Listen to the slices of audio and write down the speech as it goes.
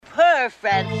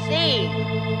perfect scene.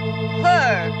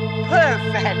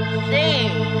 Perfect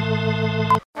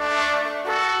scene.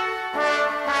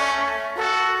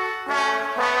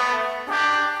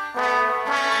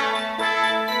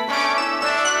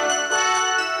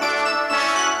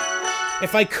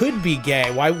 If I could be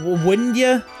gay, why wouldn't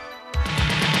you?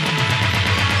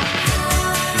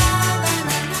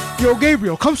 Yo,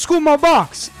 Gabriel, come scoop my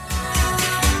box.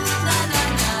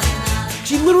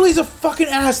 She literally is a fucking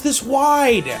ass this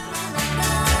wide.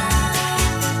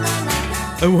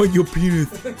 I want your penis.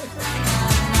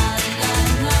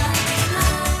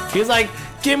 He's like,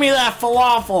 give me that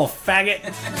falafel, faggot.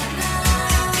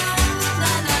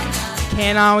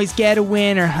 Can't always get a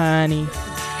winner, honey.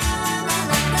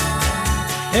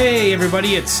 Hey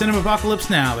everybody, it's Cinema Apocalypse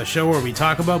Now, the show where we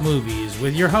talk about movies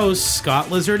with your host,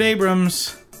 Scott Lizard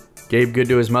Abrams. Gabe Good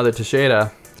to his mother,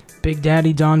 Tasheda. Big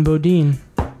Daddy Don Bodine.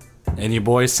 And your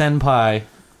boy Senpai,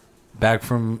 back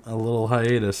from a little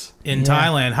hiatus. In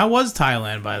Thailand. How was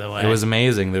Thailand, by the way? It was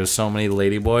amazing. There's so many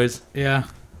ladyboys. Yeah.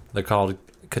 They're called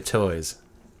katoys.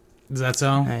 Is that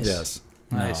so? Nice. Yes.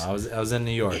 Nice. No, I was in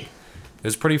New York. It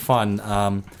was pretty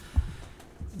fun.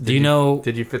 Do you know...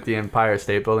 Did you fit the Empire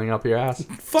State Building up your ass?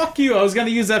 Fuck you. I was going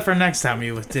to use that for next time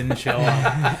you didn't show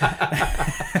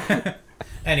up.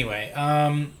 Anyway,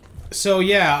 so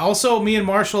yeah, also me and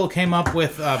Marshall came up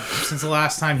with, since the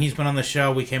last time he's been on the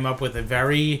show, we came up with a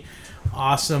very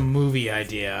awesome movie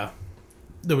idea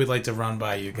that we'd like to run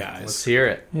by you guys. Let's hear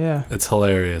it. Yeah. It's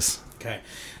hilarious. Okay.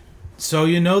 So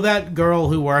you know that girl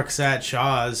who works at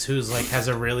Shaw's who's like has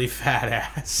a really fat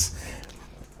ass?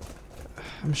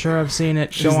 I'm sure I've seen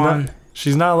it. Go on.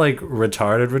 She's not like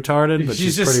retarded, but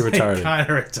she's just pretty retarded. Kind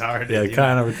of retarded. Yeah, you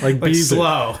kind know? of like like Beezer.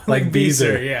 slow, Like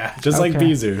Beezer. Yeah, Just like Okay.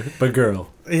 Beezer, but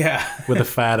girl yeah. with a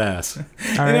fat ass. All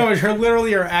You right. know,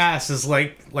 her ass is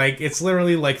like it's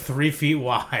literally like 3 feet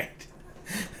wide.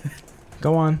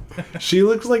 Go on. She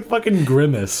looks like fucking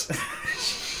Grimace.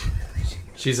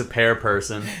 She's a pear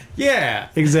person. Yeah,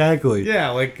 Exactly. yeah,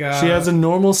 like She has a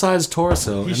normal sized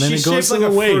torso, and then she's it goes shaped to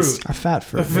like the a waist. fruit. A fat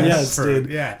fruit. A Yes, fruit,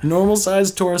 dude. yeah. Normal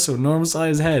sized torso, normal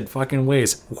sized head, fucking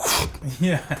waist.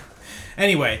 Yeah.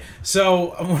 Anyway,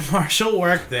 so when Marshall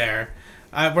worked there,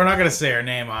 we're not gonna say her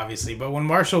name, obviously, but when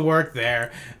Marshall worked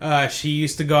there, she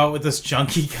used to go out with this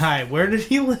junkie guy. Where did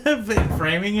he live? In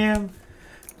Framingham?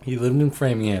 He lived in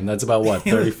Framingham. That's about what,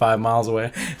 35 miles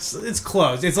away? It's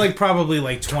close. It's like probably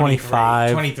like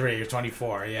 25. 23 or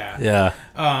 24. Yeah.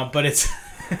 Yeah. But it's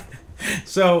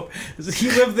so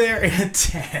he lived there in a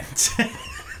tent.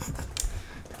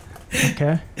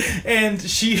 Okay. And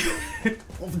she,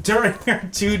 during her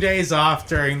 2 days off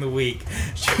during the week,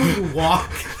 she would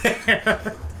walk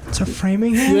there. To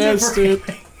Framingham? Yes, dude.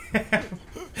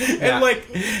 And like,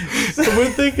 So we're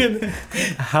thinking,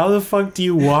 how the fuck do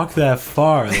you walk that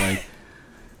far? Like,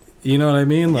 you know what I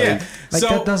mean? Like, yeah. Like, So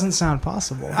that doesn't sound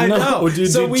possible. I know. Do,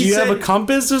 So do we you have a said-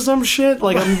 compass or some shit?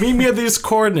 Like, meet me at these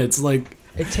coordinates. Like,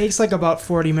 It takes like about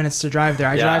 40 minutes to drive there.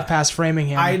 I Yeah. drive past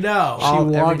Framingham. I know.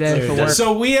 Every walked day there. for work.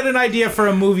 So we had an idea for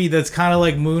a movie that's kind of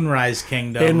like Moonrise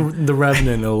Kingdom. and The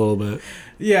Revenant a little bit.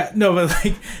 Yeah, no, but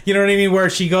like, you know what I mean, where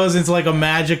she goes into like a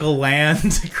magical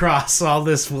land across all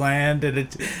this land,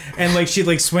 and like she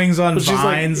like swings on She's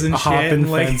vines like and shit, hopping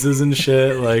and like fences and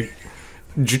shit. Like,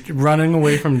 running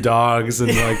away from dogs and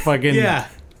like fucking yeah.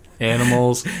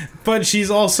 animals. But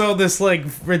she's also this like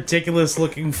ridiculous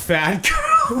looking fat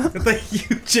girl with a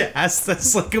huge ass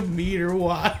that's like a meter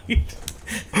wide.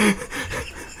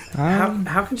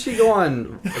 How can she go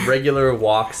on regular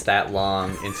walks that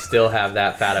long and still have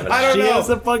that fat of an I ass? don't She know. has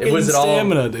the fucking Was it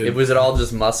stamina, all? dude. Was it all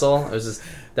just muscle? It was just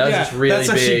that was just really that's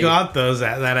how big. she got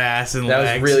that ass and that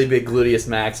legs. was really big gluteus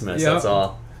maximus. Yep. That's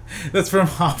all. That's from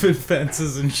hopping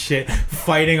fences and shit,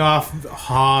 fighting off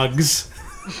hogs.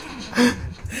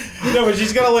 No, but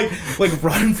she's gotta like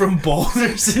run from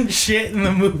boulders and shit in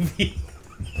the movie.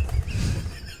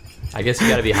 I guess you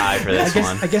got to be high for this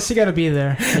one. I guess you gotta be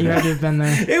there. You had to have been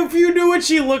there. If you knew what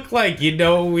she looked like, you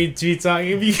know what we'd be talking.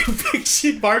 If you could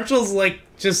picture, Marshall's like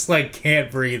just like can't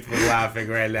breathe from laughing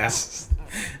right now.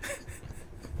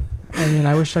 I mean,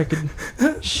 I wish I could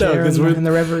share 'cause in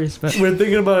the reveries, but We're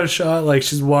thinking about a shot like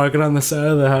she's walking on the side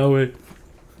of the highway,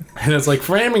 and it's like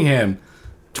Framingham,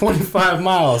 25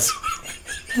 miles.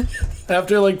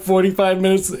 After like 45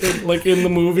 minutes, in the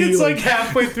movie, It's like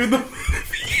halfway through the.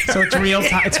 so it's real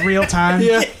time. It's real time.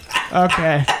 yeah,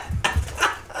 Okay.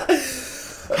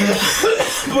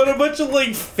 But a bunch of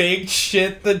like fake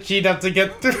shit that she'd have to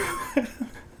get through.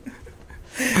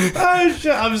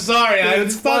 I'm sorry. I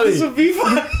It's thought this funny. would be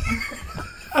fun.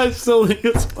 I still think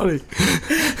it's funny.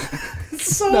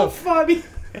 It's so funny.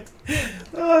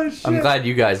 Oh shit! I'm glad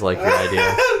you guys like your idea.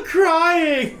 I'm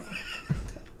crying.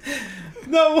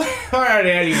 No, all right.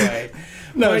 Anyway.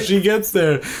 No, she gets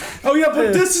there. Oh yeah,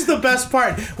 but this is the best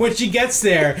part. When she gets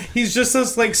there, he's just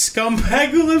this like scumbag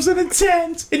who lives in a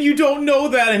tent, and you don't know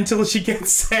that until she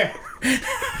gets there.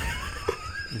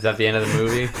 Is that the end of the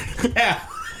movie? Yeah.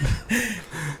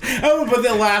 Oh, but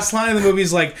the last line of the movie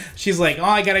is like, she's like, "Oh,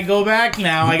 I gotta go back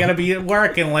now. I gotta be at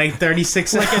work in like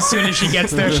 36." Like as soon as she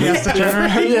gets there, she has to turn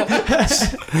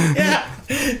around.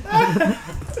 Yeah.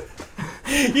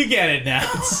 You get it now.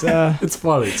 It's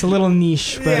funny. It's a little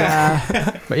niche, but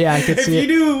yeah, I could If see you it.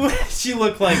 knew what she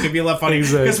looked like, it'd be a lot funny.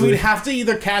 Because Exactly. we'd have to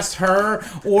either cast her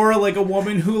or like a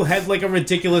woman who had like a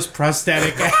ridiculous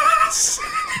prosthetic ass.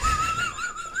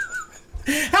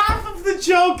 Half of the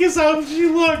joke is how she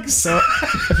looks. So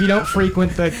if you don't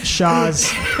frequent the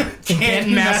Shaws in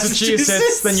Canton,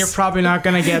 Massachusetts, then you're probably not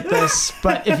gonna get this.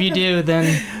 But if you do,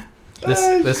 then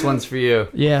This one's for you.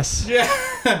 yes. Yeah.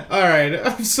 All right.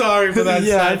 I'm sorry for that.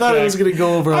 Yeah, I thought it was sidetrack. gonna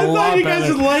go over I a thought lot you guys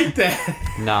better. would like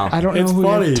that. No. I don't know It's who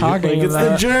funny. you're talking Like, it's the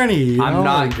about. journey. You I'm know?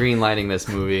 not greenlighting this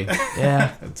movie.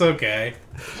 Yeah. It's okay.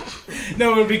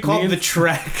 No, it would be called The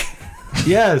Trek.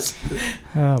 Yes.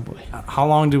 Oh boy. How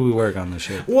long do we work on this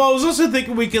shit? Well, I was also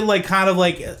thinking we could like kind of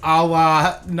like a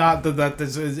la, not that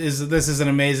this is an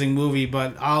amazing movie,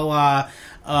 but a la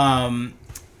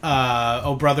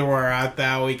Oh Brother Where Art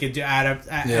Thou, we could adapt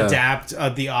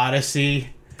The Odyssey.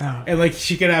 Oh. And like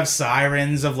she could have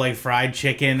sirens of like fried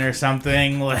chicken or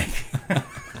something like.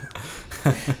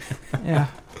 Yeah.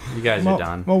 You guys are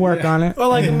done. We'll work on it. Well,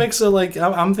 like a mix of like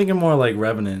I'm thinking more like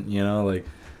Revenant, you know, like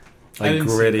didn't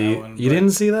see gritty. that one, You but- didn't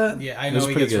see that? Yeah, I It was know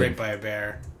he pretty gets good. raped by a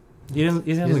bear. You didn't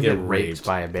He doesn't get get raped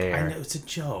by a I bear. know it's a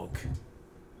joke.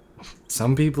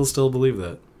 Some people still believe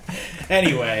that.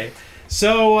 Anyway,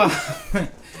 so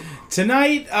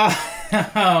tonight, all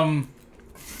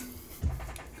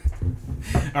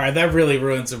right, that really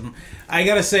ruins him. I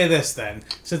gotta say this then,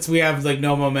 since we have like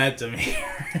no momentum here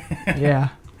Yeah.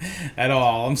 at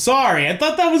all. I'm sorry. I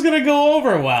thought that was gonna go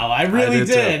over well. I really did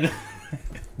too. did.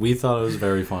 We thought it was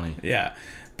very funny. Yeah,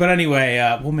 but anyway,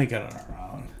 we'll make it on our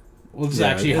own. We'll just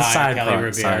actually it's hire side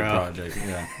Kelly side Riviera. project.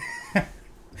 Yeah.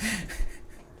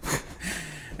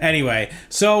 Anyway,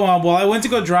 so well, I went to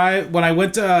go drive when I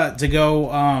went to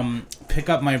go pick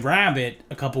up my rabbit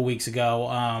a couple weeks ago.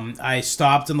 I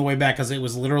stopped on the way back because it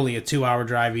was literally a 2-hour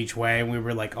drive each way, and we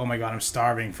were like, "Oh my god, I'm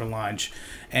starving for lunch."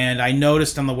 And I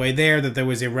noticed on the way there that there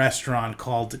was a restaurant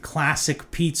called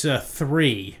Classic Pizza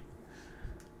 3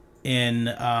 in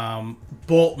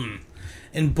Bolton.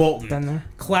 Been there.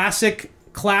 Classic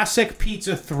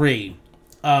Pizza 3.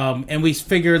 And we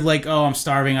figured like, oh, I'm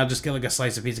starving. I'll just get like a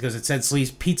slice of pizza because it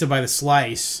said pizza by the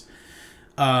slice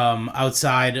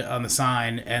outside on the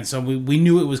sign. And so we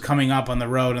knew it was coming up on the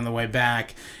road on the way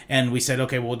back. And we said,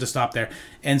 okay, we'll just stop there.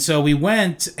 And so we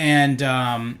went, and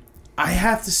I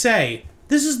have to say,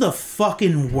 this is the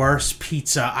fucking worst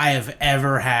pizza I have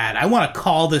ever had. I want to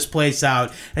call this place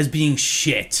out as being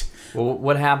shit. Well,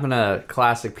 what happened to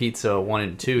Classic Pizza 1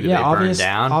 and 2? Did Yeah, they burn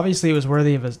down? obviously it was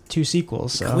worthy of 2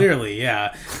 sequels. So. Clearly,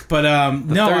 yeah. But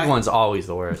The no, third one's always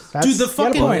the worst. That's Dude, the the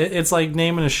fucking- point. It's like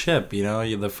naming a ship, you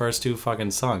know. The first 2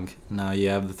 fucking sunk. Now you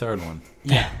have the third one.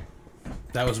 yeah.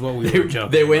 That was what we were joking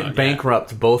They went about, yeah.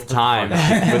 bankrupt both times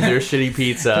with their shitty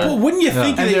pizza. Well, wouldn't you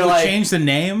think And they they're would like- change the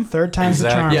name? Third time's the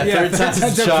charm. Exactly. Yeah, third time's the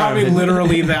That's charm. probably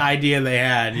literally the idea they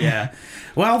had, yeah.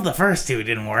 Well, the first 2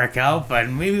 didn't work out, but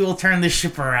maybe we'll turn this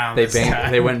ship around this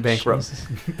time. They went bankrupt.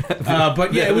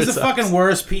 But yeah, it was the Sucks. fucking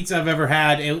worst pizza I've ever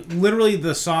had. It literally,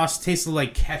 the sauce tasted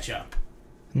like ketchup.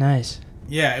 Nice.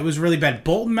 Yeah, it was really bad.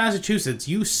 Bolton, Massachusetts,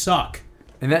 you suck.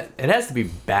 And that it has to be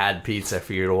bad pizza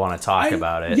for you to want to talk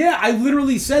about it. Yeah, I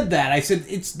literally said that. I said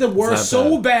it's the worst, that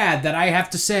so bad that I have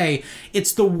to say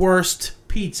it's the worst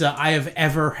pizza I have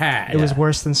ever had. It was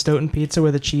worse than Stoughton Pizza,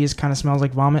 where the cheese kind of smells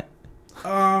like vomit.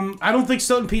 I don't think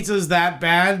Stoughton Pizza is that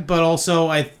bad, but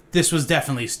also this was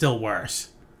definitely still worse.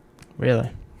 Really?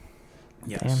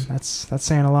 Yes. Damn, that's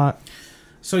saying a lot.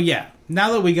 So yeah,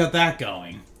 now that we got that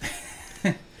going,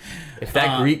 If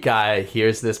that Greek guy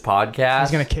hears this podcast,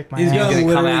 He's gonna kick my he's ass. gonna gonna come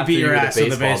literally after beat you your with a ass with a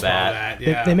baseball baseball bat. bat. They,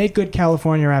 Yeah. they make good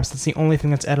California wraps. That's the only thing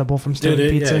that's edible from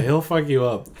Stoughton Pizza. he'll fuck you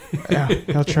up. Yeah,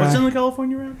 he'll try. What's in the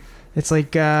California wrap? It's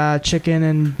like chicken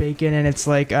and bacon, and it's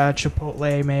like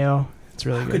chipotle mayo. It's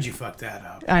really How good. could you fuck that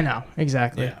up? I know,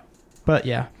 exactly. Yeah. But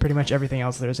yeah, pretty much everything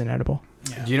else there is inedible.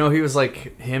 do you know he was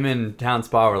like him and Town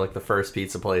Spa were like the first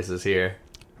pizza places here?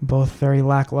 Both very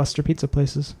lackluster pizza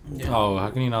places. Oh, how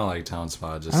can you not like Town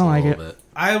Spa just I don't a like little it. bit?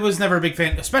 I was never a big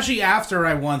fan, especially after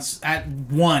I once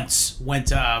went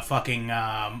to fucking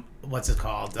what's it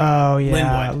called? Oh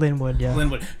yeah, Linwood. Yeah.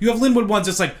 Linwood. You have Linwood ones.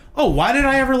 It's like, oh, why did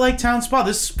I ever like Town Spa?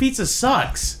 This pizza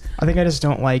sucks. I think I just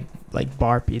don't like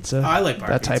bar pizza. I like bar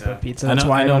that pizza. type of pizza. That's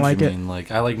why I don't what like you it. mean. Like,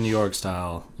 I like New York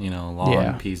style, long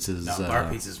Yeah. pizzas. No, bar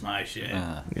pizza's my shit.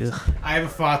 Ugh. I have a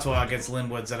fatwa against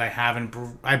Linwood's that I haven't.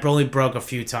 I've only broke a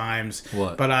few times.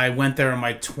 What? But I went there on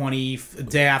my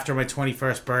day after my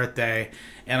 21st birthday,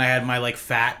 and I had my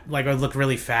fat, I looked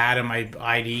really fat in my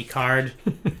ID card,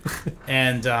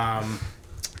 and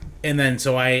then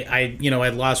so I I'd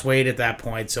lost weight at that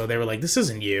point, so they were like, "This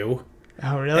isn't you,"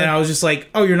 Oh, really? and I was just like,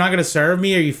 "Oh, you're not gonna serve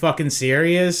me? Are you fucking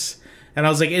serious?" And I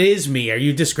was like, "It is me. Are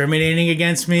you discriminating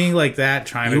against me like that?"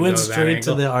 Trying to You go went that straight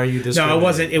to angle. the "Are you No,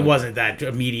 discriminating?" it wasn't that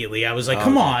immediately. I was like,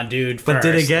 "Come on, dude." But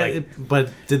did it first. get? But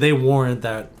did they warrant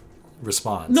that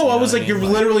response? No, You I know was what like, "You're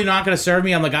mean? literally not going to serve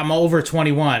me." I'm like, "I'm over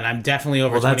 21. I'm definitely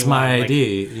over 21." Well, that's my Like,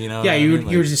 ID. Yeah, what I you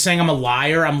mean? were just saying I'm a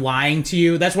liar. I'm lying to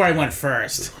you. That's where I went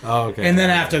first. Oh, okay. And then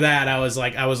okay. after that, I was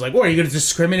like, "What? Are you going to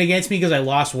discriminate against me because I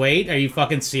lost weight? Are you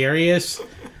fucking serious?"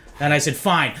 And I said,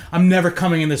 "Fine. I'm never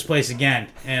coming in this place again."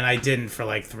 And I didn't for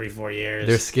 3-4 years.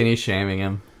 They're skinny shaming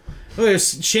him. Well, they're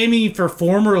shaming me for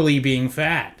formerly being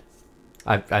fat.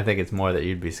 I think it's more that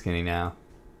you'd be skinny now.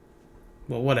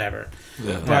 Well, whatever.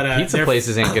 Yeah. But Pizza they're-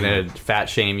 places ain't gonna fat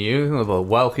shame you. They'll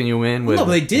welcome you in with No,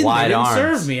 they didn't. They wide didn't arms.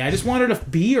 serve me. I just wanted a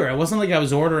beer. It wasn't like I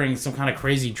was ordering some kind of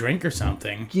crazy drink or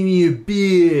something. Give me a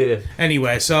beer.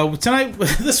 Anyway, so tonight,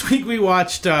 this week, we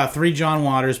watched 3 John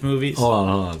Waters movies. Hold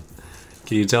on.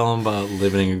 Can you tell them about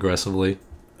living aggressively?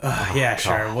 Yeah,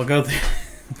 sure. We'll go through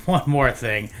one more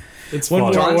thing. It's One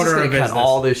fun. more John's order just of gonna cut business.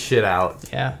 all this shit out.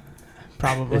 Yeah,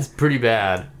 probably. It's pretty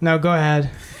bad. No, go ahead.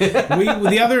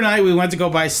 The other night, we went to go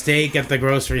buy steak at the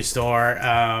grocery store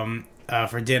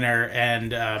for dinner,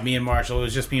 and me and Marshall, it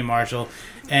was just me and Marshall,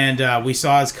 and we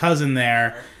saw his cousin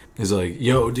there. He's like,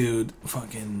 yo, dude,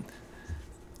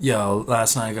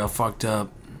 last night I got fucked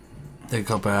up. Take a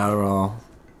couple Adderall.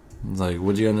 I was like,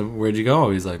 where'd you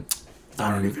go? He's like, I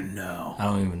don't even know. I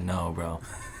don't even know, bro.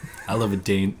 I live an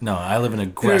He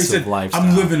aggressive said, lifestyle.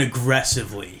 I'm living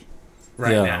aggressively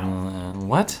now.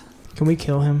 What? Can we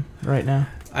kill him right now?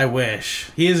 I wish.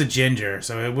 He is a ginger,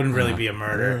 so it wouldn't really be a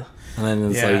murder. And then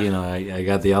it's Yeah. like, I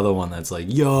got the other one that's like,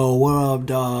 yo, what up,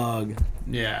 dog?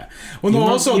 Yeah. Well, no.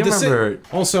 Also, you this remember-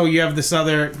 also you have this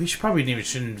other. We should probably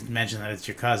shouldn't mention that it's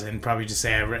your cousin. Probably just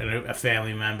say a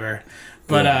family member.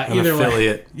 But Yeah, an either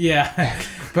affiliate. way, yeah.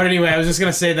 But anyway, I was just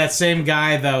gonna say that same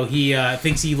guy though. He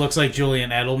thinks he looks like Julian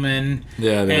Edelman.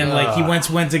 Yeah, they- And he once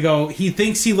went to go. He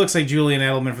thinks he looks like Julian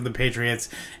Edelman from the Patriots,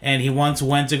 and he once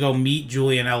went to go meet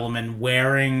Julian Edelman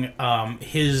wearing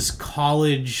his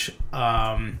college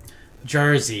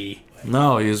jersey,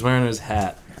 No, he was wearing his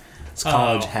hat. His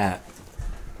college hat.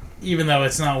 even though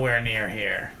it's nowhere near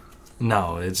here.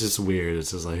 No, it's just weird.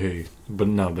 It's just like, hey. But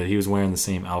he was wearing the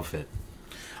same outfit.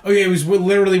 Oh yeah, he was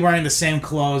literally wearing the same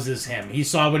clothes as him. He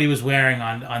saw what he was wearing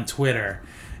on Twitter,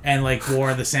 and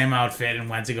wore the same outfit and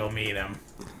went to go meet him.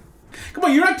 Come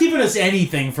on, you're not giving us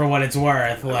anything for what it's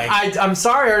worth. I'm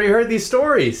sorry, I already heard these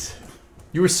stories.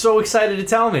 You were so excited to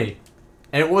tell me.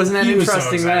 And it wasn't that he was so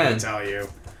interesting excited then. to tell you.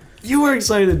 You were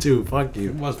excited too. Fuck you.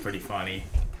 It was pretty funny.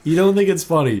 You don't think it's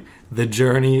funny? The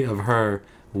journey of her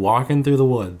walking through the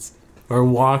woods or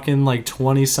walking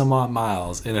 20 some odd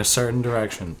miles in a certain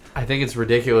direction. I think it's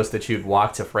ridiculous that you'd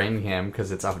walk to Framingham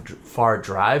because it's a far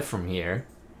drive from here.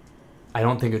 I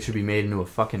don't think it should be made into a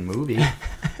fucking movie.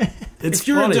 It's If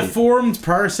you're funny. a deformed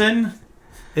person,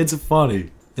 It's funny.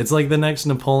 It's like the next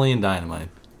Napoleon Dynamite.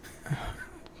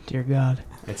 Dear God.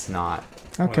 It's not.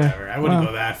 Okay. whatever. I wouldn't Well,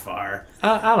 go that far. I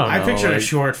don't know. I pictured a like,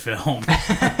 short film.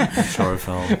 short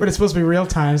film. But it's supposed to be real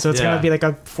time, so it's Yeah. gonna be like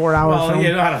a 4-hour Well, film.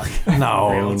 not No,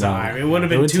 real no. time. It would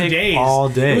have It been would 2 take days. all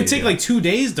day, It would take yeah. 2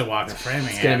 days to walk to Framingham.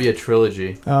 It's gonna be a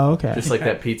trilogy, Oh, okay. just like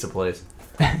that pizza place.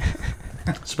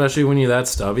 Especially when you're that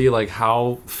stubby,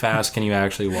 how fast can you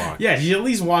actually walk? Yeah, he at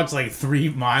least walks 3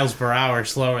 miles per hour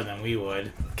slower than we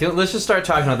would. Let's just start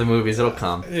talking about the movies. It'll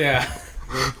come. Yeah.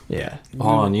 Yeah.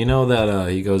 Oh, and you know that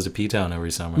he goes to P-Town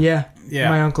every summer. Yeah. Yeah.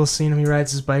 My uncle's seen him. He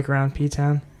rides his bike around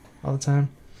P-Town all the time.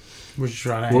 Would you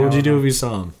try to What would you do if you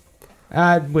saw him?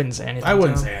 I wouldn't say anything. I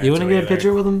wouldn't to him. say that You wouldn't to get a either.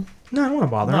 picture with him? No, I don't want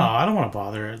to bother No, him. I don't want to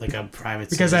bother a private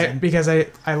Because citizen.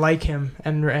 I like him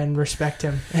and respect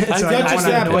him. So Not don't just wanna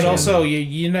that, annoy but him. also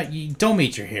you don't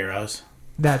meet your heroes.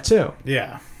 that too.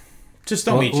 Yeah, just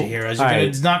don't Well, meet your heroes. all right.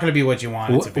 It's not going to be what you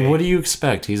want it to be. What do you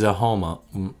expect? He's a homo.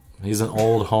 He's an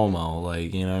old homo.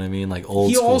 You know what I mean? Old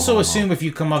You school also homo. assume if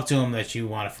you come up to him that you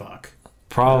want to fuck.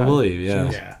 Probably, yeah.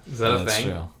 Yeah. Is that a That's thing?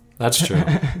 true. That's true.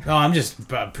 No, I'm just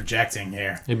projecting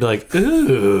here. You'd be like,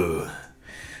 ooh,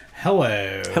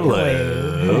 Hello. hello,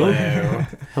 Hello.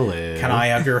 hello. Can I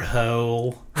have your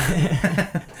hoe?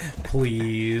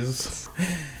 Please.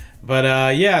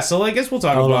 But yeah, so I guess we'll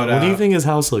talk Hold about. on, what do you think his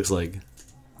house looks like?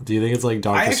 Do you think it's like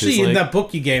Dr. I actually, Seuss in like? that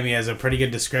book you gave me, has a pretty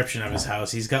good description of his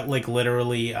house. He's got like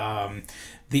literally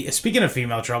the. Speaking of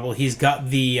female trouble, he's got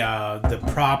the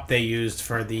prop they used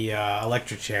for the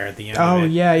electric chair at the end. Oh, of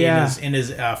it yeah. In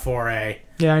his foray.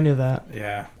 Yeah, I knew that.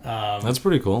 Yeah. That's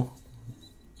pretty cool.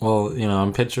 Well,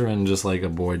 I'm picturing just like a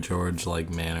Boy George like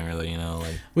manor, like. Well,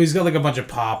 he's got like a bunch of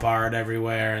pop art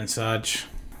everywhere and such.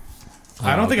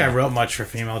 I don't think I wrote much for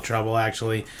Female Trouble,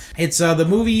 actually. It's the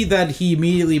movie that he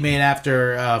immediately made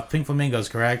after Pink Flamingos,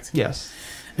 correct? Yes.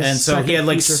 And so he had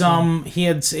like feature film. he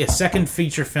had a second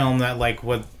feature film that like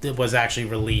was actually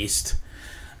released.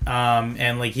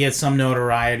 And like he had some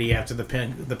notoriety after the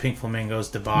Pink Flamingos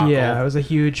debacle. Yeah, it was a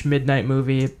huge midnight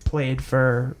movie. It played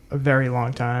for a very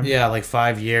long time. Yeah, like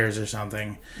 5 years or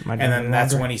something. Might And be then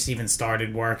that's longer. when he even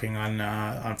started working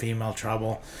on Female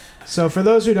Trouble. So for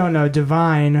those who don't know,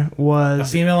 Divine A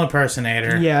was female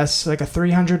impersonator. yes, like a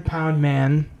 300-pound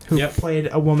man who Yep. played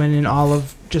a woman in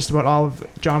just about all of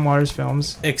John Waters'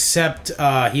 films. Except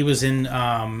he was in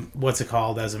what's it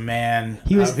called as a man.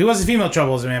 He was- he was in Female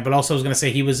Trouble as a man, but also I was going to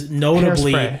say he was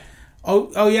notably. Hairspray.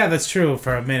 Oh yeah, that's true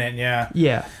for a minute. Yeah,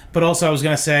 Yeah. but also I was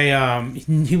going to say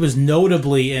he was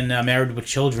notably in Married with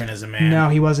Children as a man. No,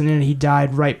 he wasn't in it. He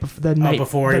died right before the night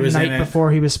before he was in it.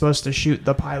 before he was supposed to shoot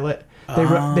the pilot.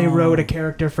 They wrote a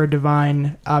character for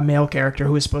Divine, a male character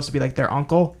who was supposed to be like their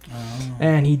uncle,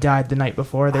 and he died the night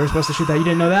before. They were supposed to shoot that. You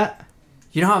didn't know that?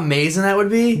 You know how amazing that would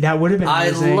be? That would have been I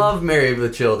amazing. love Married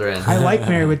with Children. I like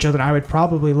Married with Children. I would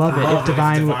probably love it Oh,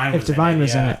 if Divine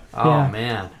was in it. Oh, Yeah.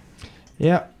 man.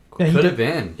 Yeah. Yeah, he Could did- have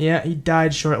been. Yeah, he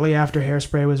died shortly after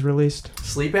Hairspray was released.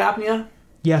 Sleep apnea?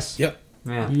 Yes. Yep.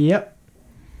 Yeah. Yep.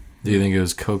 Do you think it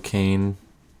was cocaine?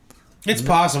 It's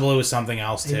possible it was something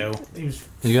else too. He was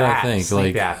You gotta fat, think,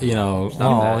 sleep like, apnea. well,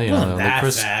 not bad. you Wasn't know, that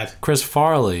like bad. Chris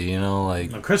Farley, like,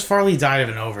 No, Chris Farley died of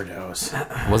an overdose.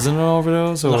 wasn't it an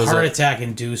overdose, or The was heart it? attack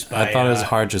induced by. I thought his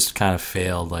heart just kind of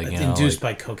failed, like, induced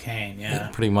like, by cocaine. Yeah.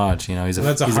 pretty much. He's a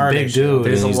That's a he's heart big issue. dude.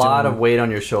 There's and a he's lot doing- of weight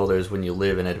on your shoulders when you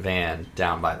live in a van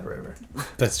down by the river.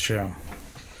 That's true.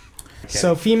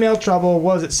 So Female Trouble,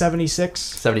 what was it, 76?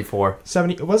 74.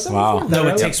 70, was it? Wow. No,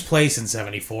 it takes place in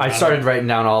 74. I started writing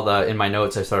down in my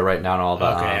notes, I started writing down all the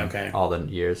Okay. all the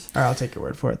years. All right, I'll take your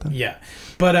word for it then. Yeah,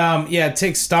 but yeah,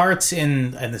 it starts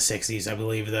in the 60s, I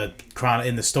believe.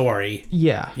 In the story.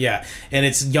 Yeah. Yeah, and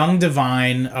it's young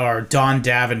Divine or Dawn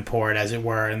Davenport, as it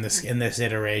were, in this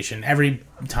iteration. Every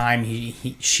time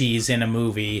she's in a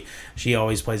movie, she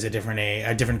always plays a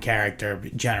different character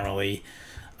generally.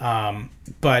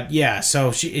 But yeah,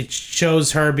 so it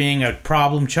shows her being a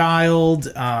problem child,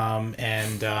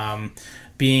 and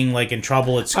being like in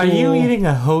trouble at school. Are you eating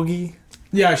a hoagie?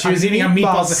 Yeah, she was eating a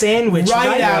meatball sandwich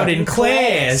right out in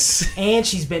class. And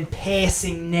she's been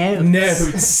passing notes.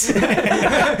 Notes.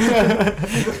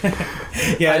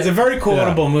 Yeah, it's a very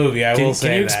quotable movie. I will say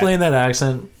Can you that. explain that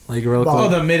accent, like, real Oh,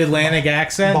 quick? the Mid-Atlantic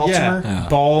accent. Baltimore? Yeah, Yeah.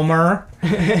 Balmer.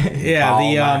 Yeah,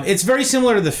 Balmer. it's very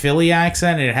similar to the Philly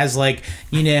accent. And it has like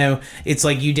it's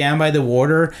like you down by the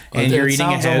water and you're it eating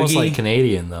a sounds almost hoagie. like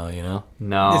Canadian, though.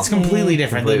 No. It's completely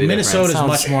different. Completely Minnesota's different.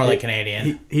 much Sounds- more like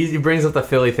Canadian. He brings up the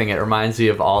Philly thing. It reminds me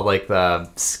of all like the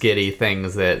skitty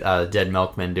things that Dead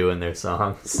Milkmen do in their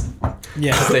songs.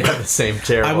 Yeah, They have the same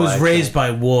terrible. I was accent. raised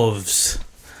by wolves.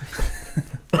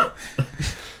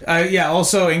 Yeah.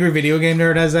 Also, Angry Video Game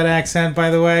Nerd has that accent, by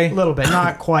the way. A little bit,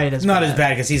 not quite as Not bad. as bad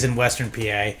because he's in Western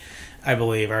PA, I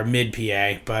believe, or Mid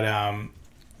PA. But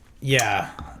yeah.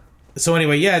 So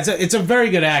anyway, yeah, it's a very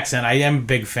good accent. I am a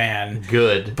big fan.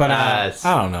 good, But, it's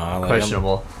I don't know. Like,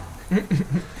 questionable.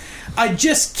 I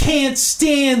just can't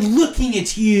stand looking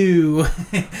at you.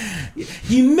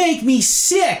 You make me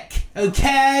sick,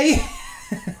 okay?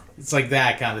 It's like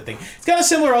that kind of thing. It's kind of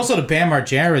similar also to Bam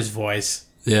Margera's voice.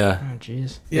 Yeah. Oh,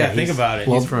 jeez. Yeah, Yeah, think he's- about it.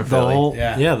 He's from the Philly, whole,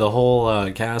 yeah. the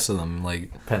whole cast of them, like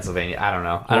Pennsylvania. I don't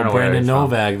know. I don't know where Brandon they're from.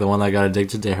 Novak, the one that got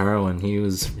addicted to heroin. He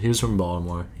was from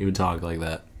Baltimore. He would talk like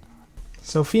that.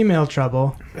 So Female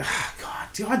Trouble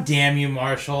God damn you,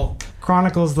 Marshall.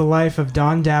 chronicles the life of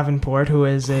Dawn Davenport, who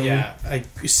is a Yeah,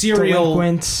 a serial.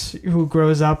 delinquent who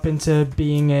grows up into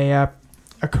being a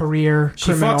career She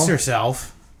criminal. fucks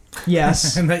herself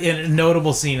Yes. in a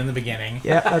notable scene in the beginning.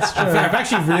 Yeah, that's true. I've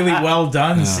actually really well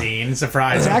done scene,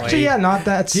 surprisingly. It's actually not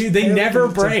that. Dude, they never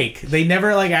break. They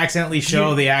never like accidentally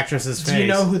show the actress's face. Do you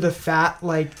know who the fat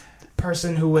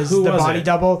person who was Who the was body it?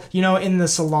 double? In the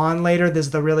salon later, there's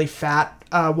the really fat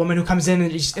woman who comes in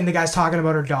and the guy's talking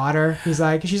about her daughter. He's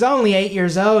like, she's only 8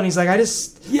 years old, and he's like, I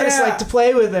just Yeah. like to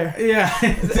play with her. Yeah,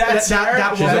 that's that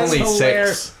her. woman- She's only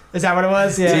hilarious. 6. Is that what it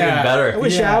was? Yeah. It's even better. I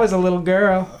wish Yeah. I was a little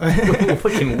girl.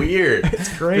 Fucking weird.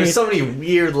 It's great. There's so many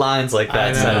weird lines like that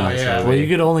I said know, in this yeah. movie. Well, you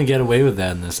could only get away with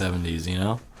that in the 70s, you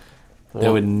know? They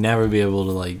would never be able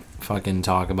to, like, fucking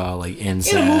talk about, like,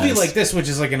 incest. In a movie like this, which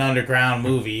is like an underground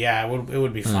movie, yeah, it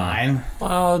would be fine.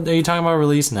 Well, are you talking about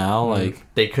release now? Like,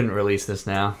 They couldn't release this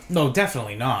now. No,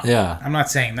 definitely not. Yeah. I'm not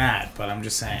saying that, but I'm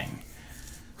just saying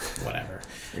whatever.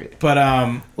 But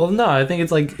well, no, I think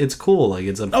it's, like, it's cool. Like,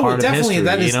 it's a part of definitely, history,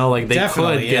 that is you know? Like, they could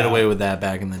definitely, get yeah. away with that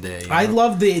back in the day. you I know?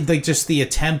 love the like just the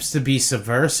attempts to be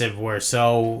subversive were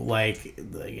so like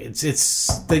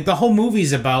it's like the whole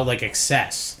movie's about like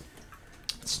excess.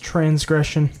 It's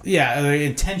transgression. Yeah,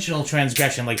 intentional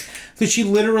transgression. Like, because she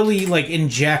literally like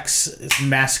injects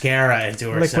mascara into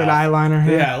herself. Liquid eyeliner.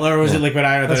 Yeah, or was it liquid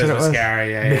eyeliner? I thought That's it what was it was. mascara.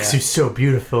 Yeah, Makes yeah. you so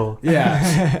beautiful.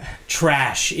 Yeah.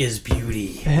 Trash is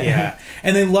beauty. Yeah.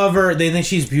 And they love her. They think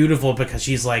she's beautiful because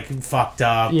she's like fucked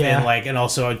up Yeah. and like and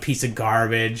also a piece of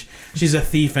garbage. She's a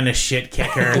thief and a shit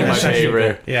kicker. My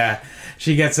favorite. Yeah.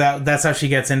 She gets out. That's how she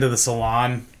gets into the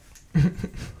salon.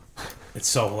 It's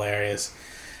so hilarious.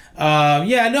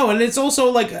 Yeah, no, and it's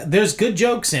also like there's good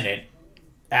jokes in it,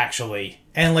 actually,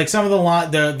 and like some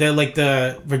of they're like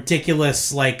the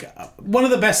ridiculous. Like one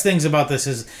of the best things about this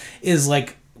is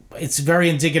like it's very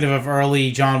indicative of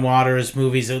early John Waters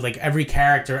movies. Like every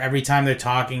character, every time they're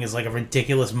talking, is like a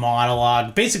ridiculous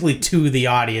monologue, basically to the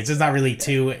audience. It's not really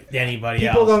to anybody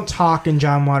People else. don't talk in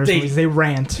John Waters They- movies. They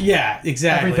rant. Yeah,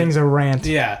 exactly. Everything's a rant.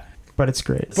 yeah. But it's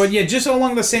great. But yeah, just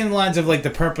along the same lines of like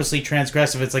the purposely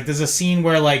transgressive, it's like there's a scene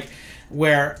where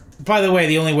by the way,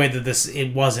 the only way that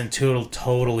it wasn't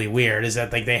totally weird is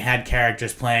that like they had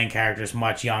characters playing characters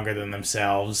much younger than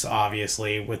themselves,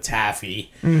 obviously with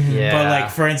Taffy. Yeah. But like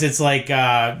for instance, like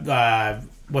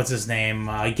what's his name?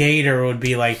 Gator would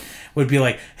be like,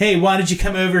 "Hey, why don't you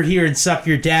come over here and suck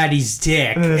your daddy's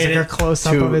dick?" and then there's And like a close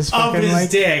up of his fucking like.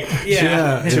 dick.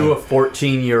 Yeah. to a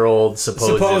 14-year-old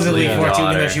Supposedly 14, even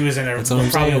daughter. though she was in her That's what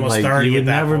I'm probably saying. almost Like, 30 you at would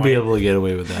that never point. be able to get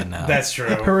away with that now. That's true.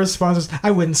 Her response was,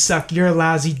 "I wouldn't suck your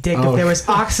lousy dick if there was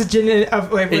oxygen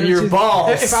in your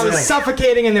balls." If I was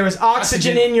suffocating and there was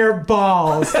oxygen in your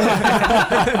balls."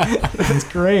 That's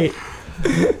great.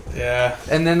 Yeah.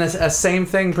 And then a same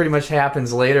thing pretty much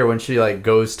happens later when she like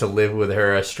goes to live with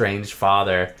her estranged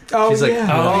father. Oh, She's like, yeah.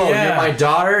 "Oh, Yeah. you're my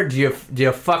daughter. Do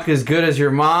you fuck as good as your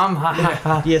mom?" Ha, ha,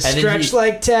 ha. You And then stretch he-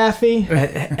 like taffy.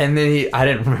 And then I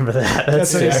didn't remember that.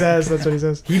 That's what he sick. says. That's what he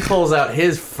says. He pulls out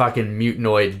his fucking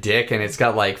mutanoid dick, and it's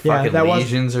got like Yeah, fucking that was-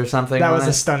 lesions or something. That on was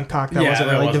it. a stunt cock. That Yeah, wasn't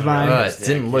that really wasn't divine. really- It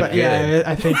didn't look But good. yeah,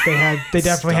 I think they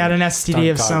definitely had an STD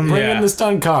of some. Bring Yeah. in the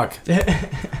stun cock.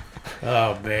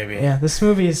 Oh, baby. Yeah, this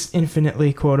movie is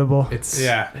infinitely quotable. It's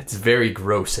very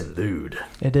gross and lewd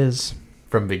It is.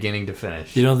 from beginning to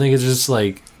finish. You don't think it's just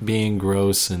like being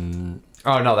gross and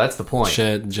Oh no, that's the point.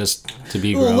 shit just to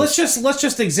be Well, gross? let's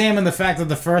just examine the fact that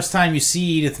the first time you see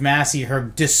Edith Massey, her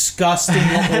disgusting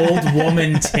old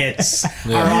woman tits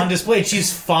are on display.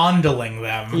 She's fondling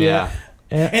them. Yeah.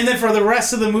 And then for the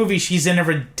rest of the movie, she's in a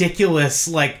ridiculous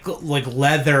like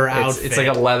leather outfit. It's like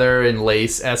a leather and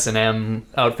lace S&M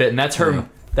outfit, and that's her.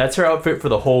 That's her outfit for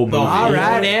the whole movie. All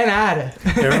right, and at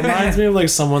It reminds me of like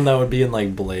someone that would be in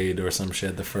like Blade or some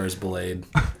shit, the first Blade.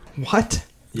 What?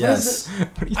 Yes.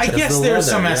 I guess the there's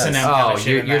some leather, S&M yes. kind Oh, of shit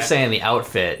you're, in you're that. saying the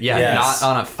outfit, yeah, Yes. not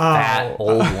on a fat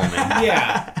old woman.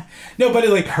 Yeah. No, but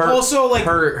like Her, also like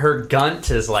her gunt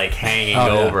is like hanging Oh,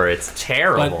 yeah. over. It's But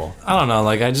terrible. I don't know,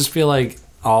 like I just feel like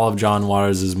all of John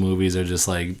Waters' movies are just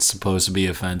like supposed to be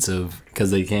offensive because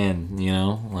they can, you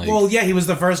know? Like well, yeah, he was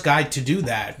the first guy to do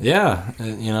that. yeah,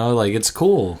 you know, like it's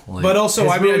cool. Like, But also,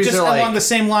 His I mean, movies just are along like- the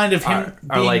same line of him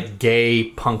are being, like gay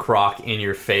punk rock in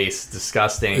your face,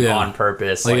 disgusting Yeah. on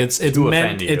purpose. like it's to meant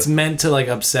offend you. it's meant to like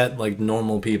upset like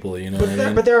normal people, you know what I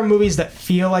mean? But there are movies that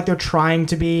feel like they're trying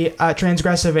to be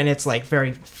transgressive, and it's like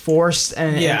very forced,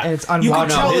 and, Yeah. and it's You can unwatchable.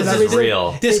 tell this that is it's-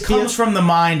 real. This It feels- comes from the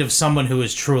mind of someone who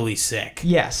is truly sick.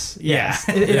 Yes, yes,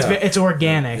 Yeah. it's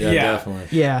organic. yeah, yeah. definitely.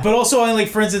 Yeah. But also, like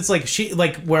for instance,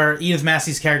 like where Edith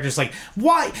Massey's character is like,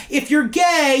 why? If you're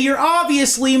gay, you're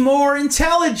obviously more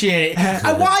intelligent.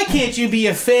 Why can't you be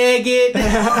a faggot?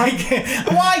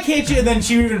 Why can't you? And then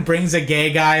she even brings a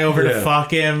gay guy over to Yeah. fuck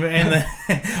him. And then,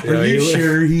 Yeah, are you he-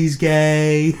 sure he's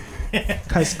gay?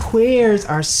 Because queers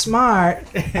are smart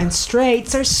and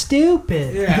straights are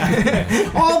stupid.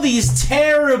 Yeah. All these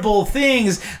terrible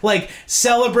things like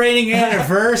celebrating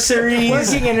anniversaries.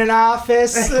 Working in an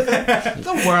office.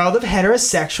 The world of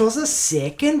heterosexuals is a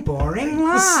sick and boring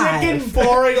life. Sick and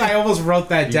boring. I almost wrote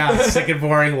that down. Sick and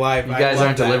boring life. You guys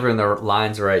aren't delivering the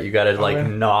lines right. You gotta like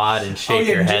nod and shake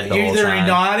your head the whole You're time.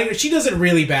 nodding. She does it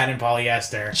really bad in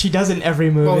Polyester. She does it in every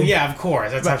movie. Oh yeah, of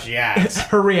course. That's how she acts.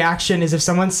 Her reaction is if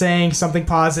someone's saying something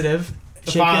positive,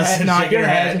 shake your head, nod shake your your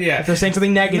head. head, yeah. If they're saying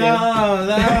something negative, No.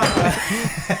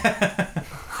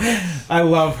 I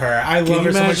love her. I love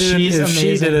her so much. Imagine She's if she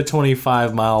amazing. did a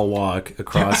 25-mile walk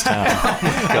across town.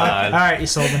 God. all right, you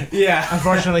sold me. Yeah.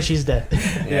 Unfortunately, she's dead.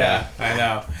 Yeah, I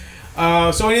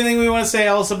know. So anything we want to say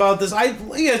else about this?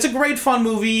 Yeah, it's a great fun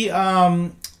movie.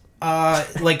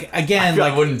 Like again, I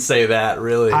like wouldn't say that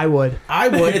really. I would. I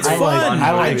would. It's I fun. like-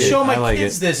 I like I'd it. show my I like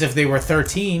kids this if they were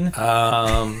 13.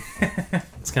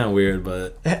 It's kind of weird,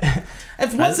 but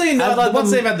If once I'd let once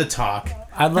them- they've had the talk.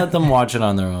 I'd let them watch it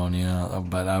on their own, you know.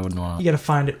 But I wouldn't want You gotta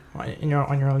find it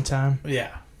on your own time.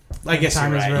 Yeah, I guess you're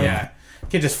time is right. right. Yeah,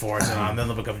 kid just force it on, then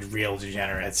they'll become real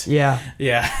degenerates. Yeah,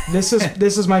 Yeah. this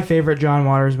is my favorite John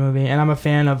Waters movie, and I'm a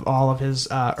fan of all of his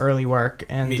early work.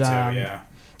 And Me too. Yeah.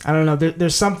 I don't know.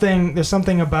 There's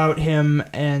something about him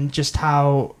and just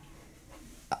how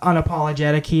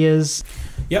unapologetic he is.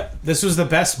 Yep, this was the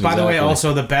best. By the way, Exactly.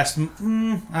 also the best.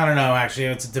 I don't know. Actually,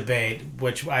 it's a debate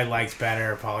which I liked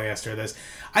better, Polyester. This,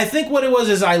 I think, what it was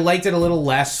is I liked it a little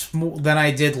less than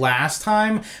I did last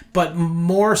time, but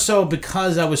more so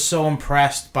because I was so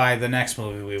impressed by the next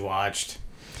movie we watched.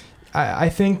 I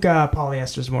think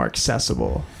Polyester's more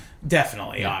accessible,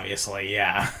 Definitely, obviously,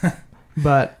 yeah.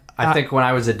 but I think when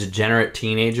I was a degenerate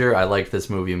teenager, I liked this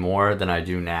movie more than I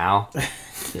do now.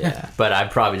 yeah, But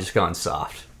I've probably just gone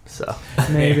soft. So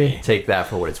maybe. take that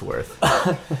for what it's worth.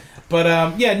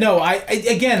 But yeah, no, I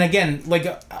again, like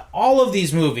all of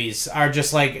these movies are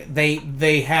just like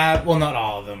they have. Well, not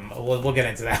all of them. We'll get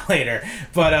into that later.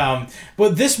 But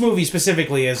this movie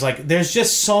specifically is like there's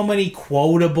just so many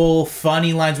quotable,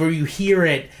 funny lines where you hear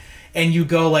it and you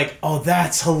go like, oh,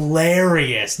 that's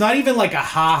hilarious. Not even like a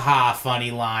ha-ha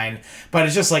funny line, but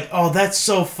it's just like, oh, that's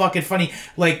so fucking funny.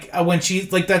 Like when she,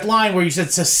 like that line where you said,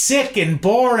 it's a sick and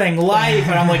boring life.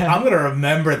 And I'm like, I'm going to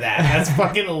remember that. That's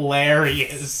fucking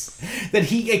hilarious. That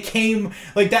it came,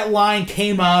 like that line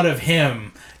came out of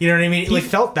him. You know what I mean? He Like,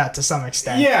 felt that to some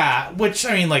extent. yeah, which,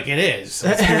 I mean, like it is.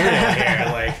 Let's be real here.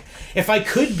 Like, if I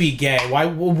could be gay, why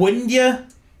wouldn't you?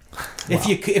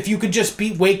 If you could just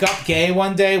wake up gay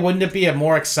one day, wouldn't it be a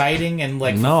more exciting and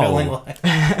like No. fulfilling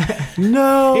life?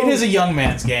 No. It is a young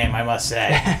man's game, I must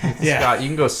say. Yeah. Scott, you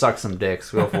can go suck some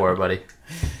dicks. Go for it, buddy.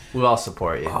 We'll all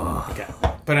support you. Okay.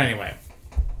 But anyway,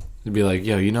 It'd be like,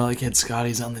 yo, you know, like,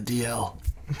 Scotty's on the DL.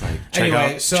 Like,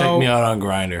 Anyway, so- check me out on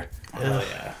Grindr. hell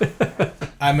yeah.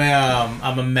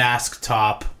 I'm a mask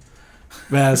top.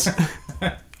 Mass.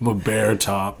 I'm a bear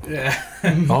top. Yeah.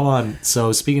 Hold on.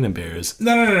 So speaking of bears,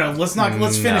 No. Let's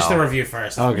finish the review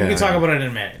first. Okay. We can talk about it in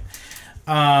a minute.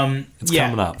 it's Yeah.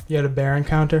 coming up. You had a bear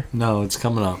encounter? No, it's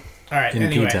coming up All right. in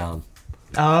Anyway. P-Town.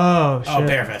 Oh, shit. Oh,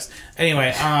 Bearfest.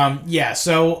 Anyway, yeah.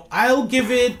 So I'll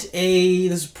give it a.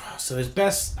 So his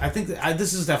best. I think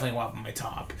this is definitely one of my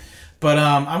top, but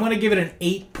I'm gonna give it an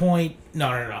 8 point. No.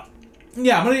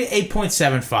 Yeah, I'm gonna give it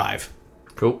 8.75.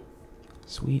 Cool.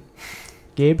 Sweet.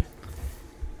 Gabe?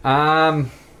 I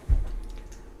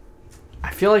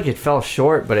feel like it fell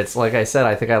short, but it's like I said,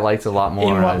 I think I liked it a lot more.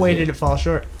 In when I what was- way did it fall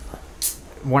short?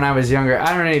 When I was younger,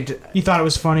 I don't know. You thought it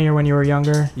was funnier when you were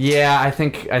younger? Yeah, I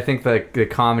think the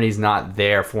comedy's not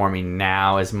there for me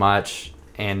now as much,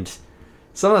 and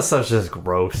some of the stuff's just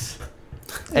gross.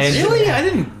 And Really, I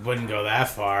wouldn't go that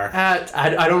far.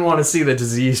 I don't want to see the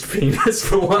diseased penis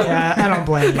for one. Yeah, I don't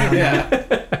blame you.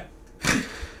 Yeah.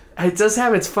 It does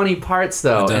have its funny parts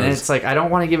though, It and does. it's like I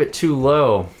don't want to give it too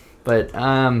low, but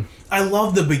I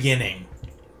love the beginning.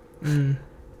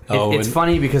 it's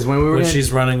funny because when we were when in,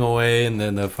 she's running away and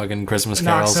then the fucking Christmas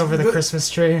carols. Knocks over the Christmas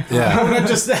tree. Yeah.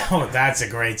 That's a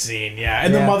great scene. Yeah,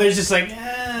 and Yeah. the mother's just like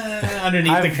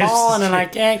underneath the Christmas tree.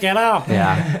 can't get up.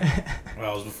 yeah.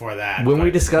 Well, it was before that. When we but- I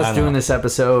discussed know. doing this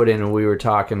episode and we were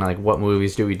talking like what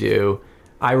movies do we do,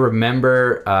 I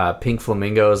remember Pink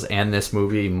Flamingos and this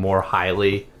movie more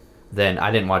highly than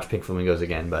I didn't watch Pink Flamingos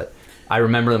again, but I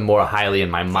remember them more highly in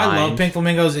my mind. I love Pink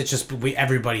Flamingos. It's just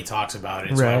everybody talks about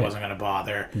it, so I Right. wasn't gonna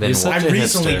bother. than He's what- such I a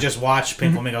recently hipster. just watched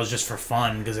Pink Flamingos just for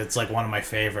fun because it's like one of my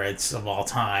favorites of all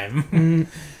time.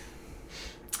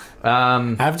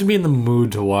 Um, I have to be in the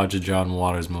mood to watch a John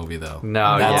Waters movie, though.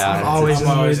 no, That's- yeah. I'm always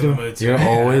I'm always in the mood too. You're Yeah.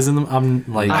 always in the. I'm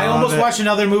like. I love almost it. watched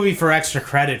another movie for extra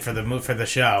credit for the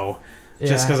show,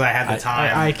 just Yeah. because I had the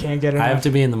time. I can't get enough. I have to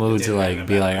be in the mood to didn't like have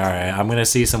be that like, all right, I'm gonna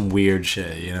see some weird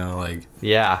shit, you know, like.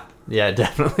 Yeah,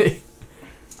 definitely.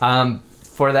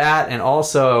 For that, and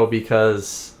also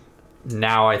because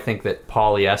now I think that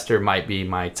Polyester might be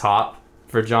my top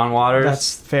for John Waters.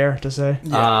 That's fair to say.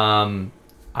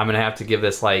 I'm gonna have to give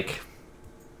this like.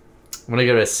 I'm gonna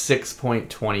give it a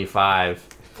 6.25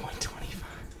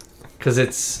 because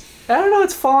it's. I don't know.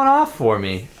 It's fallen off for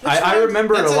me. I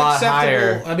remember it That's a an lot acceptable-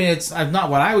 higher. I mean, it's not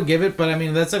what I would give it, but I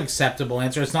mean that's an acceptable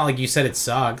answer. It's not like you said it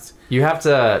sucked. You have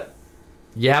to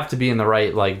be in the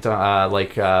right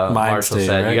Marshall state,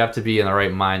 said. right? You have to be in the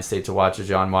right mind state to watch a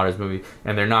John Waters movie,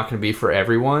 and they're not going to be for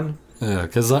everyone. Yeah,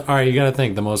 because all right, you gotta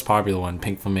think the most popular one,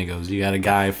 Pink Flamingos. You got a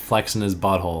guy flexing his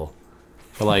butthole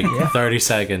for like 30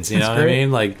 seconds. You know That's what I great.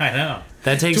 mean? Like I know.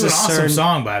 that takes It's a an awesome certain,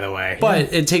 song, by the way.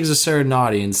 but it takes a certain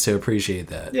audience to appreciate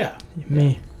that. yeah,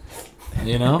 Me.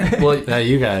 You know, Well,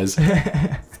 you guys.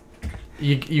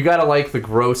 you got to like the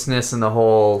grossness and the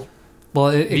whole.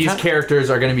 Well, These characters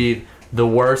are going to be the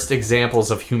worst examples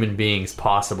of human beings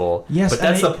possible. Yes, but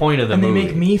that's and the point of the and movie. they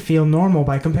make me feel normal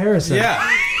by comparison. yeah.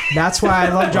 That's why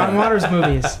I love John Waters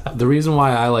movies. The reason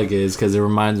why I like it is because it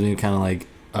reminds me kind of like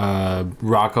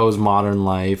Rocco's Modern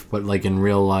Life, but like in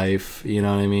real life. You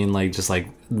know what I mean? Like just like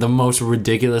the most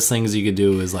ridiculous things you could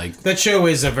do is like That show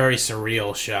is a very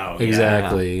surreal show. yeah.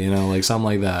 exactly, you know, like something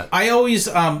like that. I always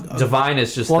Divine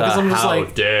is just Well, 'cause the, I'm just how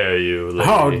like- dare you, lady.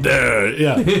 How dare,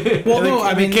 yeah. well, no,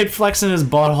 I the mean, kid flexing his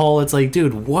butthole. It's like,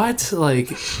 dude, what?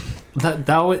 Like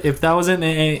if that was in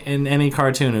any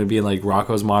cartoon, it would be like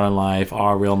Rocco's Modern Life,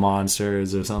 Our Real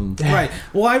Monsters, or something. right.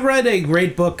 Well, I read a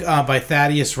great book by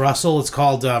Thaddeus Russell. It's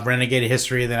called Renegade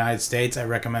History of the United States. I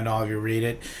recommend all of you read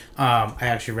it. I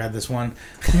actually read this one.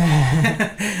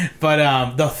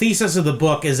 But the thesis of the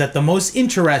book is that the most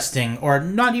interesting, or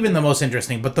not even the most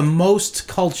interesting, but the most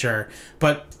culture,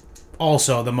 but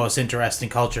also the most interesting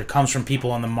culture comes from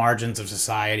people on the margins of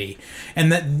society.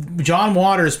 And that John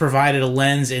Waters provided a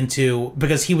lens into,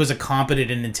 because he was a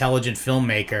competent and intelligent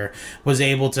filmmaker, was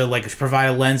able to like provide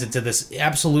a lens into this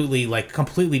absolutely like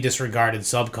completely disregarded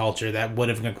subculture that would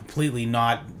have been completely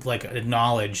not like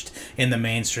acknowledged in the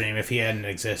mainstream if he hadn't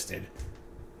existed.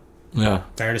 Yeah.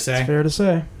 Fair to say? Fair to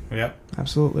say. Yep.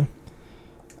 Absolutely.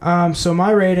 So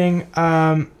my rating,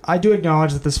 I do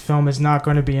acknowledge that this film is not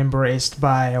going to be embraced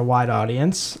by a wide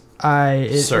audience.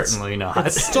 Certainly not.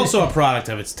 It's also a product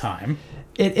of its time.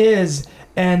 It is,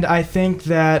 and I think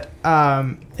that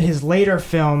his later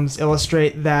films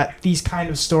illustrate that these kind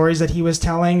of stories that he was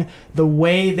telling, the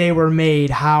way they were made,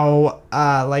 how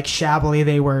like shabbily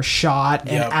they were shot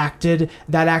and Yep. acted,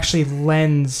 that actually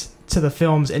lends to the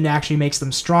films and actually makes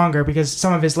them stronger, because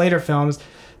some of his later films,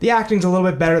 the acting's a little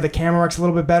bit better, the camera work's a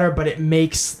little bit better, but it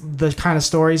makes the kind of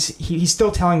stories, he's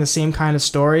still telling the same kind of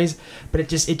stories, but it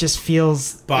just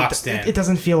feels Boxed in. It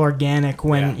doesn't feel organic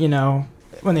when Yeah. you know,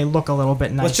 when they look a little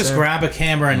bit nicer. Let's just grab a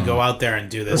camera and go out there and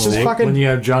do this. Let's just fucking- When you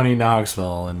have Johnny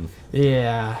Knoxville and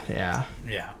Yeah.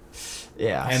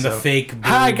 Yeah. And the so- fake boobs.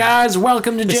 hi guys,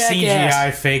 welcome to The Jackass.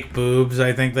 CGI fake boobs,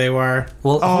 I think they were.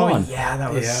 Well, hold Oh on. yeah,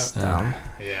 that was Yeah. dumb.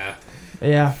 Yeah.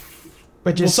 Yeah,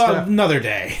 but We'll just talk another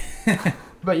day.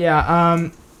 but yeah,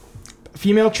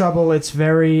 Female Trouble. It's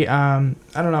very I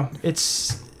don't know.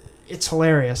 It's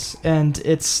hilarious, and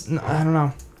it's I don't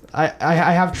know. I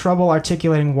have trouble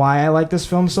articulating why I like this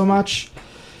film so much.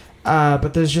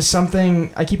 But there's just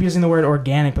something, I keep using the word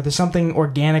organic, but there's something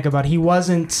organic about it. He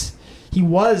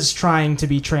was trying to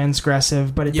be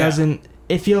transgressive, but it Yeah. doesn't.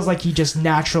 It feels like he just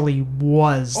naturally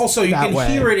was. Also, you that can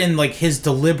way. hear it in like his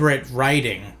deliberate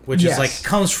writing, which Yes. is like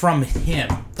comes from him.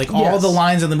 Like all Yes. the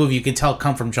lines in the movie, you can tell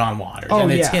come from John Waters, Oh,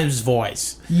 and it's yeah. his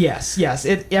voice. Yes.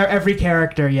 Every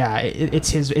character, yeah,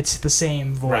 it's the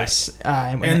same voice,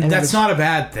 And that's it's- not a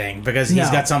bad thing because he's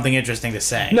No. got something interesting to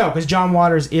say. No, because John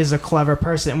Waters is a clever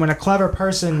person. And when a clever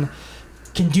person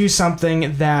can do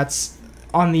something that's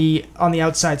on the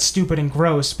outside stupid and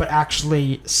gross, but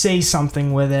actually say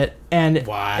something with it, and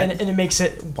What? and it makes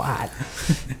it what,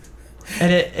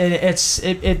 and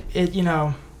it you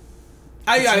know,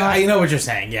 I know what you're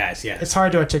saying. Yes. it's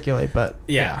hard to articulate, but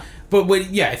Yeah. But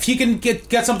if you can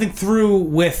get something through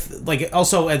with like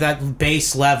also at that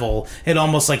base level, it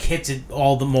almost like hits it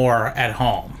all the more at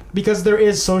home. because there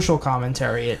is social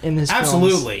commentary in this.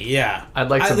 Absolutely, yeah. I'd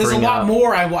like to There's bring a lot up-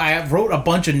 more. I wrote a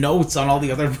bunch of notes on all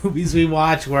the other movies we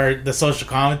watched where the social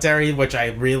commentary, which I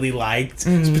really liked,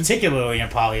 particularly in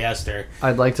Polyester.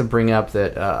 I'd like to bring up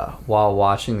that while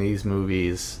watching these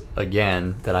movies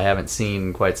again that I haven't seen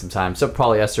in quite some time. So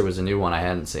Polyester was a new one I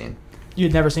hadn't seen.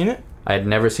 You'd never seen it? I had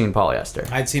never seen Polyester.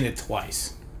 I'd seen it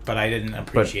twice, but I didn't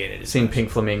appreciate it. as Seen much. Pink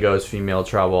Flamingos, Female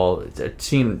Trouble. I'd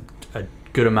seen a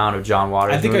good amount of John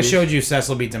Waters I think movies. I showed you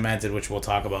Cecil B. Demented, which we'll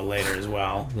talk about later as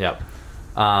well. Yep.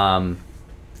 And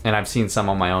I've seen some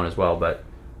on my own as well, but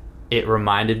it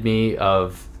reminded me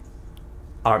of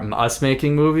us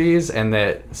making movies, and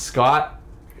that Scott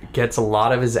gets a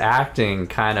lot of his acting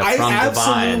kind of I from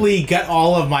absolutely Divine. get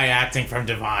all of my acting from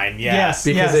Divine. Yes.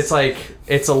 Because it's like,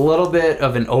 it's a little bit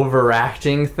of an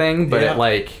overacting thing, but Yeah. it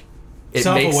like, it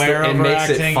makes Self-aware it makes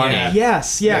it overacting, funny. yeah.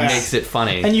 Yes, It yes. makes it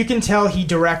funny. And you can tell he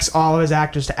directs all of his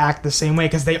actors to act the same way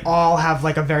because they all have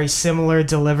like a very similar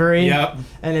delivery. Yep.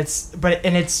 And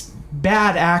it's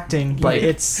bad acting, but Like-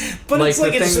 it's But Like it's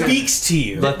like the it thing that- speaks to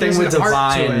you. The thing There's with an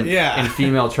art to Divine it. Yeah. in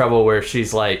Female Trouble, where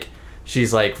she's like,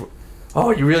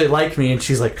 oh, you really like me, and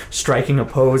she's like striking a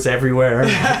pose everywhere.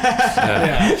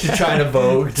 Yeah. She's trying to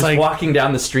vogue, just like- walking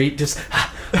down the street, just.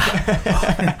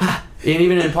 And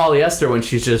even in Polyester, when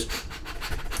she's just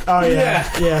oh yeah,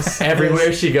 Yeah. yes,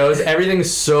 everywhere she goes,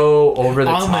 everything's so over the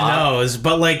On top. the nose,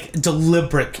 but like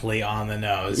deliberately on the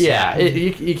nose. Yeah,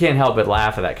 you can't help but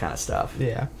laugh at that kind of stuff.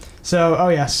 Yeah.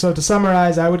 So so to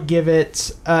summarize, I would give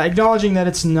it, acknowledging that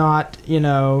it's not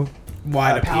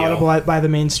Wide appeal. palatable by the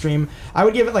mainstream, I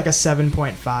would give it like a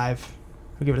 7.5.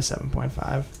 I'd give it a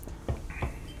 7.5.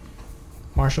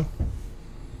 Marshall?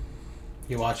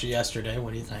 You watched it yesterday.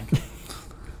 What do you think?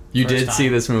 You First did time. see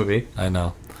this movie. I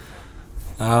know.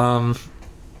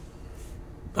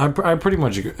 I pretty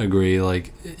much agree.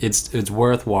 Like, it's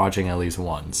worth watching at least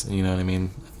once. You know what I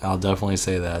mean? I'll definitely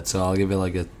say that. So I'll give it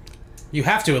like a. You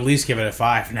have to at least give it a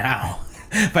 5 now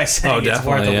by saying it's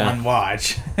worth definitely, a yeah. one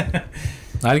watch.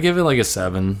 I'd give it like a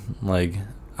 7. Like,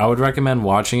 I would recommend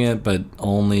watching it, but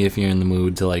only if you're in the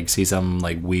mood to like see something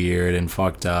like weird and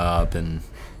fucked up and.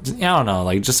 I don't know,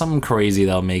 like just something crazy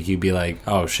that'll make you be like,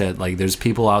 oh shit, like there's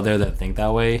people out there that think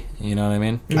that way. You know what I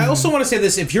mean? I also want to say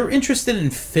this: if you're interested in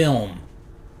film,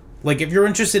 like if you're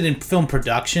interested in film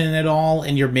production at all,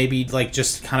 and you're maybe like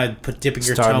just kind of dipping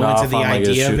your toe Starting into off the on, like, a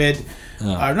idea of shoot- it,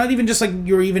 or not even just like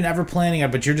you're even ever planning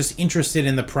it, but you're just interested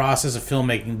in the process of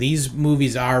filmmaking, these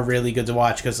movies are really good to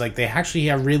watch because like they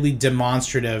actually are really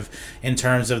demonstrative in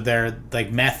terms of their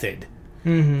like method.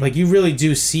 Like you really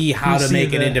do see how You to see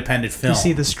make an the- independent film. You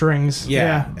see the strings.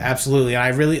 Yeah, absolutely.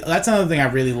 And that's another thing I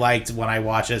really liked when I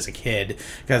watched it as a kid,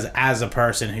 because as a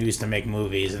person who used to make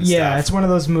movies and Yeah, stuff, it's one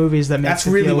of those movies that makes that's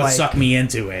you really feel what like, sucked me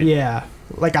into it. Yeah,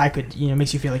 like I could,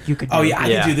 makes you feel like you could. Oh do yeah, I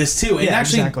it. Yeah. could do this too. And Yeah,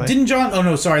 actually, exactly. didn't John? Oh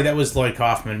no, sorry, that was Lloyd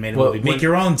Kaufman made a Well, movie. Make when-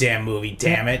 your own damn movie,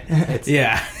 damn it.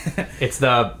 Yeah, It's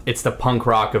the punk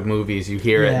rock of movies. You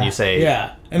hear it and Yeah. you say,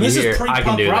 yeah. And you this hear, is I can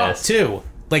pre-punk do rock this. too.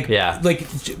 Like, Yeah.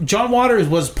 John Waters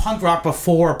was punk rock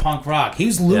before punk rock. He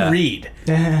was Lou Yeah. Reed,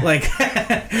 like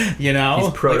He's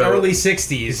proto- like early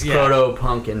 '60s. Yeah. proto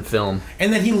punk in film.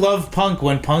 And then he loved punk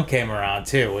when punk came around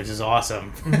too, which is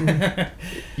awesome.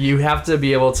 You have to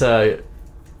be able to.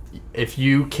 If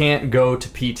you can't go to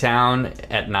P-Town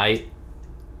at night,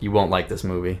 you won't like this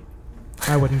movie.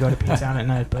 I wouldn't go to P-Town at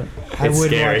night, but I It's would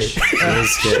scary. watch. It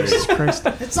is scary. Jesus Christ.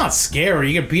 It's not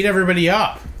scary. You can beat everybody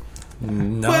up.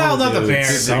 No, Well, not the dude,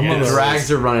 Bears, Some I of guess. those,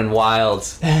 Drags are running wild,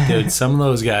 dude, some of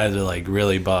those guys are like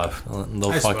really buff.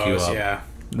 They'll I fuck you suppose, up. yeah.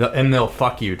 and they'll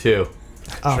fuck you too.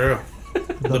 Oh, True.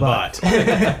 The butt.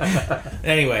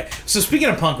 Anyway, so speaking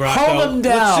of punk rock, Hold though, them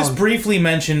down. let's just briefly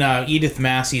mention Edith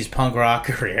Massey's punk rock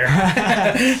career.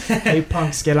 Hey,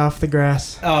 punks, get off the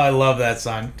grass. Oh, I love that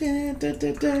song.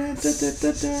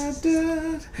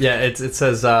 Yeah, it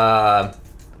says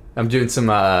I'm doing some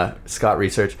Scott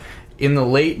research. In the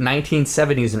late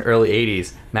 1970s and early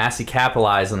 80s, Massey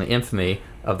capitalized on the infamy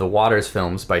of the Waters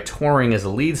films by touring as a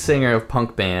lead singer of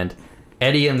punk band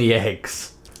Eddie and the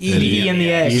Eggs. Edie and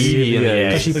the Eggs. Edie and the Yeah.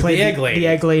 Eggs. She Like played the Egg Lady the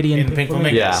Egg Lady in Pink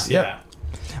Flamingos. Yeah.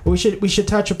 We should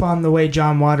touch upon the way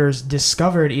John Waters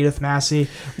discovered Edith Massey.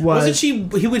 Wasn't she?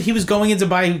 He was going in to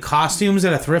buy costumes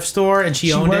at a thrift store, and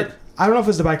she owned worked, it. I don't know if it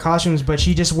was to buy costumes, but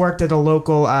she just worked at a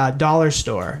local dollar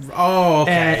store, Oh,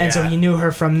 okay. and so yeah. he knew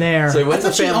her from there. So he went I to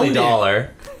thought she Family owned it. Dollar.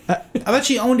 I thought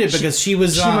she owned it because she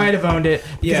was. She might have owned it.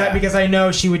 Yeah. Because I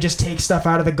know she would just take stuff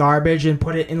out of the garbage and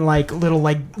put it in like little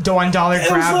like $1 grab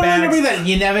bags. That.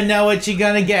 You never know what you're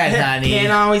gonna get, honey.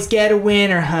 Can't always get a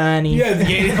winner, honey. Yeah,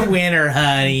 get a winner,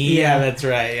 honey. Yeah. Yeah, that's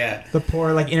right. Yeah. The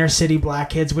poor like inner city black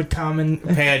kids would come and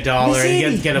Pay $1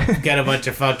 and Miss get a bunch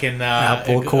of fucking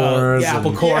Apple cores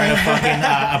apple and- core and a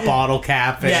fucking a bottle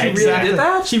cap. yeah, And exactly. did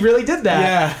that? She really did that.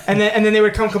 Yeah. And then they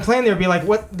would come complain. They would be like,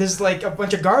 "What? There's like a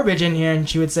bunch of garbage in here," and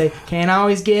she would say, "Can't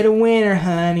always get a winner,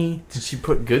 honey." Did she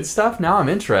put good stuff? Now I'm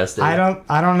interested. I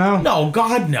don't know. No,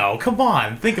 God, no. Come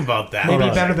on, think about that. Maybe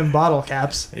better than bottle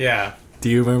caps. Yeah. Do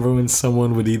you remember when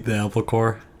someone would eat the apple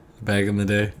core back in the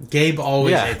day? Gabe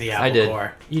always Yeah, ate the I apple did.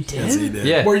 core. You did? Yes, he did.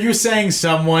 Yeah. Were you saying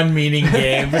someone meaning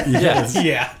Gabe? Yes.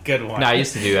 Yeah, good one. No, I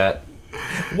used to do that.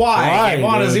 Why? Gabe?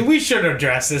 Why, Honestly, dude? we should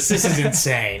address this. This is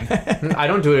insane. I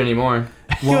don't do it anymore.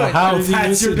 Well, Good. how did you That's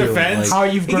used to your do it? defense. Like, How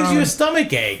you've It gives you grown. a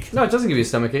stomach ache. No, it doesn't give you a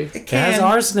stomachache. It it has can.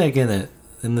 arsenic in it,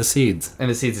 in the seeds. And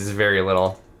the seeds is very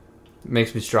little.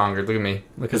 Makes me stronger. Look at me.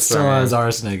 Look It at still strong I am. has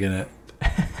arsenic in it.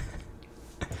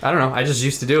 I don't know. I just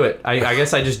used to do it. I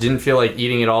guess I just didn't feel like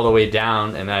eating it all the way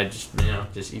down, and I just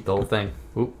eat the whole thing.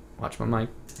 Oop, watch my mic.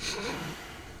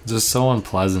 Just so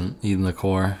unpleasant eating the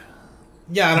core.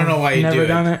 Yeah, I don't know why you Never do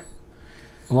done it.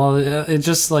 it. Well, it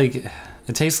just like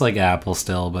it tastes like apple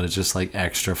still, but it's just like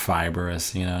extra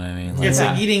fibrous. You know what I mean? Like, It's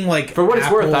Yeah. like eating like For what it's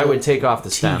worth, I apple would take off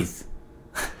the stem. teeth.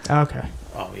 Okay.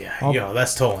 Oh yeah, Oh. yo,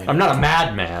 that's totally. I'm not a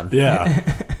madman. yeah,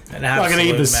 an I'm not gonna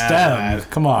eat the absolute stem. mad.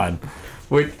 Come on.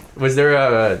 Wait, was there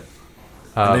a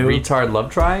They were- retard love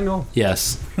triangle?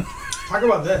 Yes. Talk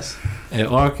about this.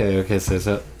 Okay.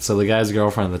 So the guy's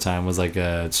girlfriend at the time was like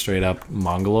a straight up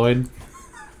mongoloid.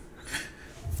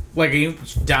 Like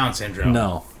Down syndrome.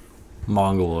 No,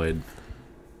 mongoloid.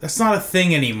 That's not a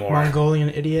thing anymore. Mongolian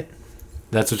idiot.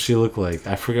 That's what she looked like.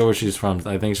 I forget where she's from.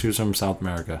 I think she was from South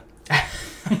America.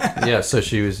 So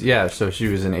she was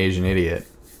an Asian idiot.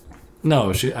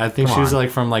 No, I think Come she was on. like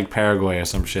from like Paraguay or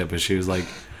some shit. But she was like,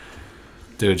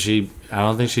 dude, I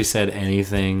don't think she said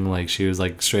anything. Like she was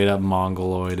like straight up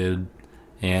mongoloided,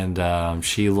 and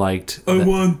she liked. I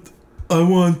want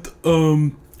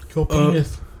Your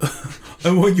penis.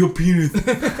 I want your penis.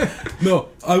 No,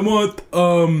 I want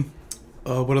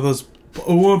what are those?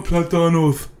 I want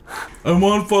platanos. I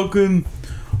want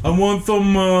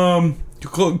some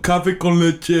café con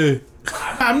leche.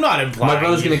 I'm not implying. My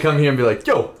brother's gonna come here and be like,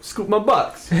 "Yo, scoop my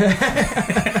butt."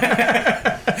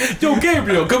 Yo,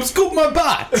 Gabriel, come scoop my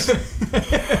butt.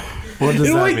 What does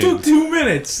It that only mean? took 2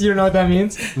 minutes. You don't know what that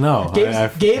means? No,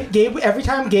 Gabe, every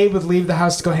time Gabe would leave the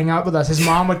house to go hang out with us, his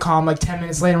mom would call him like 10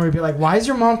 minutes later and we'd be like, "Why is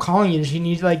your mom calling you? Does she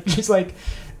need she's like,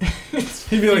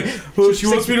 He'd be like, "Oh, she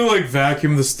wants me to like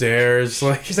vacuum the stairs."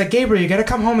 Like, she's like, Gabriel, you gotta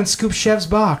come home and scoop Chev's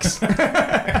box.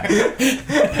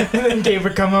 And then Gabe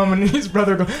would come home and his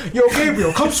brother would go, "Yo,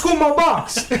 Gabriel, come scoop my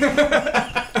box."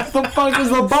 the fuck is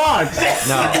the box?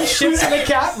 No, Shit's in the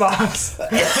cat box.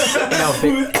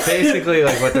 basically,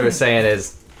 like what they were saying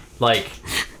is, like,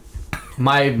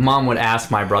 my mom would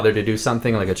ask my brother to do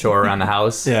something like a chore around the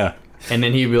house, Yeah, and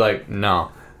then he'd be like,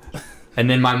 "No," and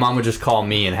then my mom would just call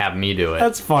me and have me do it.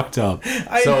 that's fucked up.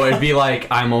 So it'd be like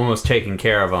I'm almost taking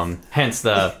care of him. Hence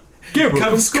the Gabriel,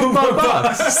 come scoop my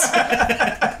bucks.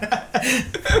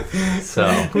 So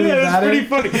yeah, that's pretty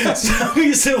funny. So we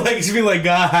used to like be like,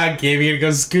 "Ah, Gabe, you gotta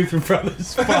go scoop your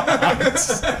brother's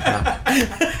box."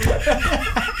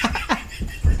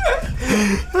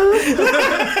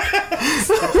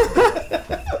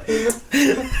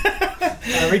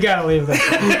 We gotta leave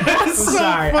that. I'm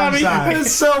sorry. I'm sorry.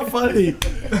 It's so funny.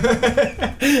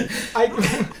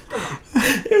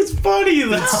 It's funny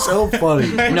though. So funny.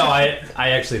 no, I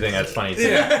actually think that's funny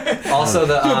too. Also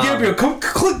the Yo, Gabriel, come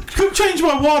change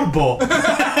my water bowl.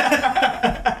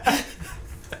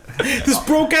 This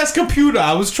broke ass computer.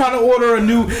 I was trying to order a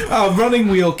new running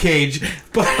wheel cage,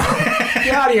 but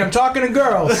Get out of here. I'm talking to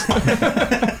girls.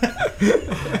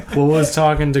 What was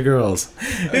talking to girls?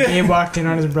 Gabe walked in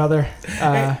on his brother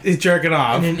he's jerking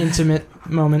off, in an intimate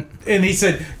moment. and he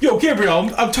said, "Yo,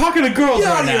 Gabriel, I'm talking to girls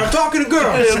right now. I'm talking to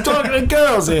girls. I'm talking to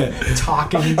girls here.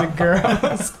 Talking to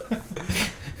girls.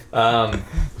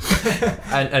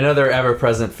 another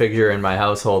ever-present figure in my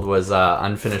household was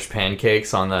unfinished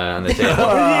pancakes on the table.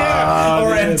 Yeah,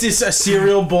 or empty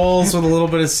cereal bowls with a little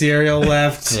bit of cereal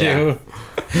left too.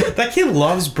 That kid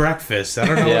loves breakfast. I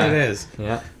don't know Yeah. what it is.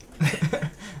 Yeah,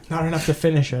 Not enough to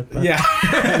finish it. But. Yeah,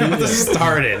 to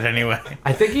start it anyway.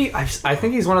 I think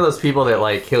he's one of those people that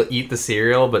like he'll eat the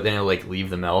cereal but then he'll like leave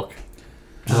the milk.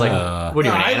 Just like, what are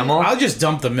you, an animal? I'll just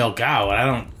dump the milk out. I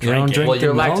don't drink it. drink well,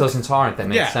 you're the milk? lactose intolerant. That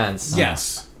makes Yeah. sense.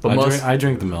 Yes. But I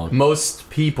drink the milk. most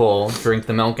people drink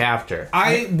the milk after.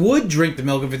 I would drink the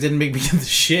milk if it didn't make me get the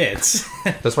shits.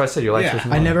 That's why I said you like Yeah.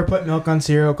 switching I milk. never put milk on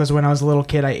cereal because when I was a little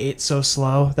kid, I ate so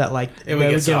slow that like It it would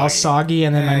would get get all soggy. soggy,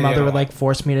 and then Yeah, my mother yeah. would like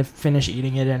force me to finish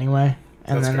eating it anyway.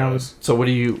 And That's then gross. So what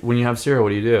do you when you have cereal? What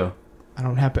do you do? I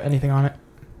don't have anything on it.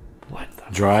 What?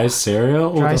 Dry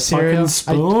cereal Dry with a cereal. fucking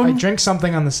spoon? I drink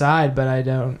something on the side, but I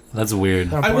don't. That's weird.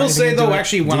 don't I pour will anything say into though, it.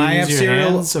 actually, Do when you I use have your cereal,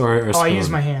 hands or Oh, I spoon? use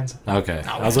my hands. Okay.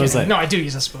 No, I was gonna say. No, I do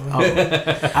use a spoon. I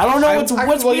don't know what's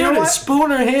well, you know weird, what?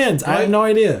 spoon or hands. I have no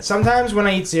idea. Sometimes when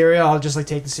I eat cereal, I'll just like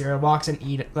take the cereal box and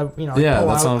eat it. Like, you know, Yeah, pull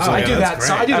that's out. what I'm I saying. do Yeah, that. that's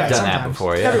So I great. do I've that done that sometimes.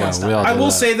 before, yeah. Everyone's Yeah, we done all that. I do will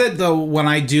that. say that though, when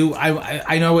I do,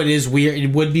 I know it is weird. It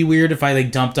would be weird if I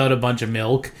like dumped out a bunch of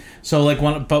milk. So like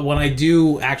when I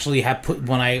do actually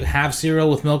when I have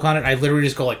cereal with milk on it, I literally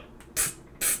just go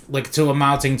like to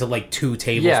amounting to like 2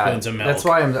 tablespoons of milk. That's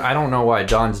why I don't know why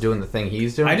Don's doing the thing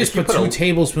he's doing. I just If you put 2 a,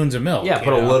 tablespoons of milk. Yeah, you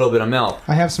put a know? little bit of milk.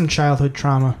 I have some childhood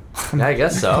trauma. I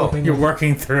guess so. Coping You're with-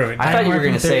 working through it. I thought you were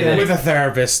going to say Yeah. with that. a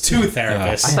therapist, 2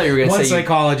 therapists. I thought you were gonna one say you-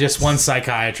 psychologist, 1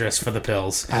 psychiatrist for the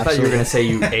pills. I thought you were going to say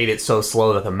you ate it so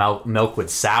slow that the milk would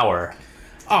sour.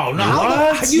 Oh no!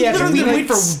 What? You Yeah, literally like wait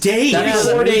for days. That'd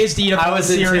be 4 days to eat a I was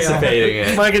cereal. anticipating it.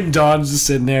 Fucking Don's just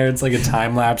sitting there. It's like a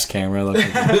time lapse camera. Looking.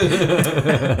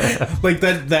 Like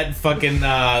that fucking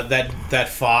that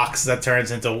fox that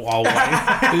turns into all white.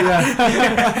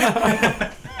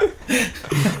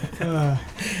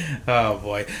 Oh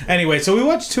boy. Anyway, so we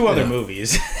watched 2 other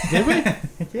movies. Did we?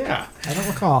 Yeah. I don't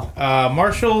recall.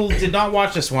 Marshall did not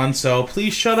watch this one, so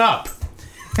please shut up.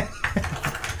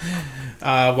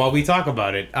 While we talk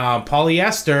about it,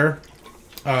 Polyester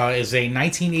is a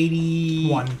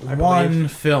 1981 I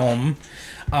believe. film.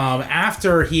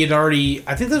 After he had already,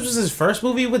 I think this was his first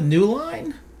movie with New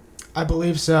Line. I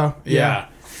believe so. Yeah.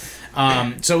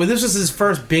 So this was his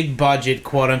first big budget,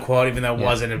 quote unquote, even though it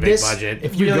wasn't a big This- budget.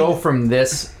 If you Really? go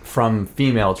from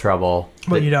Female Trouble,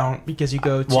 Well, you don't because you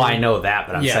go to. well, I know that,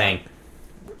 but I'm Yeah. saying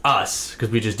us because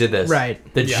we just did this. Right.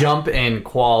 The Yeah. jump in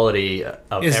quality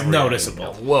of Is everything.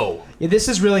 noticeable. Whoa. Yeah, this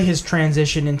is really his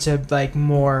transition into like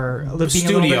more being a little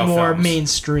Studio bit more films.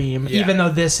 mainstream. Yeah. Even though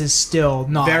this is still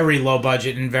not. Very low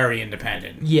budget and very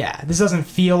independent. Yeah, this doesn't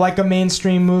feel like a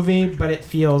mainstream movie, but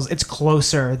it's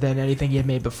closer than anything he had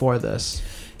made before this.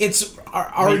 It's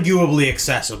arguably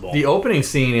accessible. The opening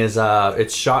scene is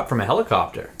it's shot from a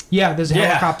helicopter. Yeah, there's a Yeah.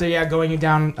 helicopter. Going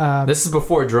down. This is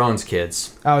before drones,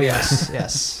 kids. Oh yes,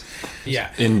 yes, Yeah.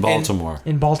 In Baltimore.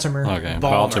 in Baltimore. Okay,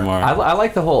 Baltimore. Baltimore. I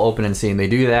like the whole opening scene. They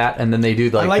do that, and then they do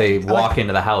I like- they I walk like-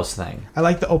 into the house thing. I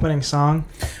like the opening song.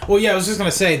 Well, yeah, I was just gonna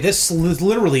say this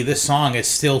song is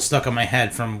still stuck in my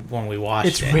head from when we watched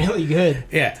It's it. really good.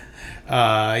 Yeah.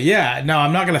 Yeah. No,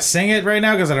 I'm not gonna sing it right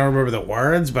now because I don't remember the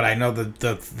words, but I know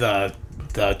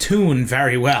the tune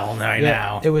very well right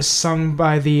now. It was sung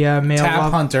by the male Tab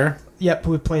love. Hunter. Yep,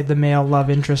 who played the male love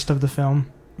interest of the film.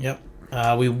 Yep.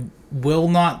 We will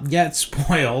not yet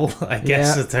spoil, I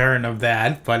guess, Yeah. the turn of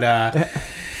that, but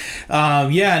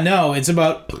yeah, no, it's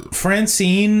about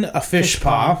Francine, a fish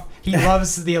paw. He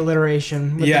loves the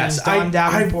alliteration. With Yes, the names Don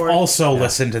I've Davenport. also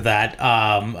listened to that.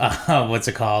 What's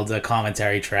it called? The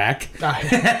commentary track.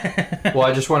 Well,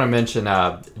 I just want to mention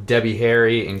Debbie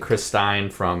Harry and Chris Stein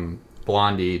from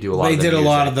Blondie do a lot. They of the did a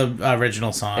lot of music. the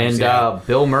original songs. And yeah.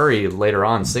 Bill Murray later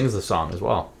on sings the song as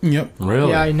well. Yep.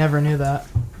 Really? Yeah, I never knew that.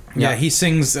 Yeah, he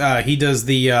sings. He does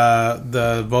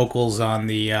the vocals on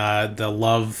the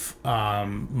love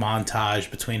montage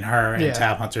between her and Yeah.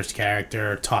 Tab Hunter's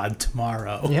character Todd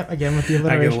Tomorrow. Yep, again with the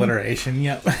I get alliteration. alliteration.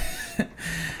 Yep.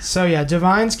 So yeah,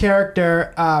 Divine's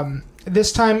character.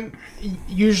 This time,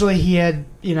 usually he had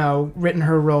written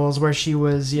her roles where she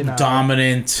was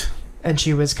Dominant. and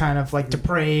she was kind of like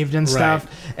depraved and stuff.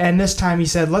 And this time he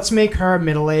said, let's make her a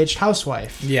middle-aged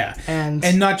housewife. Yeah.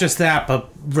 And not just that, but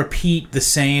repeat the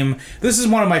same. This is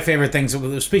one of my favorite things.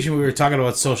 Speaking, we were talking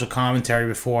about social commentary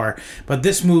before, but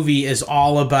this movie is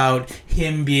all about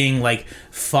him being like,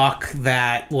 fuck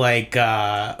that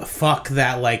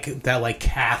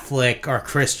Catholic or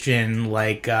Christian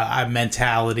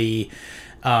mentality.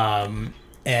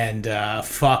 And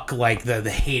fuck like the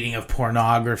hating of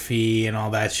pornography and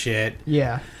all that shit.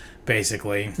 yeah,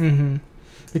 Basically,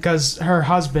 because her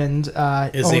husband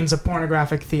Is owns a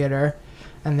pornographic theater,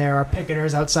 and there are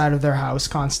picketers outside of their house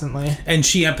constantly. and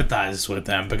she empathizes with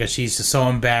them because she's just so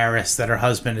embarrassed that her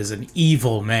husband is an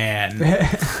evil man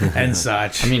and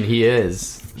such. I mean, he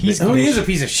is. he is a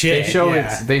piece of shit.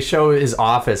 They show his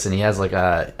office, and he has like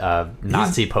a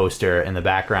Nazi poster in the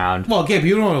background. Well, Gabe,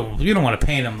 you don't want to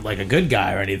paint him like a good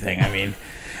guy or anything. I mean,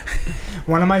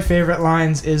 One of my favorite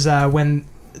lines is when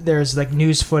there's like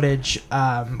news footage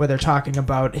where they're talking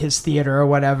about his theater or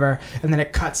whatever, and then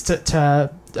it cuts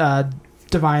to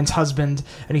Divine's husband,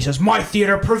 and he says, "My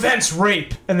theater prevents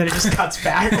rape," and then it just cuts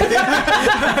back.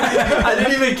 I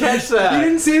didn't even catch that. You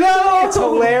didn't see that? It's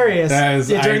hilarious. That is-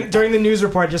 During the news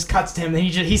report, it just cuts to him, and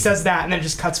he says that, and then it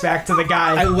just cuts back to the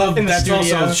guy. I love in the that.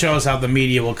 studio. Also shows how the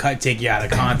media will take you out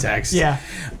of context. Yeah.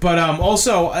 But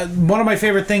also, one of my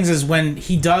favorite things is when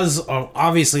he does.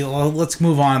 Obviously, let's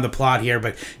move on to the plot here.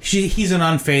 But he's an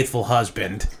unfaithful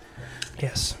husband.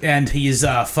 Yes. And he's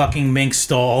fucking Mink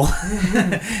Stole.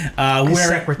 Where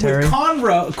secretary. with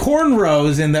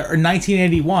cornrows in the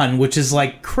 1981, which is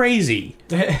like crazy.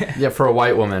 Yeah, for a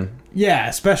white woman. Yeah,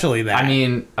 especially that. I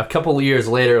mean, a couple of years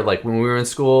later, like when we were in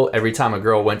school, every time a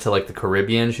girl went to like the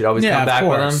Caribbean, she'd always Yeah, come of back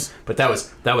with course. them. But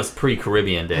that was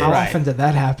pre-Caribbean days. How Right. often did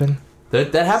that happen?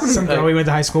 That happened. Some girl we went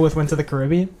to high school with went to the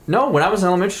Caribbean? No, when I was in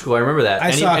elementary school, I remember that.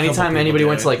 I saw a couple Anytime people anybody do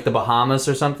went it. to like the Bahamas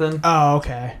or something, Oh,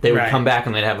 okay. they would Right. come back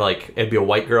and they'd have like it'd be a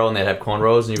white girl and they'd have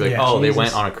cornrows and you'd be like, Yeah, oh, Jesus. they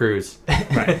went on a cruise.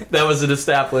 Right. That was an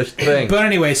established thing. But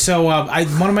anyway, so one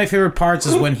of my favorite parts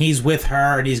is when he's with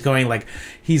her and he's going like,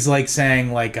 he's like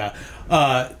saying like,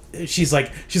 she's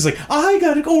like, I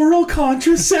got an oral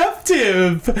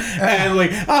contraceptive, and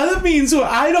like, that means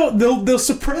they'll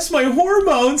suppress my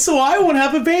hormones, so I won't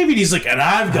have a baby. And he's like, and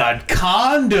I've got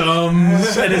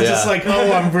condoms, and it's just Yeah. like,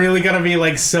 oh, I'm really gonna be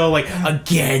like so like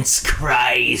against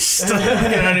Christ. You know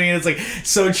what I mean? It's like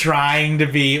so trying to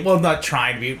be, well, not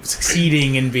trying to be,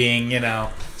 succeeding in being, you know.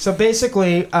 So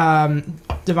basically,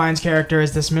 Divine's character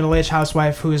is this middle-aged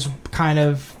housewife who's kind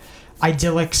of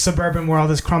idyllic suburban world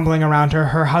is crumbling around her.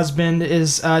 Her husband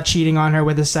is cheating on her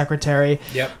with his secretary.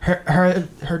 Yep.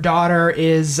 Her daughter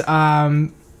is just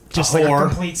A like a whore.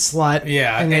 complete slut.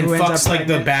 Yeah, and who ends fucks up like the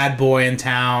pregnant. bad boy in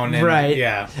town. And, Right.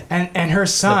 Yeah. And her The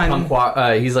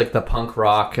son. he's like the punk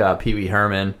rock Pee Wee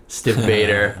Herman, Stiv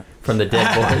Bader from the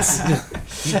Dead Boys.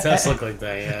 He does look like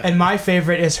that, yeah. And my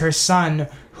favorite is her son,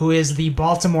 who is the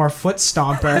Baltimore foot Oh,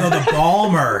 stomper. the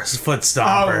Balmer foot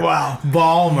stomper. Oh, wow.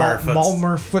 Balmer foot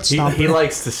Balmer foot stomper. he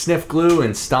likes to sniff glue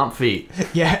and stomp feet.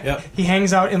 Yeah. Yep. He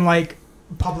hangs out in like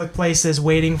public places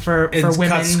waiting for It's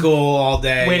women. cut school all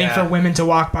day. Waiting yeah. for women to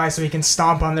walk by so he can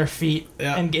stomp on their feet,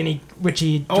 Yeah. which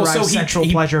he Also, derives he- sexual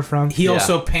he- pleasure from. He Yeah.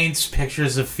 also paints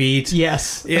pictures of feet.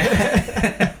 Yes.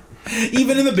 Yeah.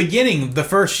 Even in the beginning, the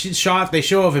first shot they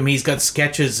show of him, he's got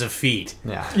sketches of feet.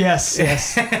 Yeah. Yes.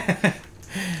 Yes.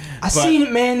 I seen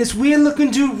it, man. This weird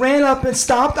looking dude ran up and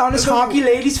stomped on this honky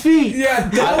lady's feet. Yeah,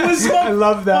 that was I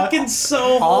love that. fucking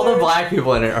so All the hard. black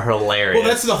people in it are hilarious. Well,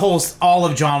 that's the all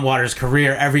of John Waters'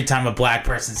 career. Every time a black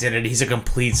person's in it, he's a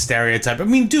complete stereotype. I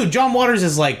mean, dude, John Waters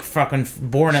is like fucking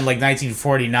born in like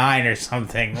 1949 or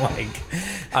something. Like,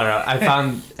 I don't know. I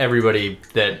found everybody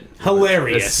that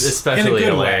hilarious. especially In a good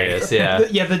hilarious. way.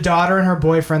 Yeah. The daughter and her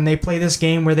boyfriend, they play this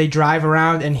game where they drive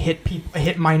around and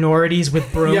hit minorities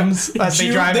with brooms as they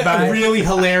Jew- drive that by. really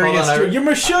hilarious. Hold on, Jew. You're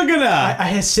Meshuggah. A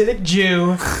Hasidic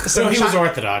Jew. So he was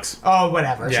Orthodox. Oh,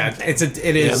 whatever. Yeah, something.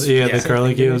 it is. He had yeah. the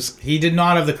curlicues. He did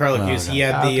not have the curlicues. okay. He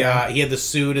had the Okay. he had the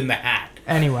suit and the hat.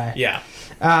 Anyway. Yeah.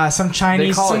 Some They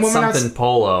Chinese. call some it woman something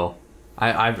polo.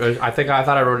 I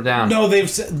thought I wrote it down. No, they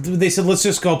said let's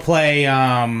just go play.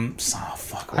 Oh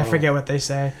fuck. I forget what they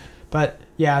say, but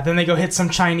yeah. Then they go hit some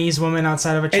Chinese woman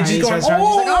outside of a And Chinese she's going, restaurant.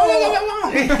 She's like, oh,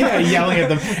 yeah, yelling at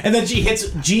them, and then she hits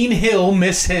Jean Hill,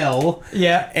 Miss Hill,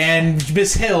 yeah. and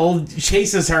Miss Hill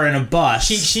chases her in a bus.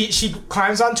 She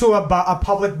climbs onto a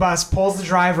public bus, pulls the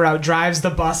driver out, drives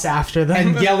the bus after them,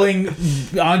 and yelling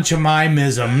Aunt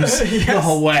Jemima-isms the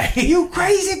whole way. "You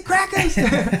crazy crackers!"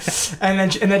 and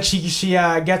then she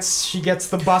gets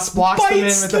the bus, blocks them in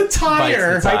Bites with the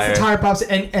tire. Bites the bites the tire, pops,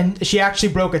 and she actually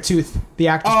broke a tooth. The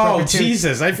actress broke Oh a tooth.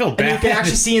 Jesus! I feel And you bad. can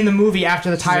actually see in the movie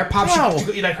after the tire pops, Ow.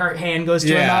 she, like her hand goes to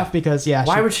her Yeah. mouth because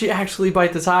Why would she actually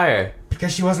bite the tire?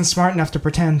 because she wasn't smart enough to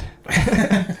pretend.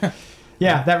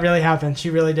 Yeah, that really happened. She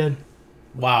really did.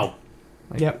 Wow,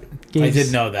 Yep. I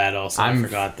did know that. Also, I I'm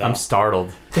forgot though. I'm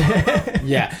startled.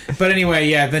 Yeah, but anyway,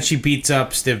 yeah. Then she beats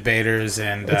up Stiv Baders,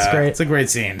 and It's great. It's a great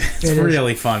scene. It's It is.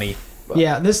 really funny.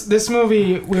 Yeah, this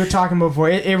movie we were talking about before.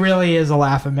 It really is a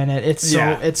laugh a minute.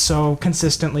 Yeah. It's so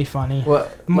consistently funny. Well,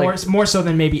 More so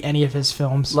than maybe any of his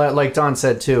films. like Don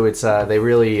said too, it's they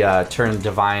really turned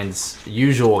Divine's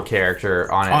usual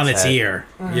character on its head. ear.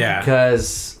 Yeah.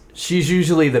 Because she's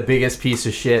usually the biggest piece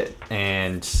of shit,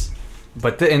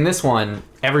 but in this one,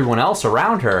 everyone else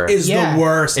around her Is Yeah. the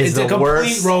worst. Is It's a the complete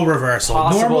worst role reversal.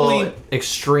 possible Normally,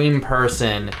 extreme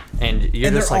person, and you're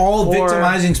and they're just like all poor.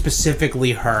 victimizing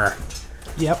specifically her.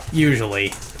 Yep.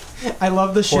 Usually, I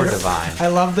love the Poor shit. Divine. I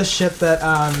love the shit that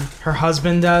her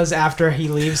husband does after he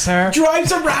leaves her.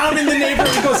 Drives around in the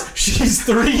neighborhood and goes, she's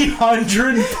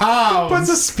 300 pounds. Puts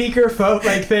a speakerphone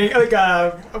like thing, like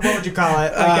a what would you call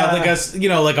it? like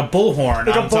a like a bullhorn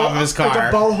on top of his car.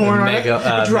 like a bullhorn. on it. Mega-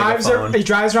 He megaphone.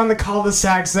 drives around the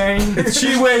cul-de-sac saying,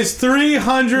 She weighs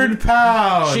 300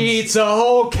 pounds. "She eats a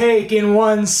whole cake in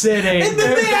one sitting." And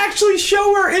then they actually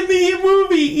show her in the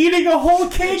movie eating a whole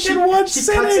cake in one She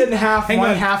sitting. cuts it in half. Hang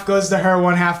One on. half goes to her.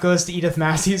 One half goes to Edith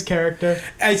Massey's character.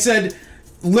 I said,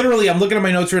 literally, I'm looking at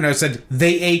my notes right now. I said,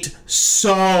 they ate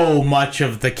so much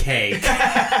of the cake.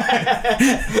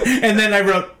 And then I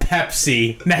wrote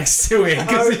Pepsi next to it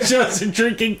because it's just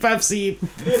drinking Pepsi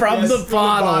from Yes, the from the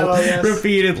bottle, bottle, yes.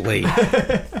 repeatedly.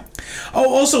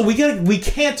 Oh, also, we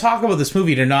can't talk about this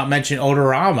movie to not mention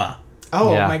Odorama.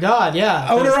 Oh Yeah. my god, yeah.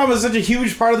 Odorama is such a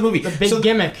huge part of the movie. The big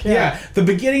gimmick. Yeah, the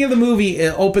beginning of the movie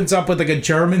it opens up with like a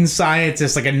German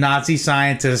scientist, like a Nazi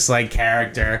scientist, like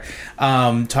character,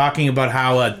 talking about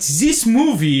how this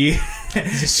movie,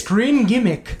 It's a screen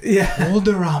gimmick. yeah,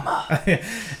 Olderama.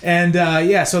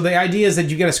 and so the idea is that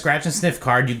you get a scratch and sniff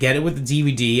card, you get it with the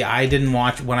DVD. I didn't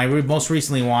watch when I most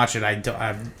recently watched it.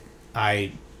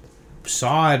 I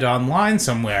saw it online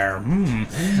somewhere,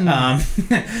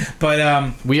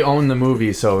 but We own the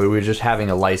movie, so we were just having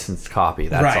a licensed copy.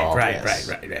 That's all. Right.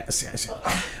 Yes.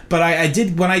 But I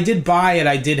did when I did buy it.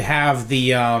 I did have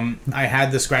the I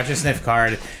had the scratch and sniff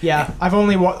card. Yeah, I've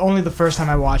only the first time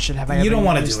I watched it have I ever You don't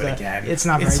want to used do it the- again. It's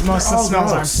not very. They're Most of the all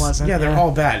smells aren't gross. pleasant. Yeah, they're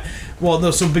all bad. Well,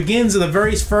 no. So begins the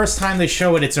very first time they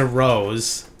show it. It's a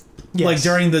rose. Yes. Like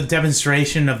during the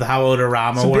demonstration of the how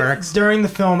Odorama So works. during the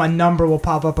film, a number will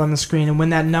pop up on the screen, and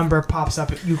when that number pops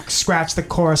up, you scratch the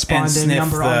corresponding sniff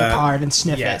number on the the- card and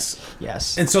sniff Yes. it.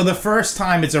 Yes. And so the first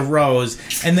time it's a rose,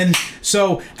 and then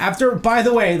so after. By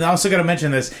the way, I also got to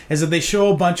mention this is that they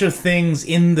show a bunch of things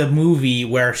in the movie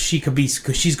where she could be.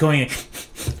 Cause she's going.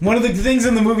 One of the things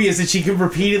in the movie is that she could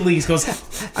repeatedly goes.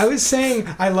 I was saying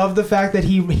I love the fact that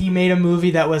he made a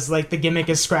movie that was like the gimmick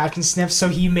is scratch and sniff, so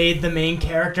he made the main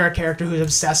character a character who's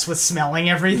obsessed with smelling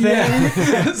everything.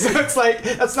 Yeah. So it's like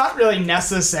that's not really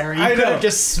necessary. You I could know. have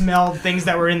just smelled things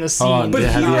that were in the scene. Hold on, But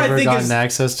have here you I ever think gotten is-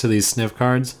 access to these sniff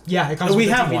cards? Yeah, it comes We with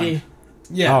the have DVD. one.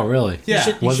 Yeah. Oh, really? Yeah.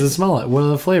 should- What does it smell like? What are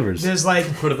the flavors? There's like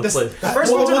What are the flavors? the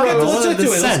first Well, one's a we'll get to- rose. let's get the to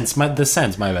it. scents. The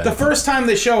scents. My bad. The first time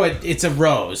they show it, it's a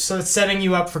rose. So it's setting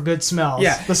you up for good smells.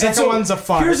 Yeah, The second and so one's a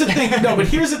fart. Here's the thing. No, but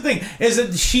here's the thing: is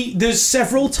that there's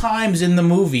several times in the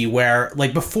movie where,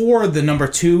 like, before the number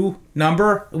 2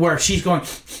 number, where she's going,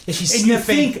 Yeah, she's and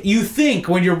sniffing. you think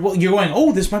when you're going,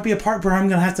 oh, this might be a part where I'm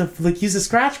gonna have to like use a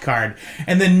scratch card,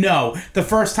 and then no, the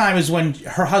first time is when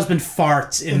her husband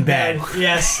farts in bed.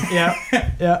 Yes. Yeah.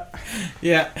 Yeah.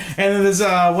 Yeah, and then there's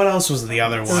what else was the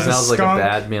other one? Smells like a skunk.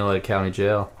 bad meal at county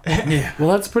jail. Yeah. well,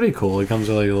 that's pretty cool. It comes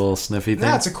with like a little sniffy thing.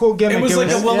 Yeah, it's a cool gimmick. It was like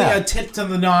yeah. a tip to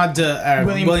the nod to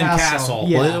William Castle.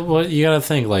 Yeah. What you gotta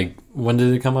think? Like, when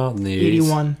did it come out? In the 80s?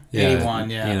 81. 81,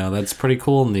 yeah. You know, that's pretty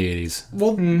cool in the 80s.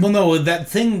 Well, no, that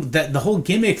the whole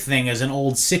gimmick thing is an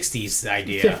old '60s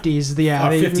idea. 50s. Yeah. Or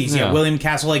they- 50s, yeah. Yeah. William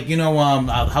Castle, like, you know,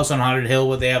 House on Haunted Hill,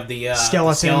 where they have the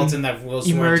skeleton that Will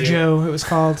Smith Emergo, it was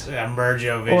called.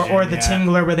 Emergo vision. Or the yeah.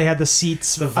 Tingler, where they had the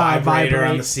seats The vibrator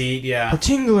vibrate. on the seat, yeah. The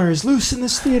Tingler is loose in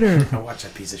this theater. I watched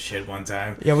that piece of shit one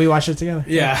time. Yeah, we watched it together.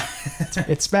 Yeah.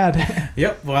 It's bad.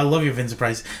 Yep. Well, I love you, Vincent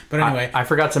Price. But anyway. I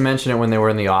forgot to mention it when they were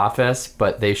in the office,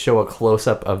 but they show a close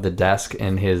up of the desk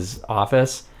in his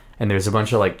office, and there's a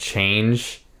bunch of like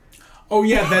change. Oh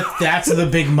yeah, that's the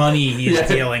big money he's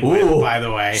dealing with. Ooh. By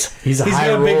the way, He's a high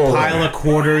got a big roller. pile of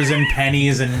quarters and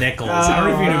pennies and nickels. I don't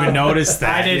know if you even noticed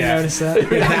that. I didn't Yeah. notice that.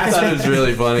 I thought it was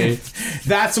really funny.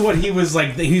 That's what he was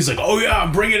like. He's like, oh yeah,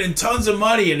 I'm bringing in tons of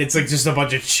money, and it's like just a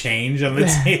bunch of change on the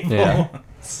table. Yeah.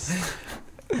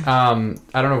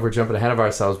 I don't know if we're jumping ahead of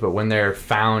ourselves, but when they're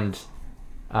found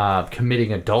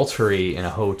committing adultery in a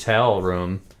hotel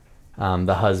room,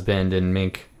 the husband and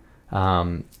Mink,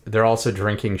 they're also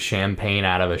drinking champagne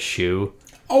out of a shoe.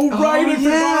 Oh right, I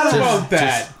forgot Just- about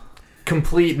that. just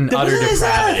complete and utter Is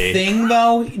that a depravity. thing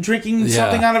though? Drinking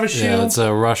something out of a shoe. Yeah, it's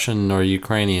a Russian or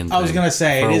Ukrainian thing. I was gonna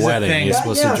say, for it a is a wedding. thing. You're Yeah,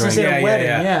 supposed yeah, I to was gonna drink. say- a wedding,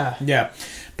 yeah. Yeah.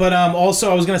 But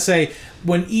also, I was gonna say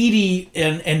when Edie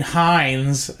and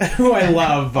Hines, who I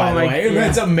love by Oh the my- way, yeah.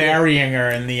 ends up marrying her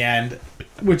in the end,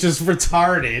 which is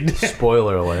retarded.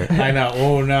 Spoiler alert. I know.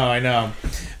 Oh no, I know.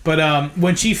 But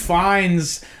when she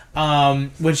finds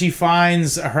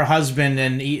her husband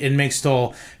and Mick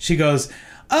Stoll, she goes,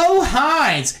 Oh,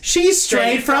 Heinz, she's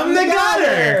straight from the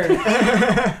gutter.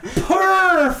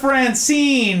 Purr,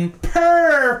 Francine.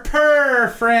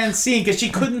 Purr, Francine. Because she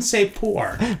couldn't say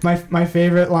poor. My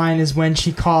favorite line is when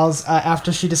she calls,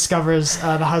 after she discovers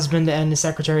the husband and the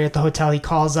secretary at the hotel, he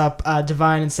calls up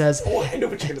Divine and says, Oh, I know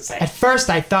what you're going to say. at first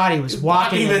I thought he was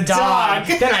walking the dog.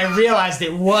 Then I realized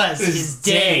it was his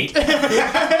date.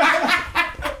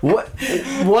 What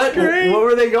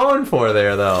were they going for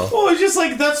there, though? Well, it's just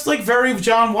like, that's like very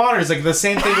John Waters, like the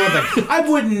same thing with like, I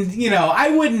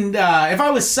wouldn't, if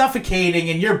I was suffocating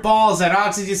and your balls had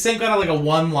oxygen, same kind of like a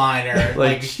one-liner.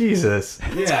 Like Jesus.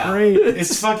 Yeah. Great.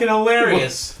 It's fucking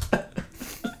hilarious.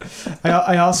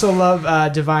 I also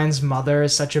love Divine's mother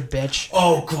is such a bitch.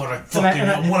 Oh, God,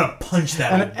 I want to punch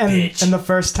that bitch. And the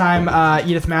first time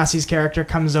Edith Massey's character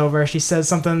comes over, she says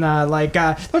something like,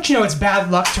 don't you know it's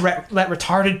bad luck to let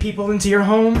retarded people into your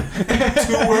home?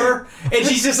 To her, and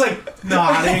she's just like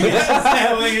nodding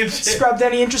and shit. Scrubbed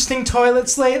any interesting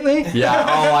toilets lately? Yeah.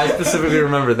 Oh, I specifically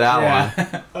remember that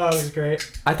one. Oh, it was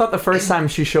great. I thought the first time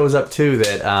she shows up too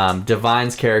that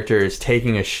Divine's character is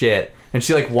taking a shit. And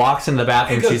she like walks in the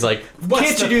bathroom. And she's like, What's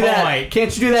 "Can't you the do that? point?"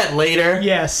 Can't you do that later?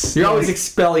 Yes. You're always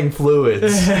expelling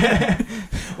fluids."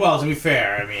 Well, to be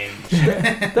fair, I mean,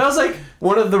 That was like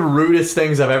one of the rudest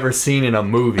things I've ever seen in a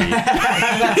movie. I'm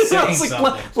not I saying was like,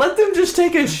 something. let them just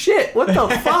take a shit. What the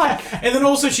fuck? And then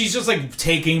also she's just like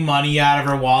taking money out of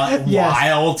her wallet Yes.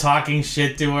 while talking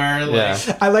shit to her. Like,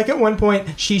 Yeah. I like at one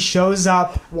point she shows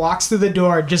up, walks through the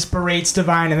door, just berates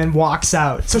Divine, and then walks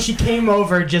out. So she came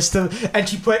over just to, and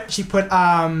she put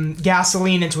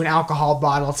gasoline into an alcohol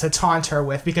bottle to taunt her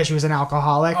with because she was an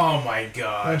alcoholic. oh my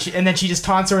God. And then she just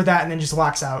taunts her with that, and then just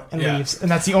walks out and Yeah. leaves. And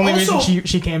that's the only Also- reason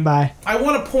she came by. I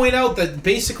want to point out that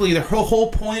basically the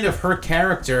whole point of her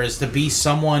character is to be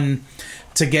someone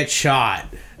to get shot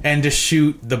and to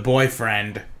shoot the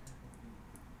boyfriend.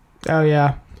 Oh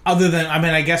yeah. Other than, I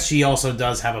mean, I guess she also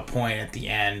does have a point at the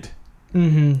end.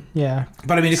 Yeah.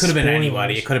 But I mean, it could have been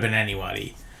anybody. Spoilers. It could have been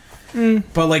anybody.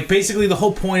 But like, basically, the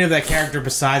whole point of that character,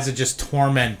 besides to just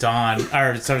torment Dawn,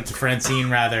 or sorry, to Francine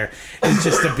rather, is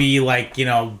just to be like,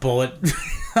 bullet,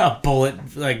 a bullet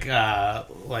like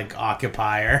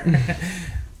occupier.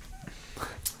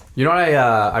 You know what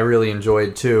I really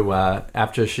enjoyed too?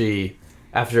 After she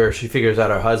figures out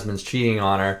her husband's cheating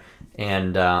on her,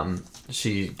 and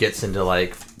she gets into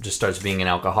like just starts being an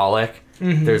alcoholic.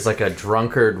 There's like a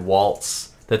drunkard waltz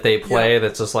that they play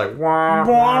that's just like wah,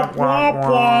 wah, wah,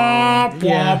 wah,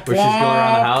 Yeah. where she's going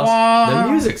around the house.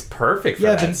 The music's perfect for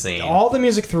that scene. all the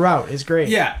music throughout is great.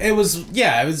 Yeah, it was.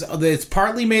 Yeah, it was. It's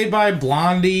partly made by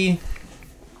Blondie,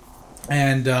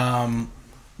 and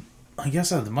I guess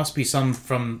there must be some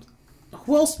from.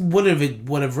 Who else would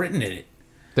have written it?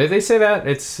 They say that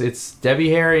it's Debbie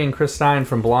Harry and Chris Stein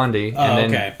from Blondie, Oh,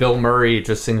 and then okay. Bill Murray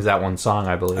just sings that one song,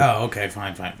 I believe. Oh, okay,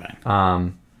 fine.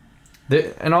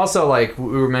 And also, like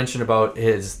we were mentioning about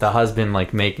the husband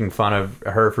like making fun of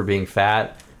her for being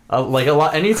fat. Like a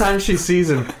lot, anytime she sees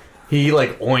him, he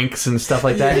like oinks and stuff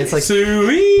like that. It's like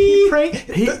Sweet.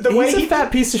 The way he's a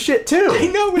fat piece of shit too. I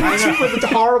know with the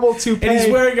horrible toupee. And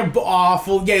he's wearing an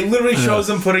awful. Yeah, it literally shows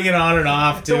him putting it on and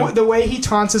off too. The way he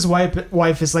taunts his wife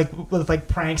is like with like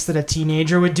pranks that a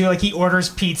teenager would do. Like he orders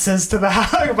pizzas to the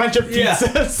house, like a bunch of Yeah.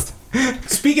 pizzas.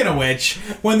 Speaking of which,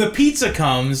 when the pizza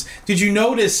comes, did you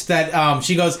notice that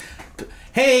she goes,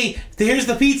 "Hey, here's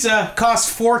the pizza. Costs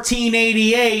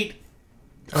 $14.88."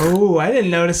 Oh, I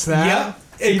didn't notice that.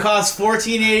 Yep, it costs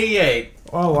 $14.88.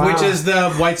 Oh wow. Which is the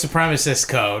white supremacist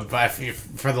code,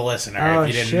 for the listener, Oh, if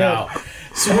you didn't shit. know.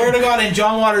 Swear to God, and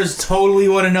John Waters totally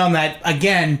would have known that,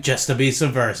 again, just to be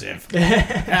subversive.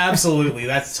 Absolutely.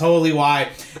 That's totally why.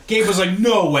 Gabe was like,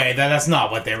 no way, that's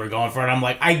not what they were going for. And I'm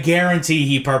like, I guarantee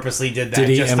he purposely did that. Did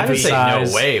he just to I would be... say no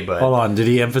emphasize? way, but Hold on. Did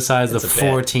he emphasize the It's a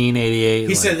bit. 1488?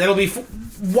 He said, that'll be...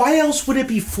 Why else would it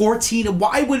be 14?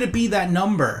 Why would it be that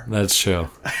number? That's true.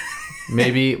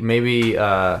 maybe in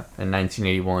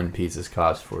 1981 pizzas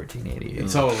cost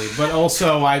 $14.88. Totally, but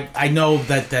also I know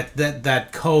that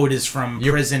code is from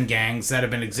prison gangs that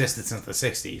have been existed since the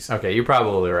 60s. Okay, you're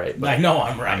probably right. But I know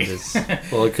I'm right. I'm just,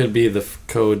 Well, it could be the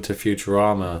code to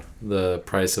Futurama, the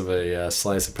price of a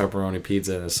slice of pepperoni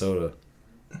pizza and a soda.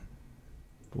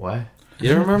 what? You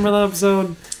don't remember that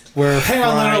episode where? Hang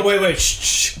on, Fry- no, wait.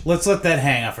 Shh. Let's let that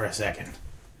hang out for a second.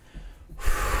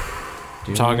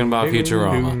 I'm talking about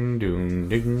Futurama.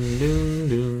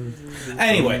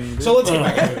 Anyway, so let's get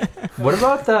back to it. What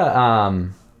about the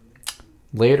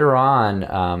later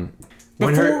on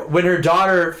when her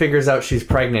daughter figures out she's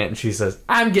pregnant and she says,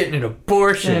 "I'm getting an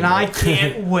abortion," and I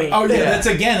can't wait. Oh, yeah, that's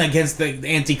again against the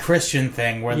anti-Christian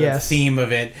thing, where Yes. the theme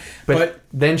of it. but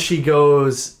then she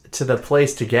goes to the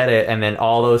place to get it, and then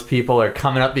all those people are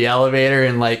coming up the elevator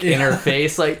and like in her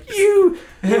face, like you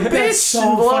bitch. That's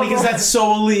so funny because that's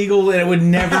so illegal and it would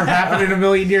never happen in a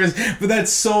million years. But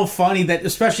that's so funny that,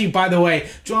 especially, by the way,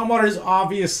 John Waters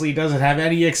obviously doesn't have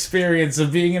any experience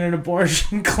of being in an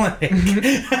abortion clinic.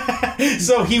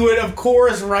 So he would, of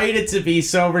course, write it to be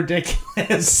so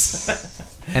ridiculous.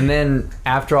 And then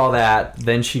after all that,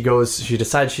 then she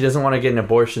decides she doesn't want to get an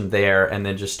abortion there, and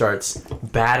then just starts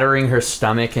battering her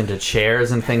stomach into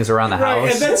chairs and things around the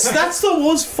house. And that's the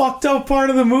most fucked up part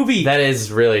of the movie. That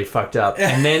is really fucked up.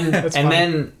 And then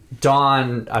then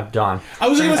Dawn. I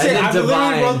was going to say, I literally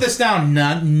Divine. wrote this down.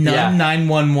 Nun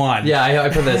 911. Yeah, I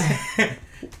put this.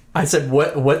 I said,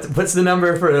 what's the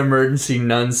number for an emergency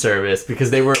nun service?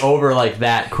 Because they were over like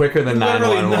that quicker than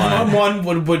Literally, 911.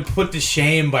 911 would put to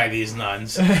shame by these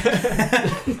nuns.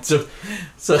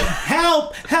 So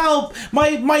Help!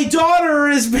 My daughter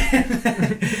has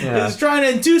been is trying to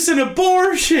induce an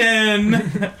abortion.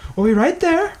 We'll be right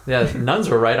there. yeah, nuns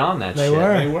were right on that. They shit.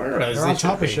 were. They were. As They're they on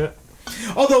top should of be.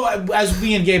 shit. Although, as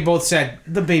we and Gabe both said,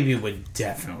 the baby would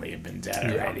definitely have been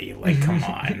dead already. Like, come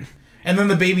on. And then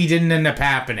the baby didn't end up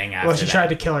happening after Well, she that. tried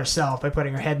to kill herself by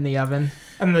putting her head in the oven,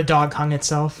 and the dog hung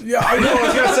itself. Yeah, I know. I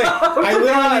was gonna say. I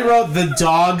literally wrote the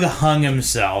dog hung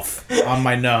himself on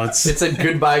my notes. It's a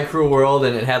Goodbye Cruel World,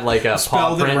 and it had like a paw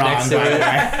Spelled it print wrong, next by to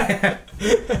the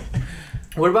it. way.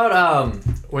 What about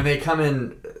when they come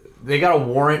in? They got a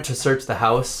warrant to search the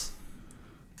house.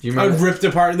 Do you I remember? ripped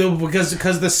apart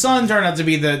because the son turned out to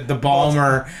be the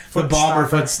Balmer Foot foot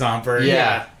stomper. stomper.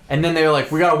 Yeah. And then they were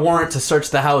like, we got a warrant to search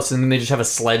the house, and then they just have a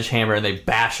sledgehammer and they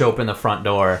bash open the front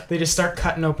door. They just start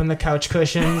cutting open the couch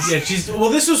cushions. Yeah,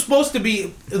 this was supposed to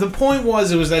be, the point was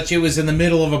that she was in the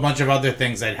middle of a bunch of other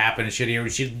things that happened.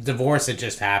 She divorce had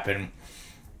just happened.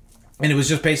 And it was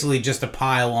just basically just a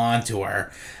pile onto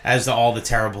her as to all the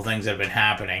terrible things that have been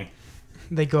happening.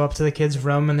 They go up to the kid's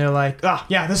room and they're like, "Oh,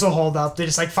 yeah, this will hold up." They're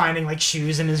just like finding like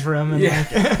shoes in his room and like,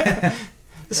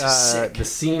 this is sick. The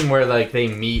scene where like they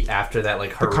meet after that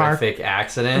like car- horrific And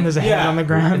accident. there's a head Yeah. on the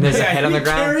ground. And there's a head on the he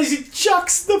ground. he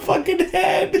chucks the fucking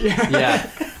head. Yeah.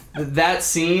 That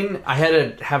scene, I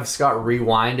had to have Scott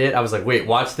rewind it. I was like, wait,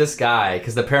 watch this guy.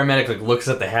 Because the paramedic like looks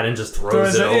at the head and just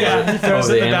throws it over. Yeah, he throws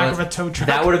over it in the back ambulance. of a tow truck.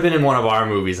 That would have been in one of our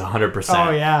movies, 100%.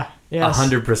 Oh yeah, yes.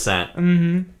 100%.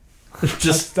 Mm-hmm. That's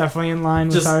Just definitely in line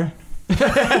with just- our.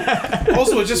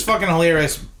 Also, it's just fucking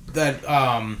hilarious that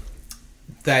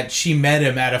that she met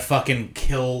him at a fucking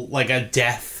like a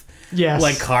death, Yes.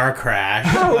 like car crash.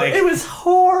 oh, like, it was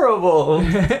horrible.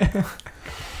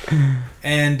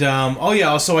 and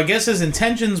so I guess his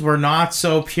intentions were not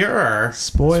so pure.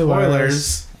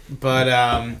 Spoilers. But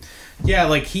yeah,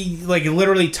 like he like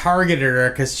literally targeted her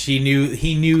because he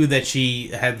knew that she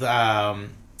had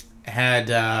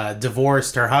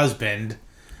divorced her husband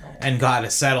and got a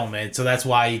settlement, so that's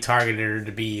why he targeted her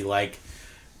to be like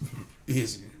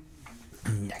his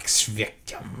next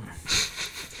victim.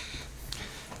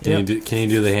 Can you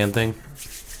do the hand thing?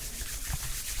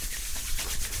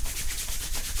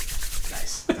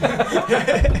 Nice.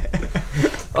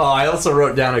 Oh, I also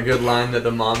wrote down a good line that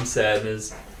the mom said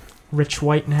is, Rich,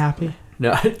 white, and happy.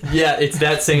 no, yeah, it's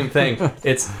that same thing.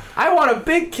 It's, I want a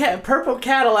big purple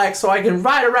Cadillac so I can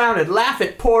ride around and laugh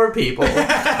at poor people.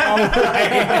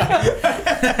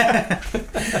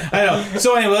 I know.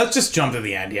 So anyway, let's just jump to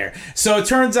the end here. So it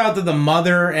turns out that the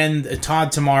mother and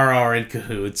Todd Tomorrow are in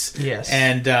cahoots. Yes.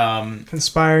 And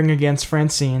Conspiring against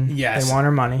Francine. Yes. They want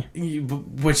her money.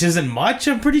 which isn't much.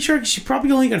 I'm pretty sure she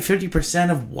probably only got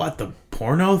 50% of what, the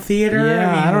porno theater?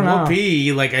 Yeah, I don't know.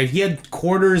 Whoopee. Like he had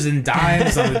quarters and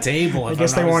dimes on the table. I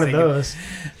guess they wanted those.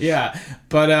 Yeah,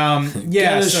 but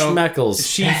Get a so schmeckles.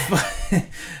 she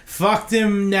fucked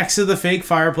him next to the fake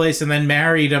fireplace and then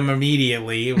married him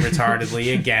immediately,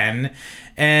 retardedly again.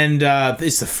 And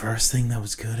it's the first thing that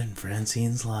was good in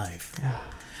Francine's life.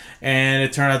 And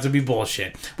it turned out to be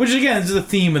bullshit. Which again is the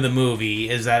theme of the movie,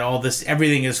 is that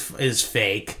everything is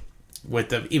fake.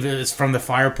 With even it's from the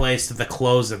fireplace to the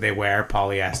clothes that they wear,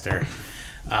 polyester.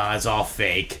 It's all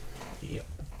fake. Yeah.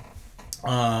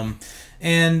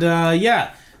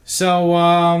 So,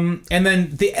 and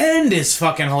then the end is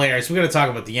fucking hilarious. We gotta talk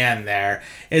about the end there.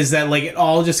 Is that, like, it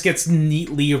all just gets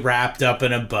neatly wrapped up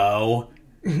in a bow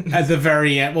at the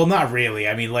very end. Well, not really.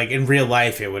 I mean, like, in real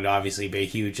life, it would obviously be a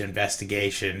huge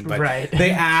investigation. But Right.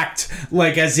 they act,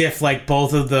 like, as if, like,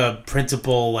 both of the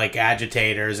principal, like,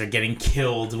 agitators are getting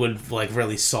killed would, like,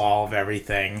 really solve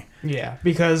everything. Yeah,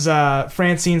 because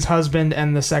Francine's husband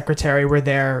and the secretary were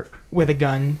there with a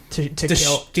gun to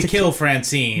kill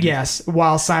Francine. Yes,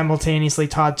 while simultaneously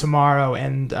Todd Tomorrow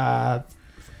and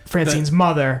Francine's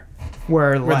mother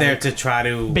where We're there like to try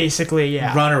to basically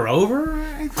run her over.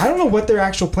 I don't know what their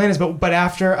actual plan is, but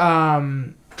after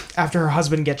her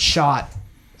husband gets shot,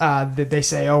 they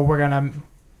say, "Oh, we're gonna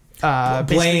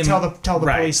basically Blame- tell the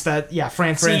right. police that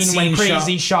Francine went Francine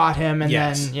crazy, shot him, and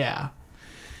Yes.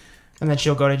 and then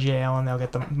she'll go to jail and they'll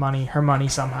get her money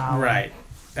somehow." Right.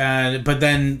 But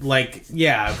then, like,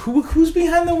 who's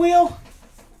behind the wheel?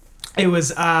 It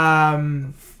was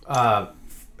Hines.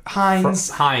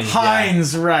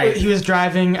 Hines, right. He was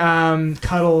driving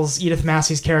Cuddles, Edith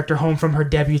Massey's character, home from her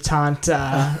debutante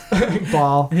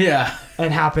ball, Yeah.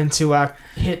 and happened to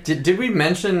hit. Did we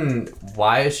mention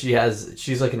why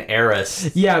she's like an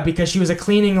heiress? Yeah, because she was a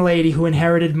cleaning lady who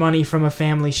inherited money from a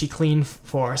family she cleaned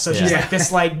for. So she's Yeah. like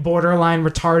this like borderline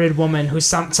retarded woman who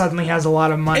suddenly has a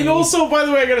lot of money. And also, by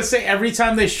the way, I gotta say, every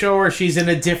time they show her, she's in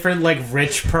a different, like,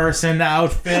 rich person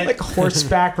outfit. like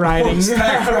horseback riding.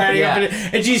 Horseback riding, Yeah.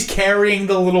 and she's carrying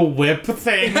the little whip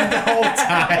thing the whole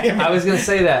time. I was gonna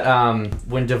say that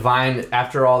when Divine,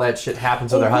 after all that shit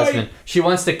happens with Oh, her right. husband, she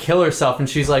wants to kill herself, and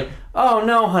she's like, "Oh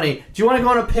no, honey, do you want to go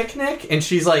on a picnic?" And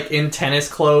she's like in tennis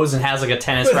clothes and has like a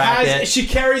tennis But racket. she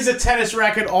carries a tennis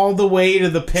racket all the way to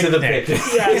the picnic. To the picnic.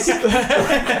 Yes.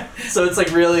 So it's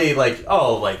like really like,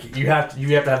 oh, like you have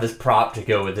to have this prop to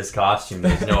go with this costume.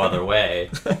 There's no other way.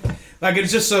 Like,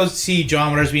 it's just so see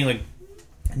John Waters being like,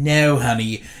 "No,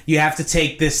 honey, you have to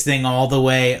take this thing all the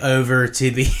way over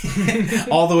to the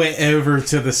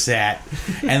set,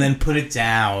 and then put it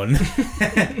down,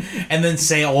 and then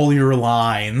say all your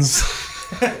lines."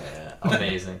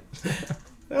 Amazing.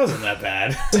 That wasn't that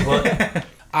bad. Well,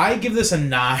 I give this a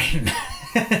 9.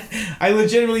 I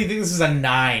legitimately think this is a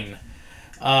 9.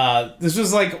 This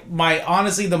was like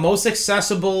honestly the most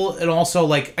accessible, and also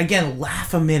like, again,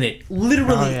 laugh a minute.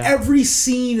 Literally Oh, yeah. every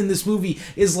scene in this movie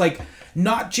is like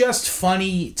not just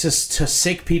funny to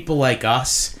sick people like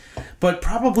us, but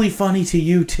probably funny to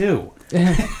you too.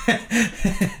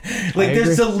 Like,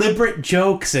 there's agree. deliberate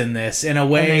jokes in this in a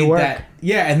way they work. that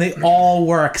and they all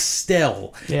work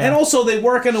still. Yeah. And also they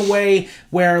work in a way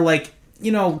where, like,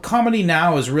 you know, comedy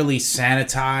now is really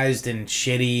sanitized and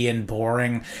shitty and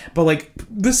boring, but like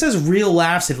this has real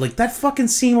laughs at, like, that fucking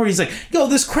scene where he's like, "Yo,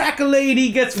 this cracker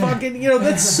lady gets fucking," you know,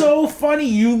 that's so funny.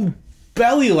 You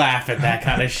belly laugh at that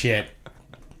kind of shit.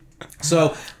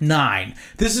 So 9.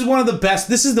 This is one of the best.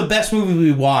 This is the best movie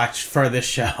we watched for this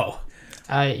show.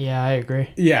 I agree.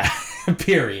 Yeah.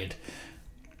 Period.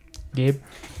 Gabe.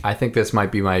 I think this might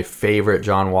be my favorite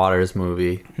John Waters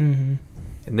movie. Mm-hmm.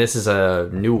 And this is a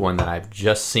new one that I've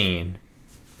just seen,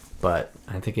 but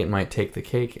I think it might take the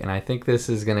cake. And I think this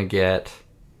is gonna get,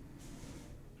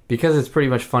 because it's pretty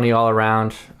much funny all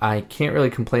around. I can't really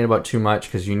complain about too much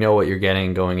because you know what you're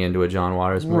getting going into a John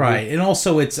Waters movie. Right. And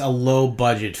also it's a low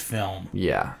budget film.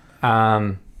 Yeah.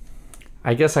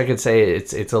 I guess I could say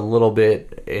it's a little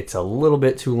bit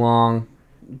too long,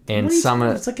 and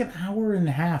It's like an hour and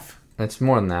a half. it's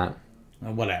more than that.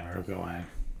 Whatever. Go on.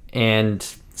 And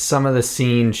some of the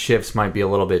scene shifts might be a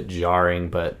little bit jarring,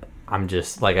 but I'm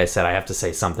just, like I said, I have to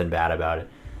say something bad about it.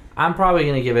 I'm probably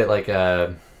gonna give it like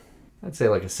I'd say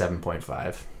like a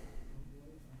 7.5.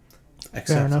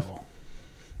 Acceptable.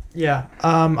 Yeah.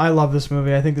 I love this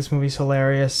movie. I think this movie's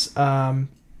hilarious.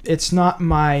 It's not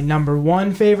my number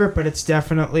 1 favorite, but it's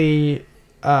definitely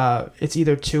it's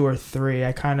either 2 or 3.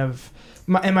 I kind of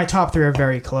my top 3 are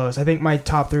very close. I think my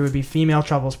top 3 would be Female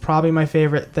Trouble's probably my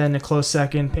favorite, then a close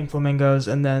second Pink Flamingos,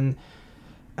 and then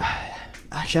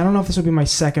actually I don't know if this would be my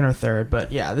second or third,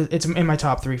 but yeah, it's in my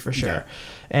top 3 for sure. Okay.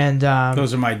 And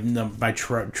Those are my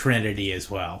trinity as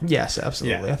well. yes,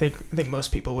 absolutely. Yeah. I think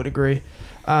most people would agree.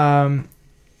 And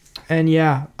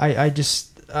yeah, I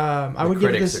just I would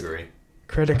give this. agree.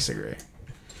 Critics agree.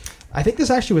 I think this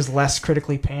actually was less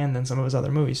critically panned than some of his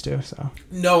other movies too. So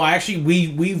No, actually,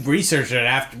 we researched it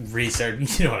after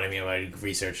research. You know what I mean by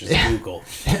research is Google,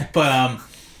 but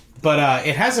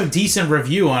it has a decent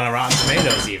review on Rotten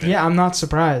Tomatoes even. yeah, I'm not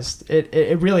surprised.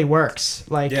 It really works.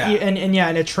 Like Yeah. and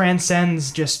it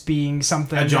transcends just being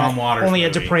something A John that Waters only a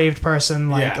movie. depraved person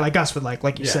like Yeah. like us would like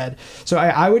you Yeah. said. So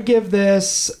I would give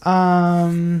this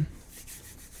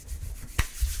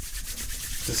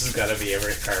This is gonna be a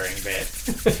recurring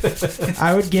bit.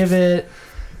 I would give it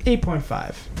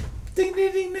 8.5. Ding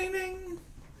ding ding ding ding.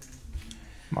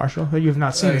 Marshall, you have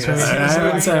not seen this movie.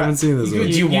 I haven't seen this Do one.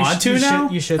 you want to now?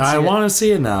 You should. I see want to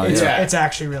see it now. It. Yeah. It's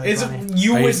actually really It's funny.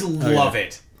 you I would used- love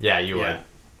it. Yeah, you Yeah. would.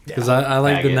 Because I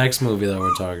like Bag the it. next movie that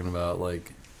we're talking about.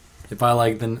 Like, if I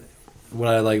like would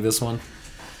I like this one?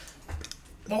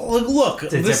 Well, look,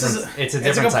 It's a this different- is it's a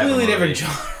different type of completely movie.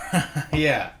 different genre.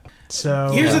 Yeah. So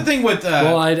Here's the thing with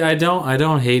Well, I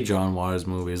don't hate John Waters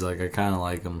movies. Like, I kind of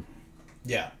like them.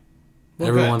 yeah.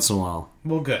 Every good. once in a while.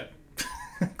 Well, good.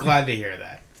 Glad to hear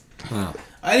that. Yeah.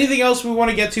 Anything else we want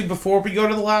to get to before we go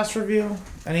to the last review?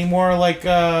 Any more like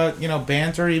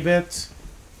bantery bits?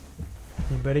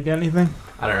 Anybody got anything?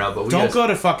 I don't know, but we Don't guys- go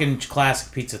to fucking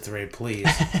Classic Pizza 3, please.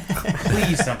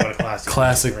 Please don't go to Classic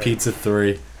Classic Pizza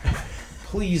 3. Pizza 3.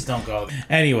 Please don't go.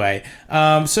 Anyway,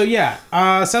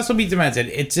 Cecil B. Demented.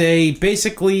 It's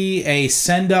basically a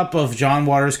send up of John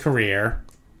Waters' career.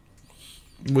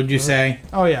 Would you say?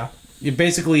 Oh yeah, It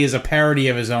basically is a parody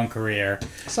of his own career,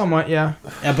 somewhat. Yeah.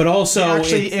 but also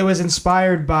Actually, it was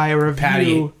inspired by a review.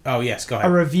 Patty. Oh yes, go A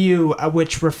ahead. review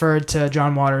which referred to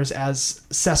John Waters as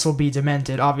Cecil B.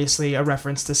 Demented, obviously a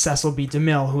reference to Cecil B.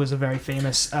 DeMille, who was a very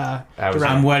famous I was- director.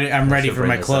 I'm ready should for bring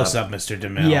my this close up, Mr.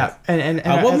 DeMille. Yeah, and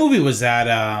What movie was that?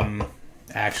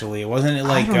 Actually, wasn't it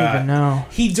like? I don't even know.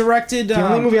 He directed. The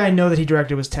only movie I know that he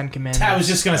directed was Ten Commandments. I was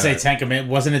just gonna say Ten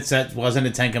Commandments. Wasn't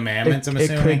it Ten Commandments? I'm It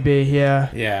assuming. could be, yeah.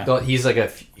 Yeah. Well, he's like a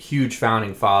huge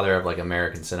founding father of like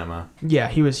American cinema. Yeah,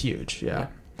 he was huge. Yeah.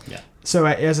 Yeah. So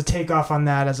as a takeoff on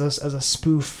that, as a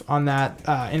spoof on that,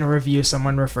 in a review,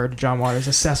 someone referred to John Waters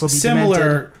as Cecil B. Demented.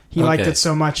 Similar. He liked Okay. it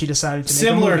so much he decided to make a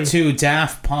Similar movie. to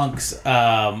Daft Punk's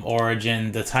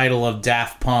origin, the title of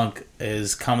Daft Punk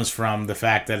comes from the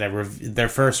fact that their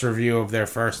first review of their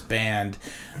first band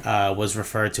was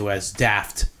referred to as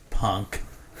Daft Punk.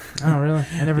 Oh, really?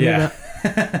 I never knew Yeah.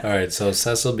 that. All right, so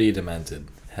Cecil B. Demented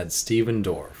had Steven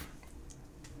Dorff.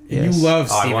 Yes. You love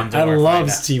Oh, I Steven want- Dorff. I right love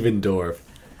now. Steven Dorff.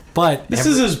 But This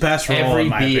is his best role. Every in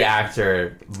my B opinion.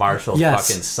 actor, Marshall Yes.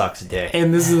 fucking sucks dick.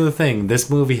 and this is the thing. This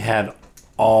movie had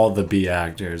all the B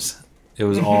actors. It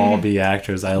was all B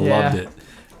actors. I loved it.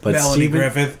 But Melanie Steven,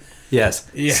 Griffith. yes,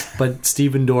 Yeah. But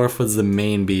Steven Dorff was the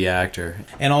main B actor.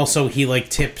 And also, he like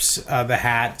tips the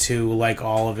hat to like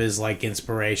all of his like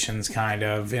inspirations, kind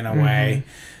of in a way,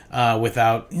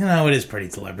 without it is pretty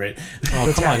deliberate.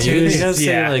 Oh come on, you tattoos. gotta say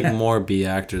Yeah. like more B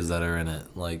actors that are in it.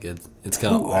 Like it's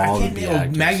got Ooh, I all the can't B know.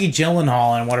 actors. Maggie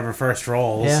Gyllenhaal in one of her first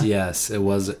roles. Yeah. Yes, it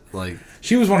was like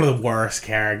She was one of the worst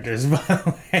characters, by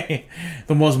the way.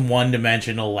 The most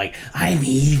one-dimensional, like I'm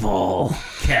evil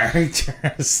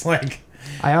characters. Like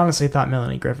I honestly thought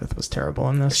Melanie Griffith was terrible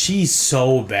in this. she's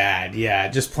so bad. Yeah,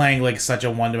 just playing like such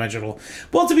a one-dimensional.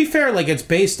 Well, to be fair, like it's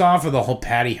based off of the whole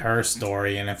Patty Hearst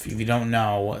story, and if you don't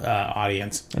know,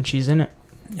 audience. And she's in it.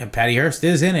 Yeah, Patty Hearst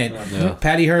is in it. Yeah.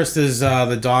 Patty Hearst is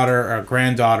the daughter or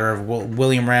granddaughter of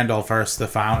William Randolph Hearst, the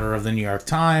founder of the New York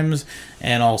Times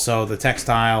and also the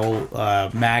textile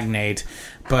magnate.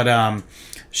 But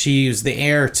she's the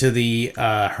heir to the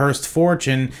Hearst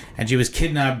fortune, and she was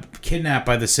kidnapped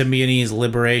by the Symbionese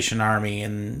Liberation Army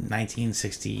in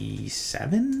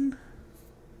 1967.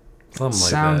 something like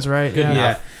Sounds that. right. Good Yeah. Yeah.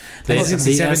 enough. The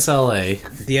 1967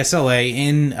 SLA. the SLA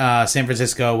in San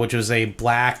Francisco, which was a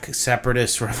black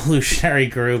separatist revolutionary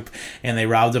group, and they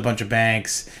robbed a bunch of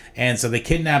banks. And so they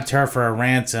kidnapped her for a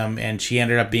ransom, and she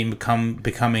ended up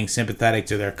becoming sympathetic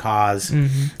to their cause.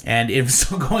 And it was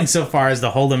so going so far as to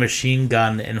hold a machine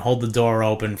gun and hold the door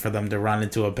open for them to run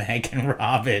into a bank and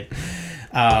rob it.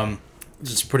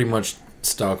 Just pretty much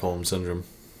Stockholm syndrome.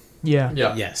 Yeah.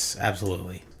 Yeah. Yes,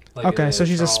 absolutely. Okay, so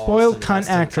she's a spoiled cunt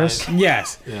actress.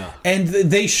 Yes. Yeah. And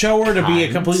they show her to be a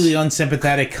Cunt. completely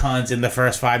unsympathetic cunt in the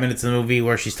first 5 minutes of the movie,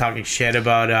 where she's talking shit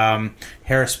about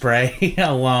Hairspray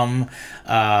alum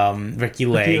Ricky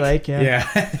Lake. Lake, yeah.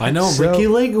 I know So- Ricky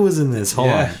Lake was in this. Hold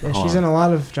Yeah. on. Yeah, hold she's on. in a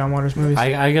lot of John Waters movies.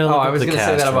 I gotta look Oh, I up was the going to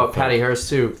say cast that real about quick. Patty Hearst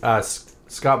too.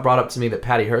 Scott brought up to me that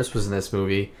Patty Hearst was in this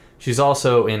movie. She's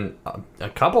also in a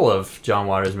couple of John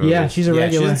Waters movies. yeah, she's a Yeah,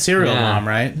 regular. she's in Serial Yeah. Mom,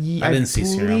 right? Ye- I didn't see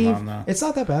Serial believe- Mom, though. It's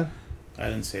not that bad. I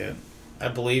didn't see it. I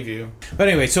believe you. But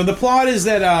anyway, so the plot is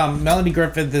that Melanie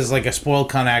Griffith is like a spoiled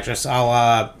cunt actress, a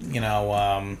la,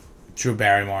 Drew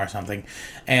Barrymore or something.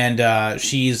 And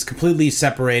she's completely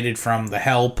separated from the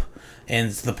help. And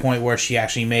to the point where she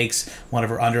actually makes one of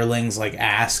her underlings like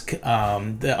ask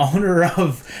the owner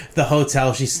of the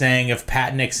hotel she's staying if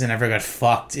Pat Nixon ever got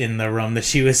fucked in the room that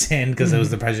she was in, because it was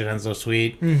the presidential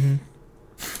suite.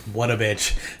 What a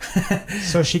bitch.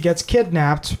 So she gets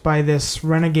kidnapped by this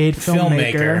renegade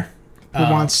filmmaker who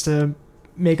wants to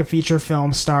make a feature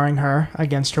film starring her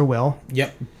against her will.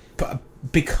 Yep.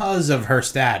 Because of her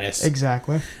status.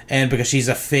 Exactly. And because she's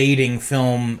a fading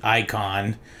film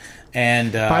icon.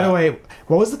 And By the way,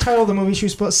 what was the title of the movie she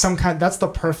was supposed? That's the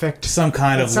perfect. some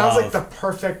kind It of sounds love. like the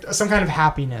perfect. Some kind of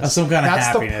happiness. Some kind of That's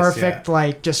happiness, the perfect,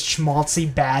 like, just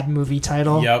schmaltzy bad movie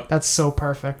title. Yep. That's so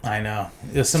perfect. I know.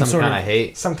 There's some sort kind of of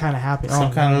hate. Some kind of happiness.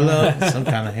 some kind of love, some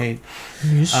kind of hate.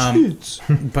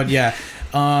 But yeah,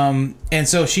 and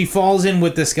so she falls in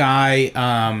with this guy,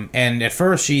 and at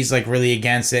first she's like really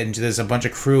against it, and there's a bunch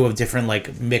of crew of different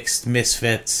like mixed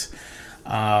misfits,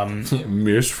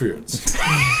 Misfits.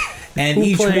 And Who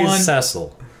each plays one,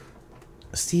 Cecil?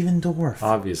 Stephen Dorff.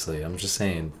 Obviously, I'm just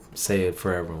saying. Say it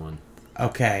for everyone.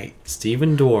 Okay,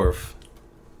 Stephen Dorff.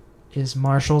 Is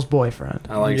Marshall's boyfriend.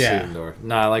 I like Yeah. Stephen Dorff.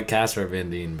 No, I like Casper Van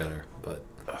Dien better, but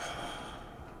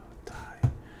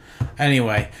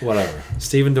anyway. whatever.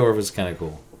 Stephen Dorff is kind of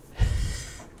cool.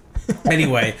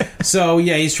 Anyway, so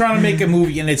yeah, he's trying to make a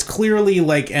movie, and it's clearly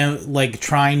like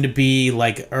trying to be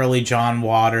like early John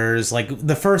Waters. Like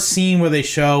the first scene where they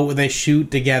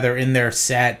shoot together in their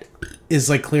set is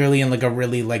like clearly in like a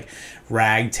really like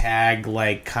ragtag,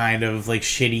 like kind of like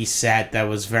shitty set that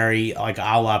was very like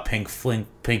a la Pink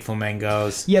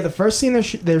Flamingos. Yeah, the first scene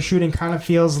they're shooting kind of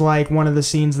feels like one of the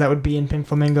scenes that would be in Pink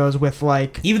Flamingos with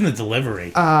like Even the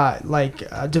delivery.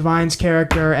 Divine's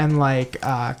character and like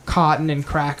Cotton and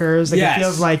Crackers. Like Yes. it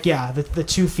feels like the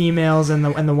two females and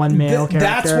the one male character.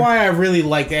 That's why I really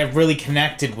like it. Really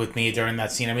connected with me during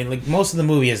that scene. I mean, like most of the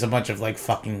movie has a bunch of like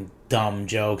fucking dumb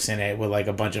jokes in it with like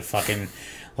a bunch of fucking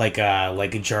like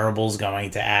gerbils going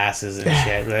to asses and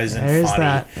shit. That isn't There's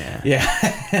funny. that.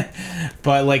 Yeah.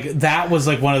 But like that was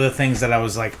like one of the things that I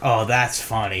was like, oh, that's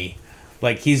funny.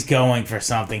 Like he's going for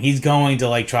something. He's going to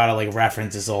like try to like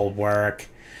reference his old work,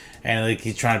 and like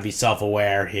he's trying to be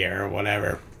self-aware here or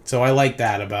whatever. So I like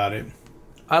that about it.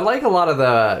 I like a lot of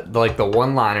the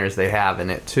one-liners they have in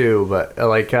it too, but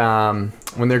like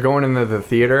when they're going into the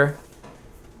theater.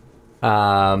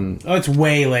 Oh, it's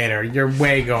way later. You're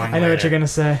way going. I know later. what you're gonna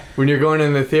say. When you're going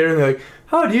in the theater and they're like,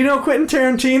 "Oh, do you know Quentin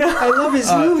Tarantino?" I love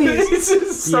his movies.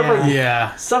 stuff, Yeah.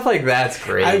 Yeah. stuff like that's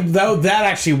great. That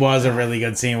actually was a really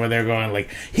good scene where they're going like,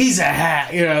 he's a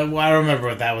hack. You know, I don't remember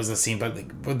what that was the scene,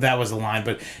 but that was the line.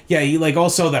 But yeah, you like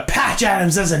also the Patch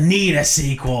Adams doesn't need a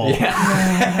sequel.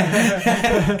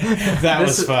 That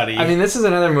was funny. I mean, this is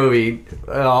another movie.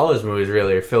 All his movies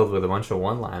really are filled with a bunch of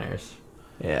one-liners.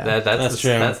 Yeah. That's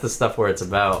true. That's the stuff where it's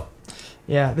about.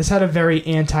 Yeah, this had a very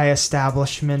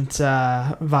anti-establishment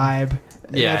vibe.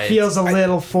 Yeah, It feels a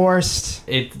little forced.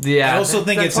 I also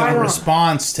think it's why a I don't-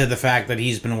 response to the fact that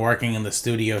he's been working in the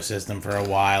studio system for a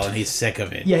while and he's sick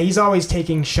of it. Yeah, he's always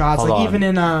taking shots. Hold like on. even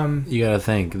in You gotta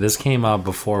think. This came out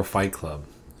before Fight Club.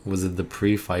 Was it the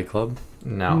pre-Fight Club?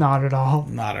 No. not at all.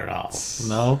 Not at all.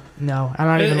 No. No, I'm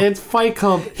not even. It's Fight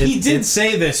Club. He did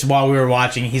say this while we were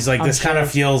watching. He's like, I'm this kind of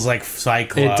sure. feels like Fight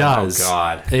Club. It does. Oh,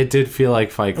 God. It did feel like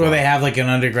Fight Club. Where they have like an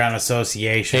underground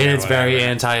association. and or it's very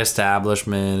whatever.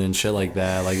 anti-establishment and shit like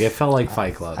that. Like it felt like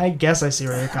Fight Club. I guess I see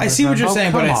where you're coming I see what from. you're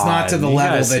saying, but come it's not to on. the You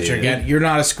level gotta that see you're it. getting. You're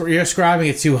not. You're ascribing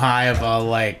it too high of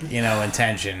a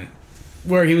intention.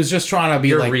 Where he was just trying to be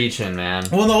You're like. reaching, man.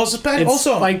 Well, no. It's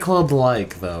Also, Fight Club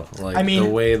like though. Like I mean, the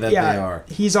way that yeah, they are.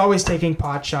 He's always taking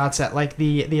pot shots at like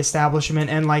the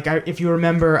establishment, and like if you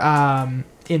remember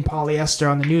in Polyester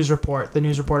on the news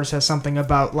reporter says something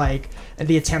about like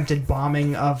the attempted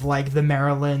bombing of like the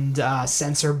Maryland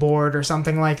censor board or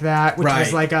something like that, which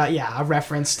was Right. like a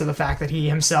reference to the fact that he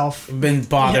himself been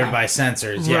bothered Yeah. by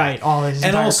censors. Yeah. right all his And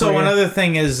entire also career. another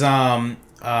thing is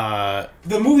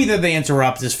the movie that they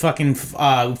interrupt is fucking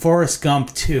Forrest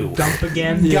Gump 2. Gump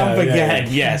again. Gump yeah, again, yeah.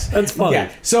 yes. That's funny.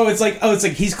 Yeah. So it's like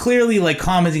he's clearly like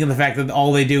commenting on the fact that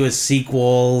all they do is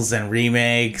sequels and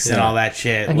remakes and Yeah. all that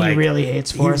shit. And like, he really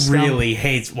hates he Forrest Gump. really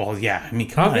hates. Well, yeah. I mean,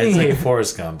 come How on. can It's you like, hate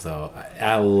Forrest Gump though?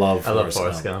 I love Forrest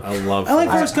Forrest Gump. I love. I like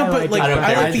Forrest Forrest Gump, I but like like I don't I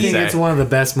care like what I you think say. it's one of the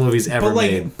best movies ever but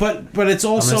like made. but it's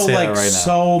also say that like right now.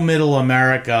 so middle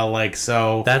America, like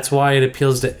so. That's why it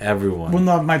appeals to everyone. Well,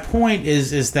 no, my point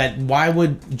is that why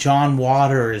would John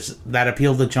Waters that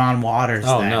appeal to John Waters?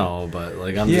 oh then? no, but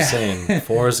like I'm Yeah. just saying,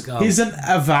 Forrest Gump. He's an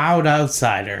avowed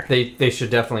outsider. They should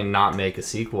definitely not make a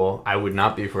sequel. I would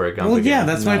not be for a Gump Well, again. yeah,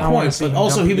 that's my No. I wanna point. see But him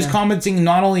also, jump he was again. commenting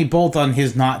not only both on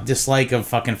his not dislike of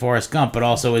fucking Forrest Gump, but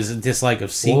also his dislike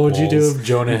of sequels. what would you do if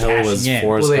Jonah and Hill was cashing in.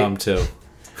 Forrest Well, they- Gump too?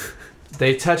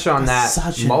 They touch on that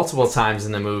Such a- multiple times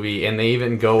in the movie, and they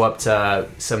even go up to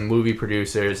some movie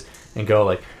producers and go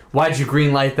like, "Why'd you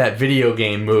greenlight that video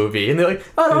game movie?" And they're like,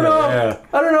 "I don't know, Yeah.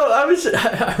 I don't know. I was."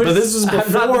 But this was I'm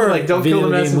not before like, "Don't video kill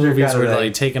the game messenger" movies kind of were thing.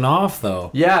 like taken off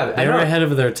though. Yeah, They were ahead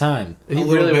of their time. A He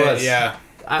little really bit, was. yeah.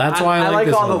 That's why I like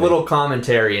this all the movie. little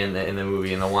commentary in the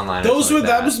movie and the one line. Those were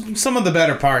that was some of the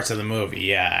better parts of the movie.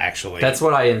 Yeah, actually. That's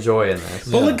what I enjoy in this.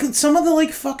 But like some of the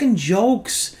like fucking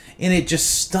jokes in it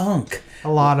just stunk. A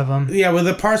lot of them. Yeah, with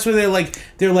the parts where they're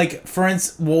like, for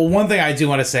instance, well, one thing I do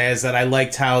want to say is that I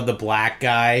liked how the black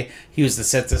guy, he was the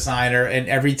set designer, and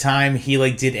every time he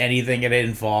like did anything, it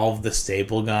involved the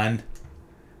staple gun.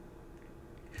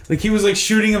 Like he was like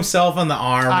shooting himself on the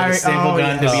arm with a staple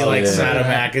gun to be Oh, like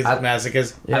yeah.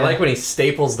 sadomasochist. Yeah. I like when he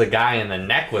staples the guy in the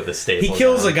neck with the staple. He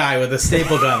kills gun. a guy with a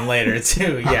staple gun later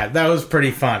too. Yeah, that was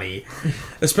pretty funny,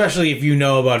 especially if you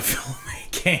know about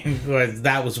filmmaking. Where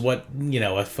that was what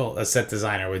a set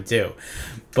designer would do.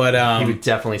 But He would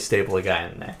definitely staple a guy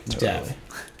in the neck. yeah.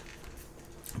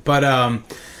 But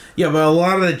yeah, but a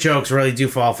lot of the jokes really do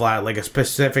fall flat. Like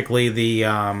specifically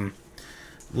the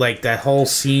like that whole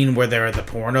scene where they're at the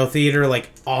porno theater. Like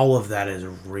all of that is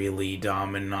really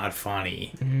dumb and not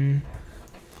funny.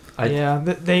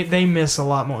 They miss a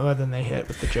lot more than they hit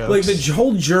with the jokes. Like the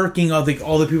whole jerking off. Like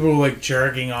all the people are like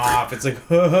jerking off. It's like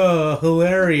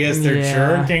hilarious. They're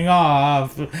Yeah. jerking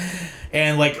off,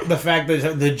 and like the fact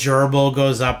that the gerbil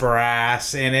goes up her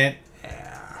ass in it.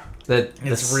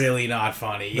 It's really not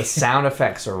funny. The sound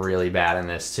effects are really bad in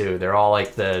this too. They're all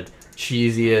like the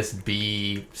cheesiest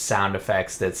B sound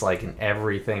effects that's like in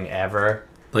everything ever.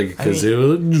 Like a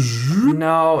kazoo.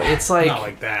 No, it's like, Not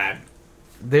like that.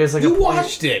 there's like You a point,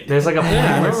 watched it. There's like a point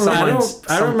Yeah, where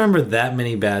I don't remember that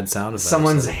many bad sound effects.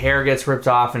 someone's hair gets ripped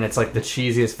off and it's like the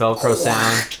cheesiest Velcro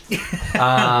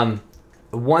sound.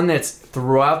 One that's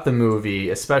throughout the movie,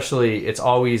 especially it's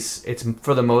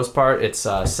for the most part it's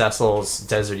Cecil's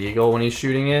Desert Eagle when he's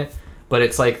shooting it, but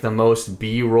it's like the most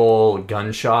B-roll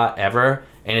gunshot ever,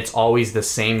 and it's always the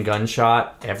same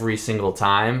gunshot every single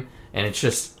time, and it's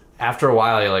just after a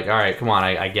while you're like, all right, come on,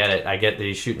 I get it, I get that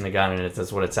he's shooting the gun and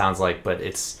that's what it sounds like, but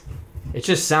it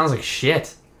just sounds like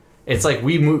shit. It's like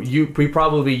we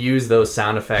probably used those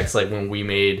sound effects like when we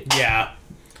made Yeah.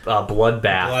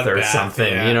 Bloodbath or Bloodbath,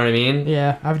 something. yeah. You know what I mean?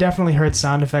 yeah, I've definitely heard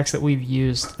sound effects that we've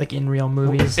used like in real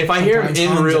movies. If I hear them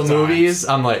Sometimes, in real tons of movies,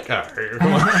 I'm like, all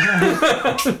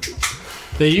right, come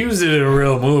They used it in a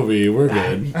real movie. We're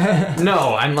good. on.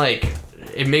 No, I'm like,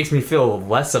 it makes me feel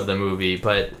less of the movie,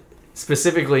 but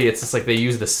specifically, it's just like they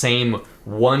use the same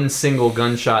one single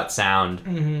gunshot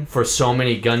sound for so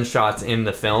many gunshots in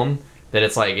the film that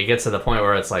it's like it gets to the point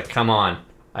where it's like, come on,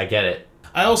 I get it.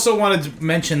 I also wanted to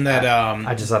mention that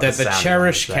I just thought that the the sound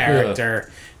Cherish was bad.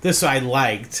 character, this I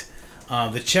liked.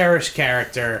 The Cherish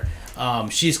character,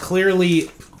 she's clearly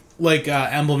like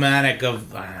emblematic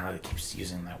of, I don't know, I keep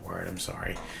using that word. I'm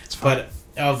sorry, but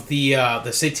of the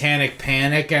Satanic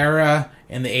Panic era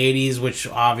in the '80s, which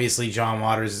obviously John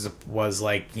Waters was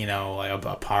like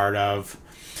a part of.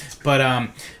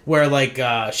 But where like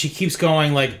she keeps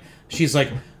going, like she's like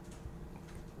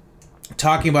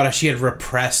talking about how she had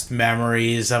repressed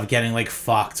memories of getting like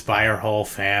fucked by her whole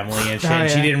family and shit. Oh,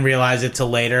 And she yeah. didn't realize it till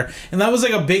later. And that was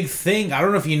like a big thing. I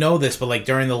don't know if you know this, but like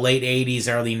during the late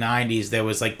 80s, early 90s, there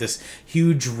was like this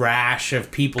huge rash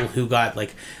of people who got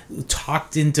like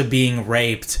talked into being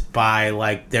raped by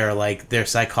like their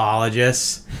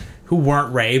psychologists who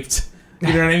weren't raped.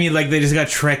 You know what I mean? Like they just got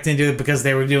tricked into it because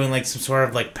they were doing like some sort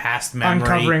of like past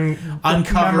memory, uncovering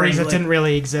memories that like- didn't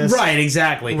really exist. Right,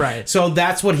 exactly. Right. So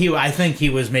that's what I think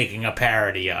he was making a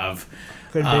parody of.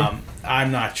 Could be.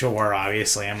 I'm not sure,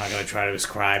 obviously. I'm not going to try to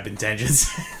ascribe intentions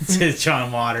to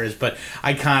John Waters, but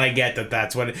I kind of get that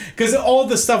that's what it... Because all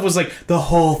the stuff was like, the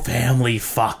whole family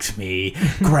fucked me.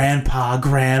 Grandpa,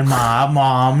 grandma,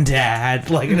 mom, dad.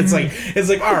 Like, and it's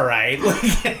like, all right. Like,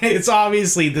 it's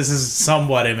obviously, this is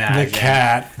somewhat The imagined.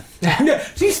 cat. No,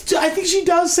 I think she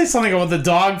does say something about the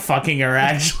dog fucking her,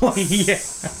 actually. Yeah.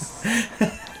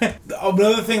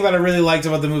 Another thing that I really liked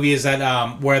about the movie is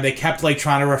that where they kept like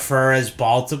trying to refer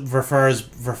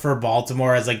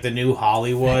Baltimore as like the new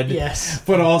Hollywood. Yes.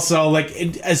 But also like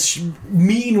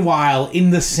meanwhile in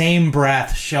the same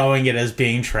breath showing it as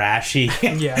being trashy.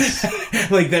 Yes.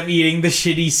 Like them eating the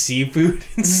shitty seafood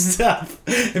and stuff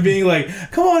and being like,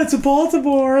 come on, it's a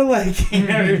Baltimore, like, you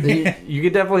know what I mean? You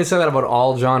could definitely say that about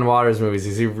all John Waters movies,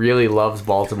 because he really loves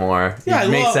Baltimore. Yeah,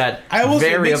 He makes that I almost,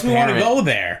 very it makes me want to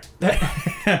apparent. go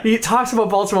there. He talks about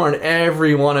Baltimore in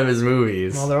every one of his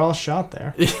movies. Well, they're all shot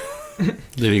there. Did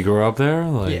he grow up there?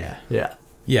 Like, Yeah.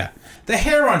 Yeah. The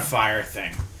hair on fire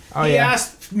thing. Oh, He yeah.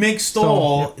 asked Mick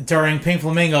Stoll during Pink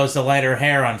Flamingos to light her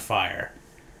hair on fire.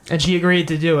 And she agreed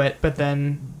to do it, but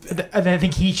then I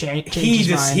think he changed his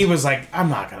mind. He was like, I'm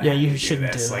not gonna. Yeah, have you to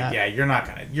shouldn't this. do Like, that. yeah, you're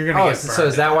gonna get Oh, burned. so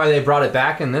is that why they brought it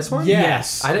back in this one?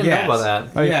 Yes. I didn't Yes. know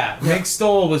about that. Yeah, Mick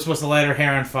Stoll was supposed to light her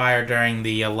hair on fire during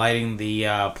the lighting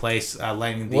the place.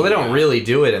 Lighting the. Well, they don't really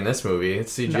do it in this movie.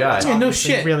 It's CGI. Yeah, no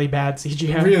Obviously shit. Really bad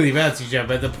CGI. really bad CGI.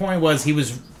 But the point was, he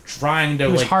was trying to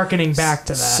He was like harkening back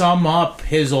to that. sum up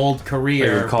his old Like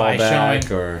career a by callback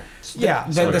showing. or Yeah.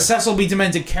 The Cecil B.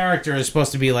 Demented character is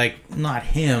supposed to be like not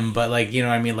him, but like you know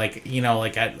what I mean, like you know,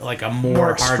 like a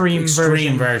more extreme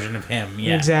version of him.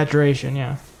 Yeah, Exaggeration,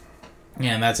 yeah.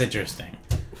 yeah, and that's interesting.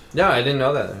 Yeah, I didn't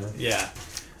know that. Yeah.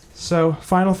 So,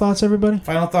 final thoughts, everybody?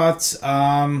 Final thoughts.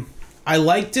 I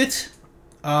liked it.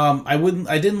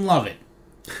 I didn't love it.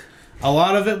 A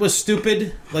lot of it was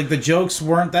stupid. Like, the jokes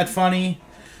weren't that funny.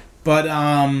 But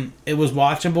it was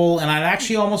watchable, and I'd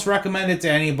actually almost recommend it to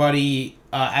anybody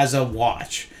as a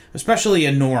watch, especially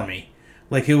a normie,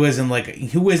 like who isn't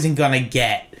gonna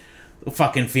get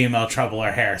fucking Female Trouble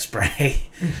or Hairspray.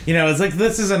 It's like,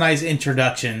 this is a nice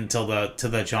introduction to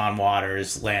the John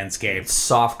Waters landscape.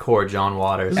 Softcore John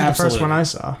Waters. This is the first Absolutely. one I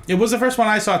saw. It was the first one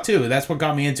I saw too. That's what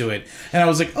got me into it, and I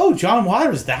was like, "Oh, John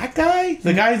Waters, that guy,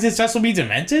 the guy who did Cecil B.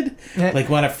 Demented." Yeah. Like,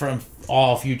 went from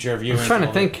all future viewing. I'm trying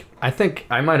to think. I think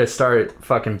I might have started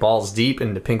fucking balls deep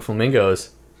into Pink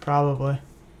Flamingos. Probably.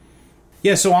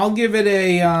 Yeah, so I'll give it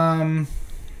a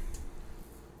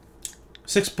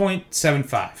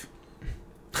 6.75.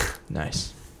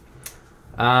 Nice.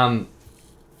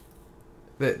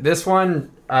 This one,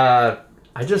 I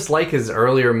just like his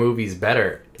earlier movies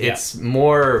better. Yeah. It's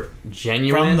more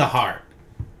genuine. From the heart.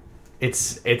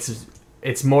 It's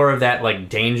more of that like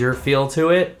danger feel to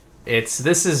it.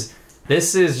 This is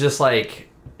just like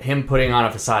him putting on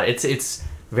a facade. It's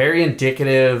very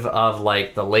indicative of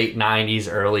like the late 90s,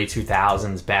 early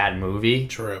 2000s bad movie.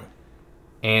 True.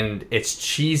 And it's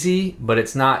cheesy, but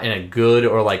it's not in a good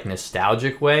or like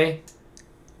nostalgic way.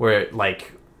 Where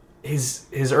like his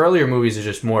earlier movies are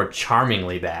just more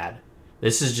charmingly bad.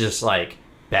 This is just like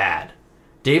bad.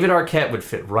 David Arquette would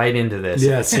fit right into this.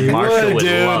 Yes, and he Marshall would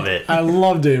dude. love it. I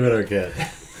love David Arquette.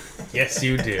 Yes,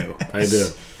 you do. I do.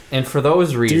 And for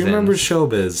those Do reasons, you remember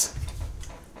Showbiz?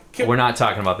 we're not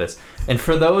talking about this. And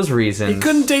for those reasons, He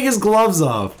couldn't take his gloves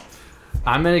off.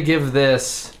 I'm gonna give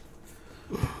this.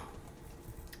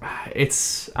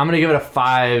 I'm gonna give it a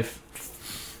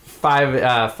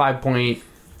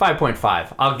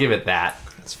 5.5. I'll give it that.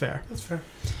 That's fair. That's fair.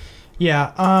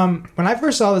 Yeah, when I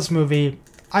first saw this movie,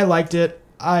 I liked it.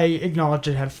 I acknowledged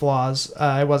it had flaws.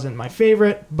 It wasn't my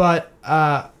favorite, but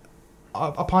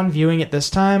upon viewing it this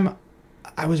time,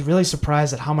 I was really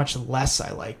surprised at how much less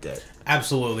I liked it.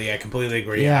 Absolutely, I completely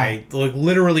agree. Yeah. I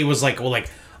literally was like, oh, I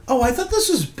thought this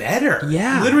was better.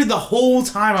 Yeah. Literally the whole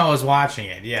time I was watching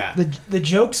it. Yeah. The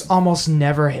jokes almost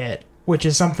never hit, which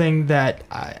is something that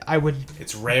I would.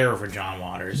 It's rare for John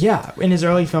Waters. Yeah, in his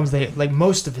early films,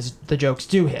 most of the jokes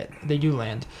do hit. They do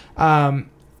land.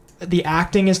 The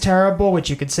acting is terrible, which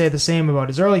you could say the same about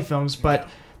his early films, but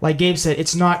like Gabe said,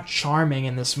 it's not charming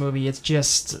in this movie. It's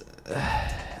just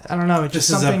I don't know. It's This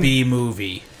just is something. a B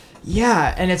movie.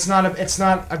 Yeah, and it's not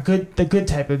the good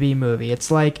type of B movie.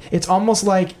 It's almost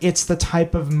like it's the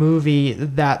type of movie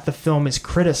that the film is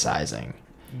criticizing.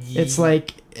 It's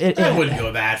like I wouldn't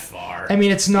go that far. I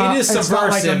mean, it's not. It is it's not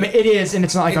like subversive. it is, and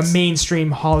it's not like a It's- mainstream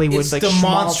Hollywood It's like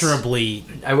demonstrably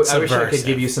I wish I could subversive.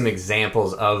 give you some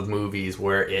examples of movies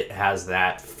where it has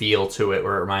that feel to it,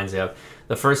 where it reminds you of.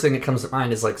 The first thing that comes to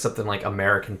mind is like something like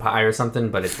American Pie or something,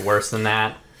 but it's worse than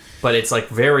that. But it's like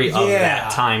very of Yeah.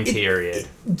 that time period.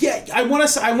 Yeah, I want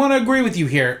to agree with you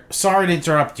here. Sorry to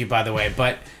interrupt you, by the way,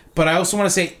 but I also want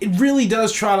to say it really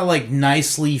does try to like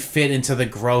nicely fit into the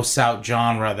gross out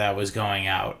genre that was going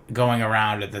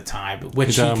around at the time,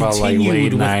 which You're he talking about like continued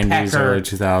late with 90s, Pecker, early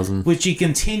 2000s. which he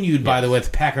continued by the way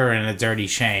with Pecker and A Dirty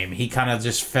Shame. He kind of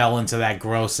just fell into that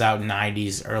gross out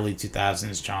 90s, early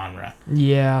 2000s genre.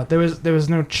 Yeah, there was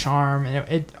no charm, and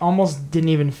it almost didn't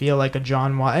even feel like a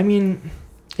John Waters. I mean,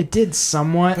 it did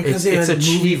somewhat. Because It's a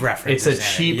movie cheap references It's a in it,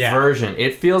 cheap yeah. version.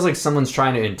 It feels like someone's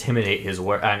trying to intimidate his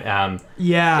work. Yeah,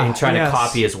 And trying yes. to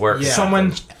copy his work. Yeah.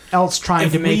 Someone else trying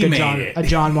If to make we a made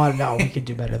John Waters. No, we could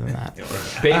do better than that.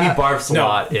 Baby Barf's a No,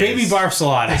 lot. Baby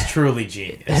Barfsalot is truly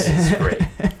genius. is great.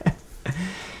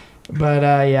 But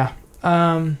yeah.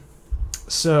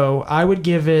 So I would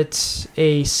give it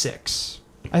a 6.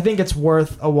 I think it's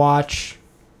worth a watch,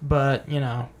 but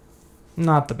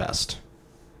not the best.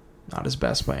 Not his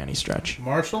best by any stretch.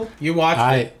 Marshall, you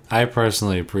watched it. I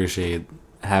personally appreciate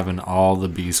having all the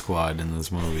B squad in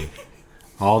this movie.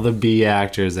 All the B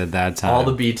actors at that time. All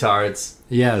the B-tards.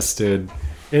 Yes, dude.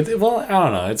 Well, I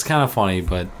don't know. It's kind of funny,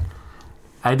 but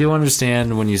I do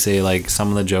understand when you say like some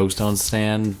of the jokes don't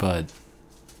stand, but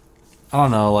I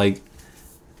don't know. Like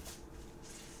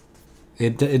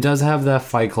it does have that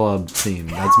Fight Club theme.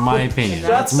 That's my opinion.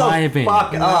 That's my opinion.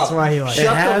 Fuck And up. that's why he likes It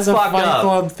Shut the has a fuck Fight up.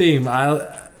 Club theme.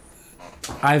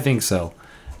 I think so,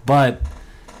 but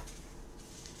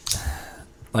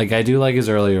like I do like his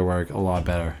earlier work a lot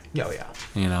better. Oh yeah.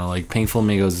 Like Pink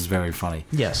Flamingos is very funny.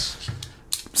 Yes.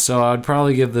 So I'd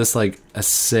probably give this like a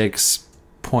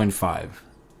 6.5.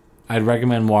 I'd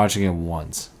recommend watching it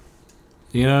once.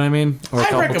 You know what I mean? Or a I'd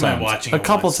couple recommend times. watching a it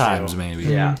couple once, times too. maybe.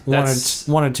 Yeah, one that's-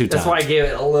 or two times. That's why I gave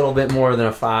it a little bit more than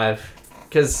a 5.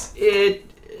 Because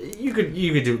You could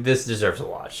do this. Deserves a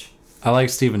watch. I like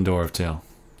Steven Dorff too.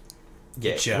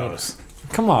 Yeah, Joe's.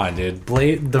 Come on, dude.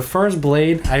 Blade, the first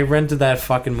Blade, I rented that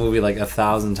fucking movie like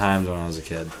 1,000 times when I was a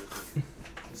kid.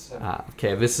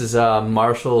 Okay, this is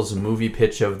Marshall's movie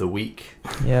pitch of the week.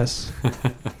 Yes.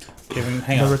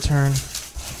 Hang The on. Return.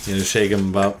 You know, shake him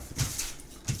about.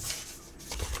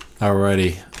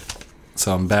 Alrighty.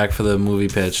 So I'm back for the movie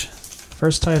pitch.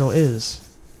 First title is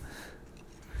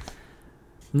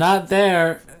Not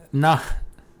there. Not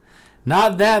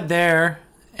that there.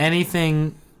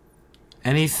 Anything.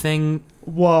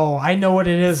 Whoa, I know what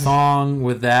it is. Wrong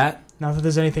with that. Not that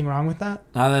there's anything wrong with that.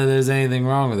 Not that there's anything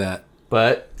wrong with that.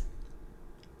 But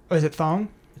Oh, is it thong?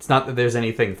 it's not that there's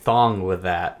anything thong with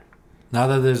that. Not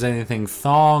that there's anything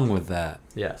thong with that.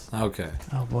 Yes. Okay.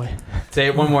 Oh boy. Say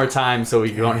it one more time so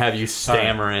we don't have you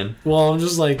stammering. Well, I'm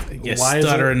just like, You why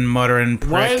stuttering, muttering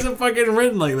prick. Why is it fucking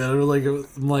written like that? Or like,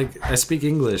 I'm like, I speak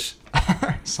English.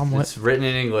 Somewhat. It's written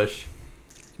in English.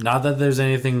 Not that there's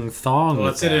anything thong with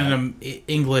What's it that. in an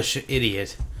English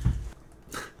idiot?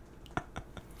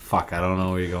 Fuck, I don't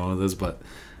know where you're going with this, but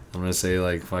I'm gonna say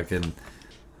like fucking.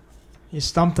 You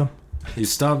stumped him. You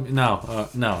stumped.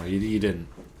 No, you didn't.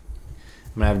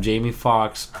 I'm gonna have Jamie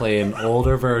Foxx play an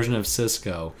older version of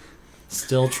Cisco,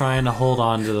 still trying to hold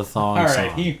on to the thong All song.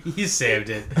 right, he saved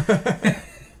it.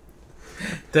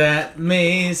 That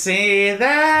me say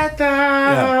that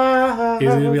He's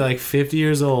gonna be like 50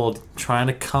 years old, trying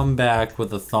to come back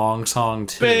with a thong song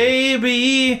too.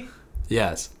 baby.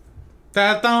 Yes,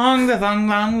 That thong,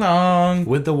 long.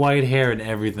 with the white hair and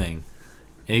everything,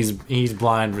 and he's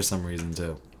blind for some reason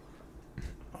too.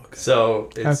 So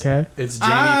it's Okay. it's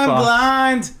Jamie I'm Foxx.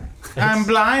 blind.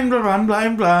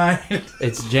 I'm blind.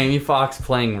 It's Jamie Foxx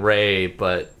playing Ray,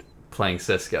 but playing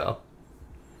Cisco.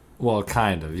 Well,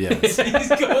 kind of, yes. He's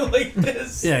going like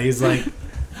this. Yeah, he's like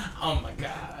Oh my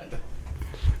god.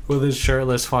 with his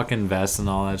shirtless fucking vest and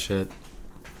all that shit.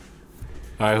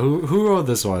 All right, who wrote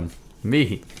this one?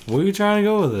 Me. Where are you trying to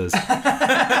go with this?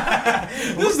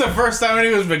 This is the first time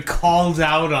anyone's been called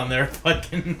out on their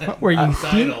fucking. What were you title.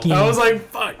 thinking? I was like,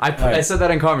 fuck. I said that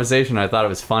in conversation. I thought it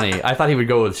was funny. I thought he would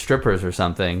go with strippers or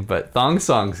something, but thong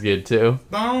song's good too.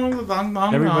 Thong.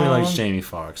 Everybody likes Jamie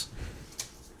Foxx.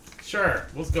 Sure,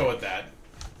 let's go with that.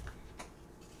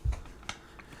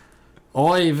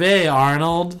 Oy vey,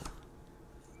 Arnold.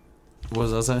 What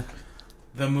does that say?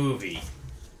 The movie.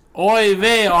 Oy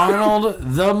vey, Arnold,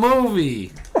 the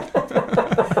movie.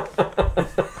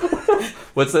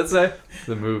 What's that say?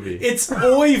 The movie. It's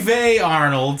Oy vey,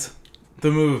 Arnold.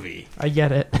 The movie. I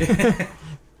get it.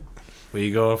 Were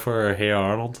you going for Hey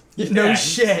Arnold? No Yeah.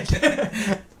 shit.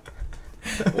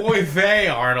 Oy vey,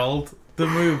 Arnold. The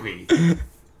movie.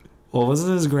 Well,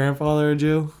 wasn't his grandfather a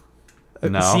Jew?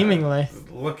 No. Seemingly.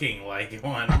 Looking like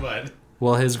one, but.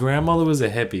 Well, his grandmother was a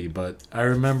hippie, but I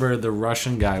remember the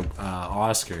Russian guy,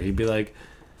 Oscar. He'd be like,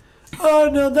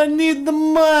 Arnold, I need the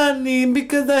money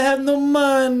because I have no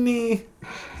money.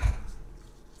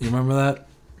 You remember that?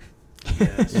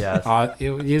 Yes. He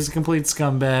was a complete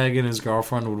scumbag, and his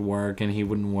girlfriend would work, and he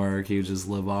wouldn't work. He would just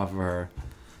live off of her.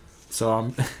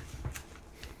 So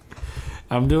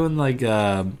I'm doing like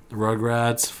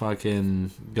Rugrats,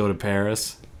 fucking go to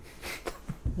Paris,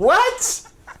 What?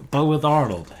 but with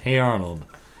Arnold. Hey Arnold.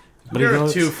 But he You're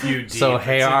goes- too few deep. So,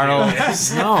 Hey Arnold.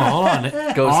 No, hold on.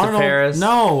 Goes to Paris.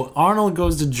 No, Arnold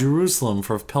goes to Jerusalem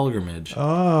for pilgrimage.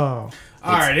 Oh.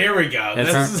 Alright, here we go.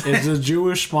 It's a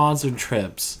Jewish sponsored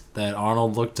trips that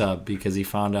Arnold looked up because he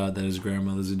found out that his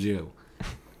grandmother's a Jew.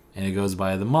 And it goes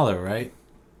by the mother, right?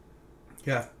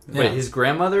 Yeah. Wait, Yeah. his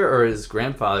grandmother or his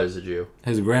grandfather's a Jew?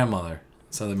 His grandmother.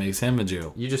 So that makes him a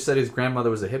Jew. You just said his grandmother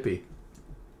was a hippie.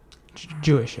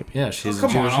 Jewish hippie. Yeah, she's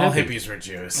Come a Jewish on, all hippie. hippies were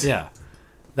Jews. Yeah.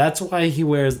 That's why he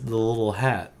wears the little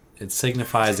hat. It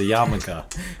signifies a yarmulke.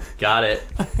 Got it.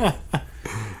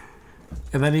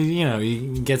 And then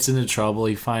he gets into trouble.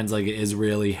 He finds like an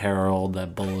Israeli herald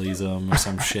that bullies him or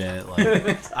some shit. Like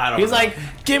I don't he's know. like,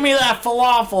 "Give me that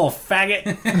falafel,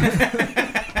 faggot."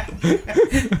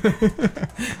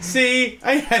 See,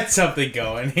 I had something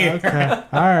going here. Okay.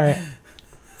 All right.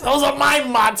 Those are my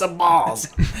matzo balls.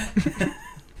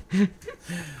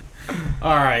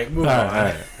 Alright, move All on.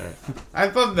 right. I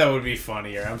thought that would be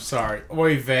funnier. I'm sorry.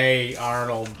 Oy vey,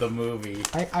 Arnold, the movie.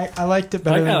 I liked it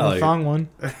better I than kinda the like it. thong one.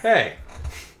 Hey.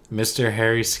 Mr.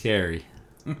 Harry Scary.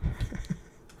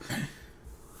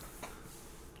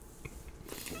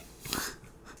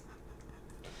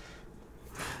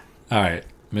 All right,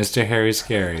 Mr. Harry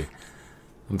Scary.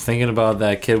 I'm thinking about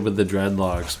that kid with the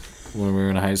dreadlocks when we were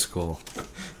in high school.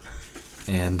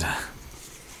 And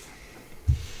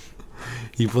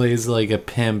He plays like a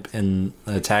pimp in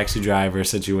a taxi driver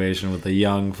situation with a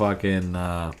young fucking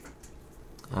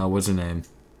what's her name?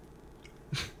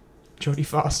 Jodie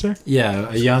Foster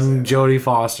Yeah, a young Jodie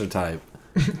Foster type.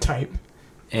 type.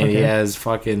 And he Okay. has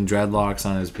fucking dreadlocks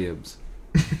on his pubes.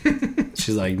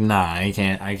 She's like, nah, I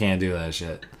can't do that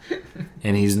shit.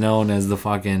 And he's known as the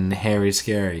fucking Harry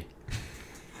Scary.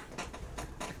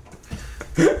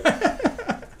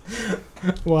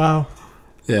 Wow.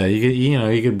 Yeah,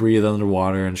 he could breathe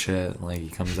underwater and shit. Like he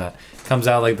comes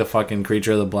out like the fucking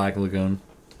creature of the Black Lagoon.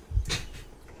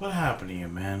 What happened to you,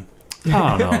 man?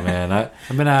 I don't know, man.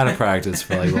 I've been out of practice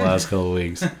for like the last couple of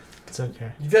weeks. It's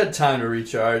okay. You've had time to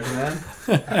recharge, man.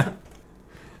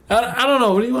 I don't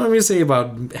know. What do you want me to say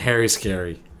about Harry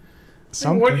Scary?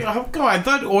 Something. Oh, God, I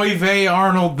thought Oy Vey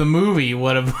Arnold the movie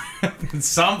would have been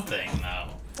something, though.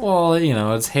 Well,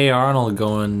 it's Hey Arnold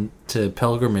going to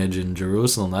pilgrimage in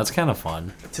Jerusalem. That's kind of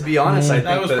fun. To be honest, I think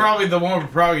That was probably the one we're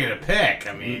probably going to pick.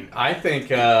 I mean, I think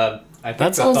the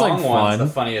sounds like thong one's fun. the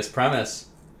funniest premise.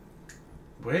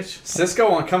 which?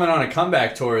 Cisco coming on a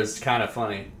comeback tour is kind of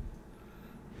funny.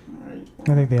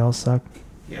 I think they all suck.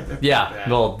 Yeah, they're Yeah, pretty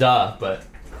bad. well, duh, but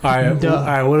All right, Duh. all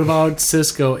right. What about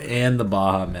Cisco and the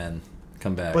Baja Men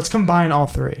come back? Let's combine all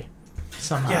three.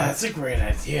 Somehow. Yeah, that's a great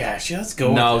idea. Actually, let's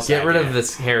go no, with this get rid idea. of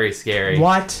this Harry Scary.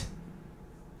 What?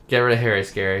 Get rid of Harry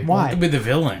Scary. Why? Could be the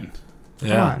villain.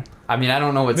 Come on. I mean, I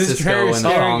don't know what Mr. Cisco Harry and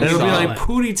Scary. thongs It'll be are. like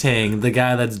Pootie Tang, the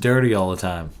guy that's dirty all the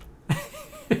time.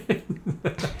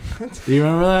 Do you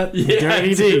remember that? Yeah,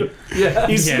 Dirty I do. D. Yeah.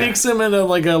 He sneaks him in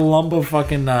like a lump of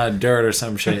fucking dirt or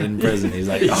some shit in prison. He's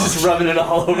like, He's oh, just rubbing it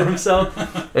all over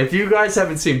himself. If you guys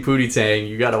haven't seen Pootie Tang,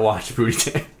 you gotta watch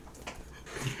Pootie Tang.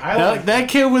 I like that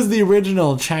kid was the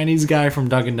original Chinese guy from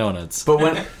Dunkin' Donuts. But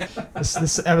when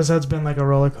This episode's been like a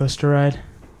roller coaster ride.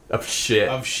 of shit,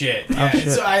 of shit. Yeah, shit.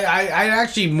 it's- I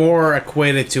actually more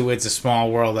equate it to It's a Small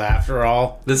World after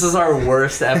all. this is our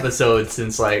worst episode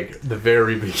since like the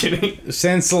very beginning.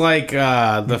 Since like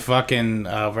the fucking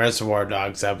Reservoir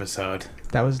Dogs episode.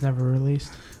 That was never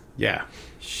released Yeah.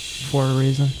 for a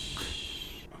reason.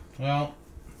 Well,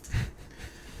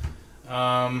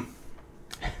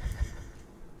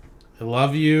 I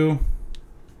love you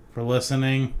for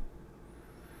listening.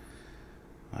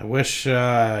 I wish you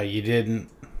didn't.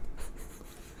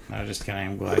 No, just kidding.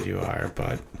 I'm glad you are,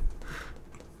 but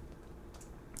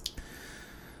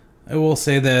I will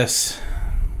say this.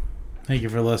 Thank you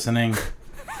for listening.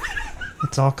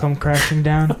 It's all come crashing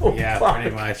down, Yeah, fuck.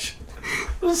 pretty much.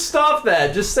 Stop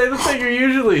that. Just say the thing you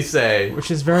usually say. which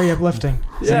is very uplifting.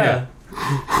 Yeah.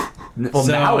 Well,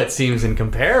 So- now it seems in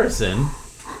comparison.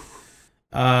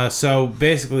 So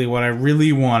basically, what I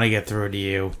really want to get through to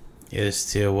you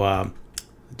is to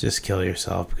just kill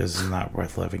yourself because it's not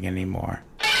worth living anymore.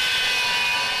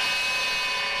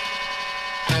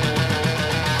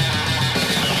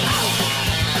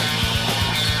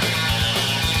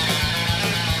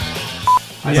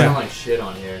 I sound like shit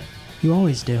on here. You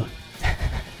always do.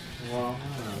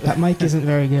 That mic isn't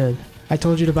very good. I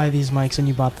told you to buy these mics and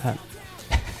you bought that.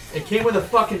 It came with a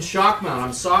fucking shock mount.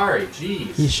 I'm sorry. You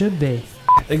Jeez. should be.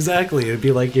 Exactly. It'd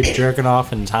be like you're jerking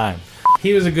off in time.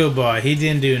 He was a good boy. He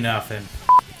didn't do nothing.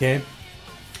 Okay?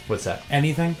 What's that?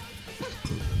 Anything?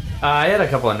 I had a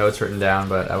couple of notes written down,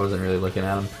 but I wasn't really looking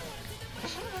at them.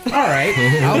 All right.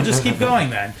 I'll just keep going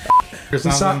then.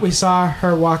 We saw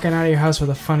her walking out of your house with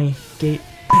a funny gait.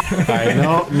 Alright,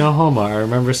 no homo. I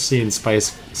remember seeing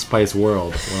Spice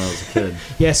World when I was a kid.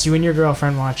 Yes, you and your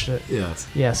girlfriend watched it. Yes.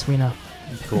 Yes, we know.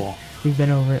 Cool. We've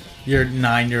been over it. Your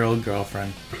 9-year-old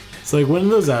girlfriend. It's like, when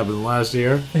did this happen? Last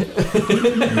year?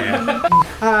 Yeah.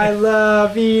 I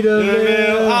love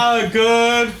Edaville. All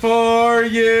good for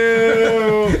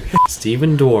you.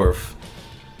 Stephen Dorff.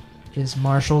 Is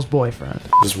Marshall's boyfriend.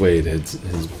 Just wait, his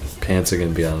pants are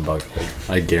gonna be unbuckled.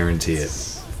 I guarantee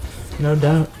it. No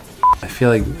doubt. I feel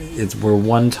like we're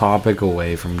one topic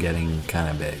away from getting kind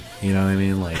of big. You know what I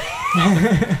mean? Like,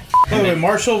 By the way,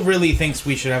 Marshall really thinks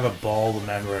we should have a bald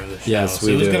member of the show. Yes, so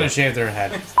we who's do. gonna shave their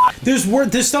head? There's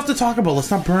stuff to talk about.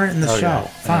 Let's not burn it in the Okay. show.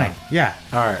 Fine. Yeah.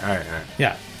 all right.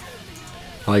 Yeah.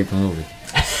 I like the movie.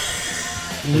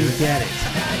 We get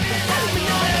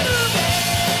it.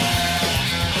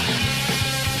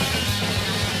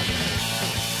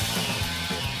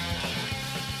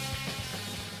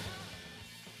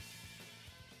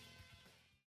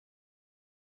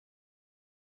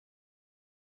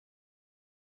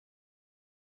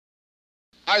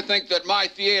 I think that my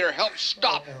theater helped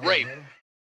stop rape.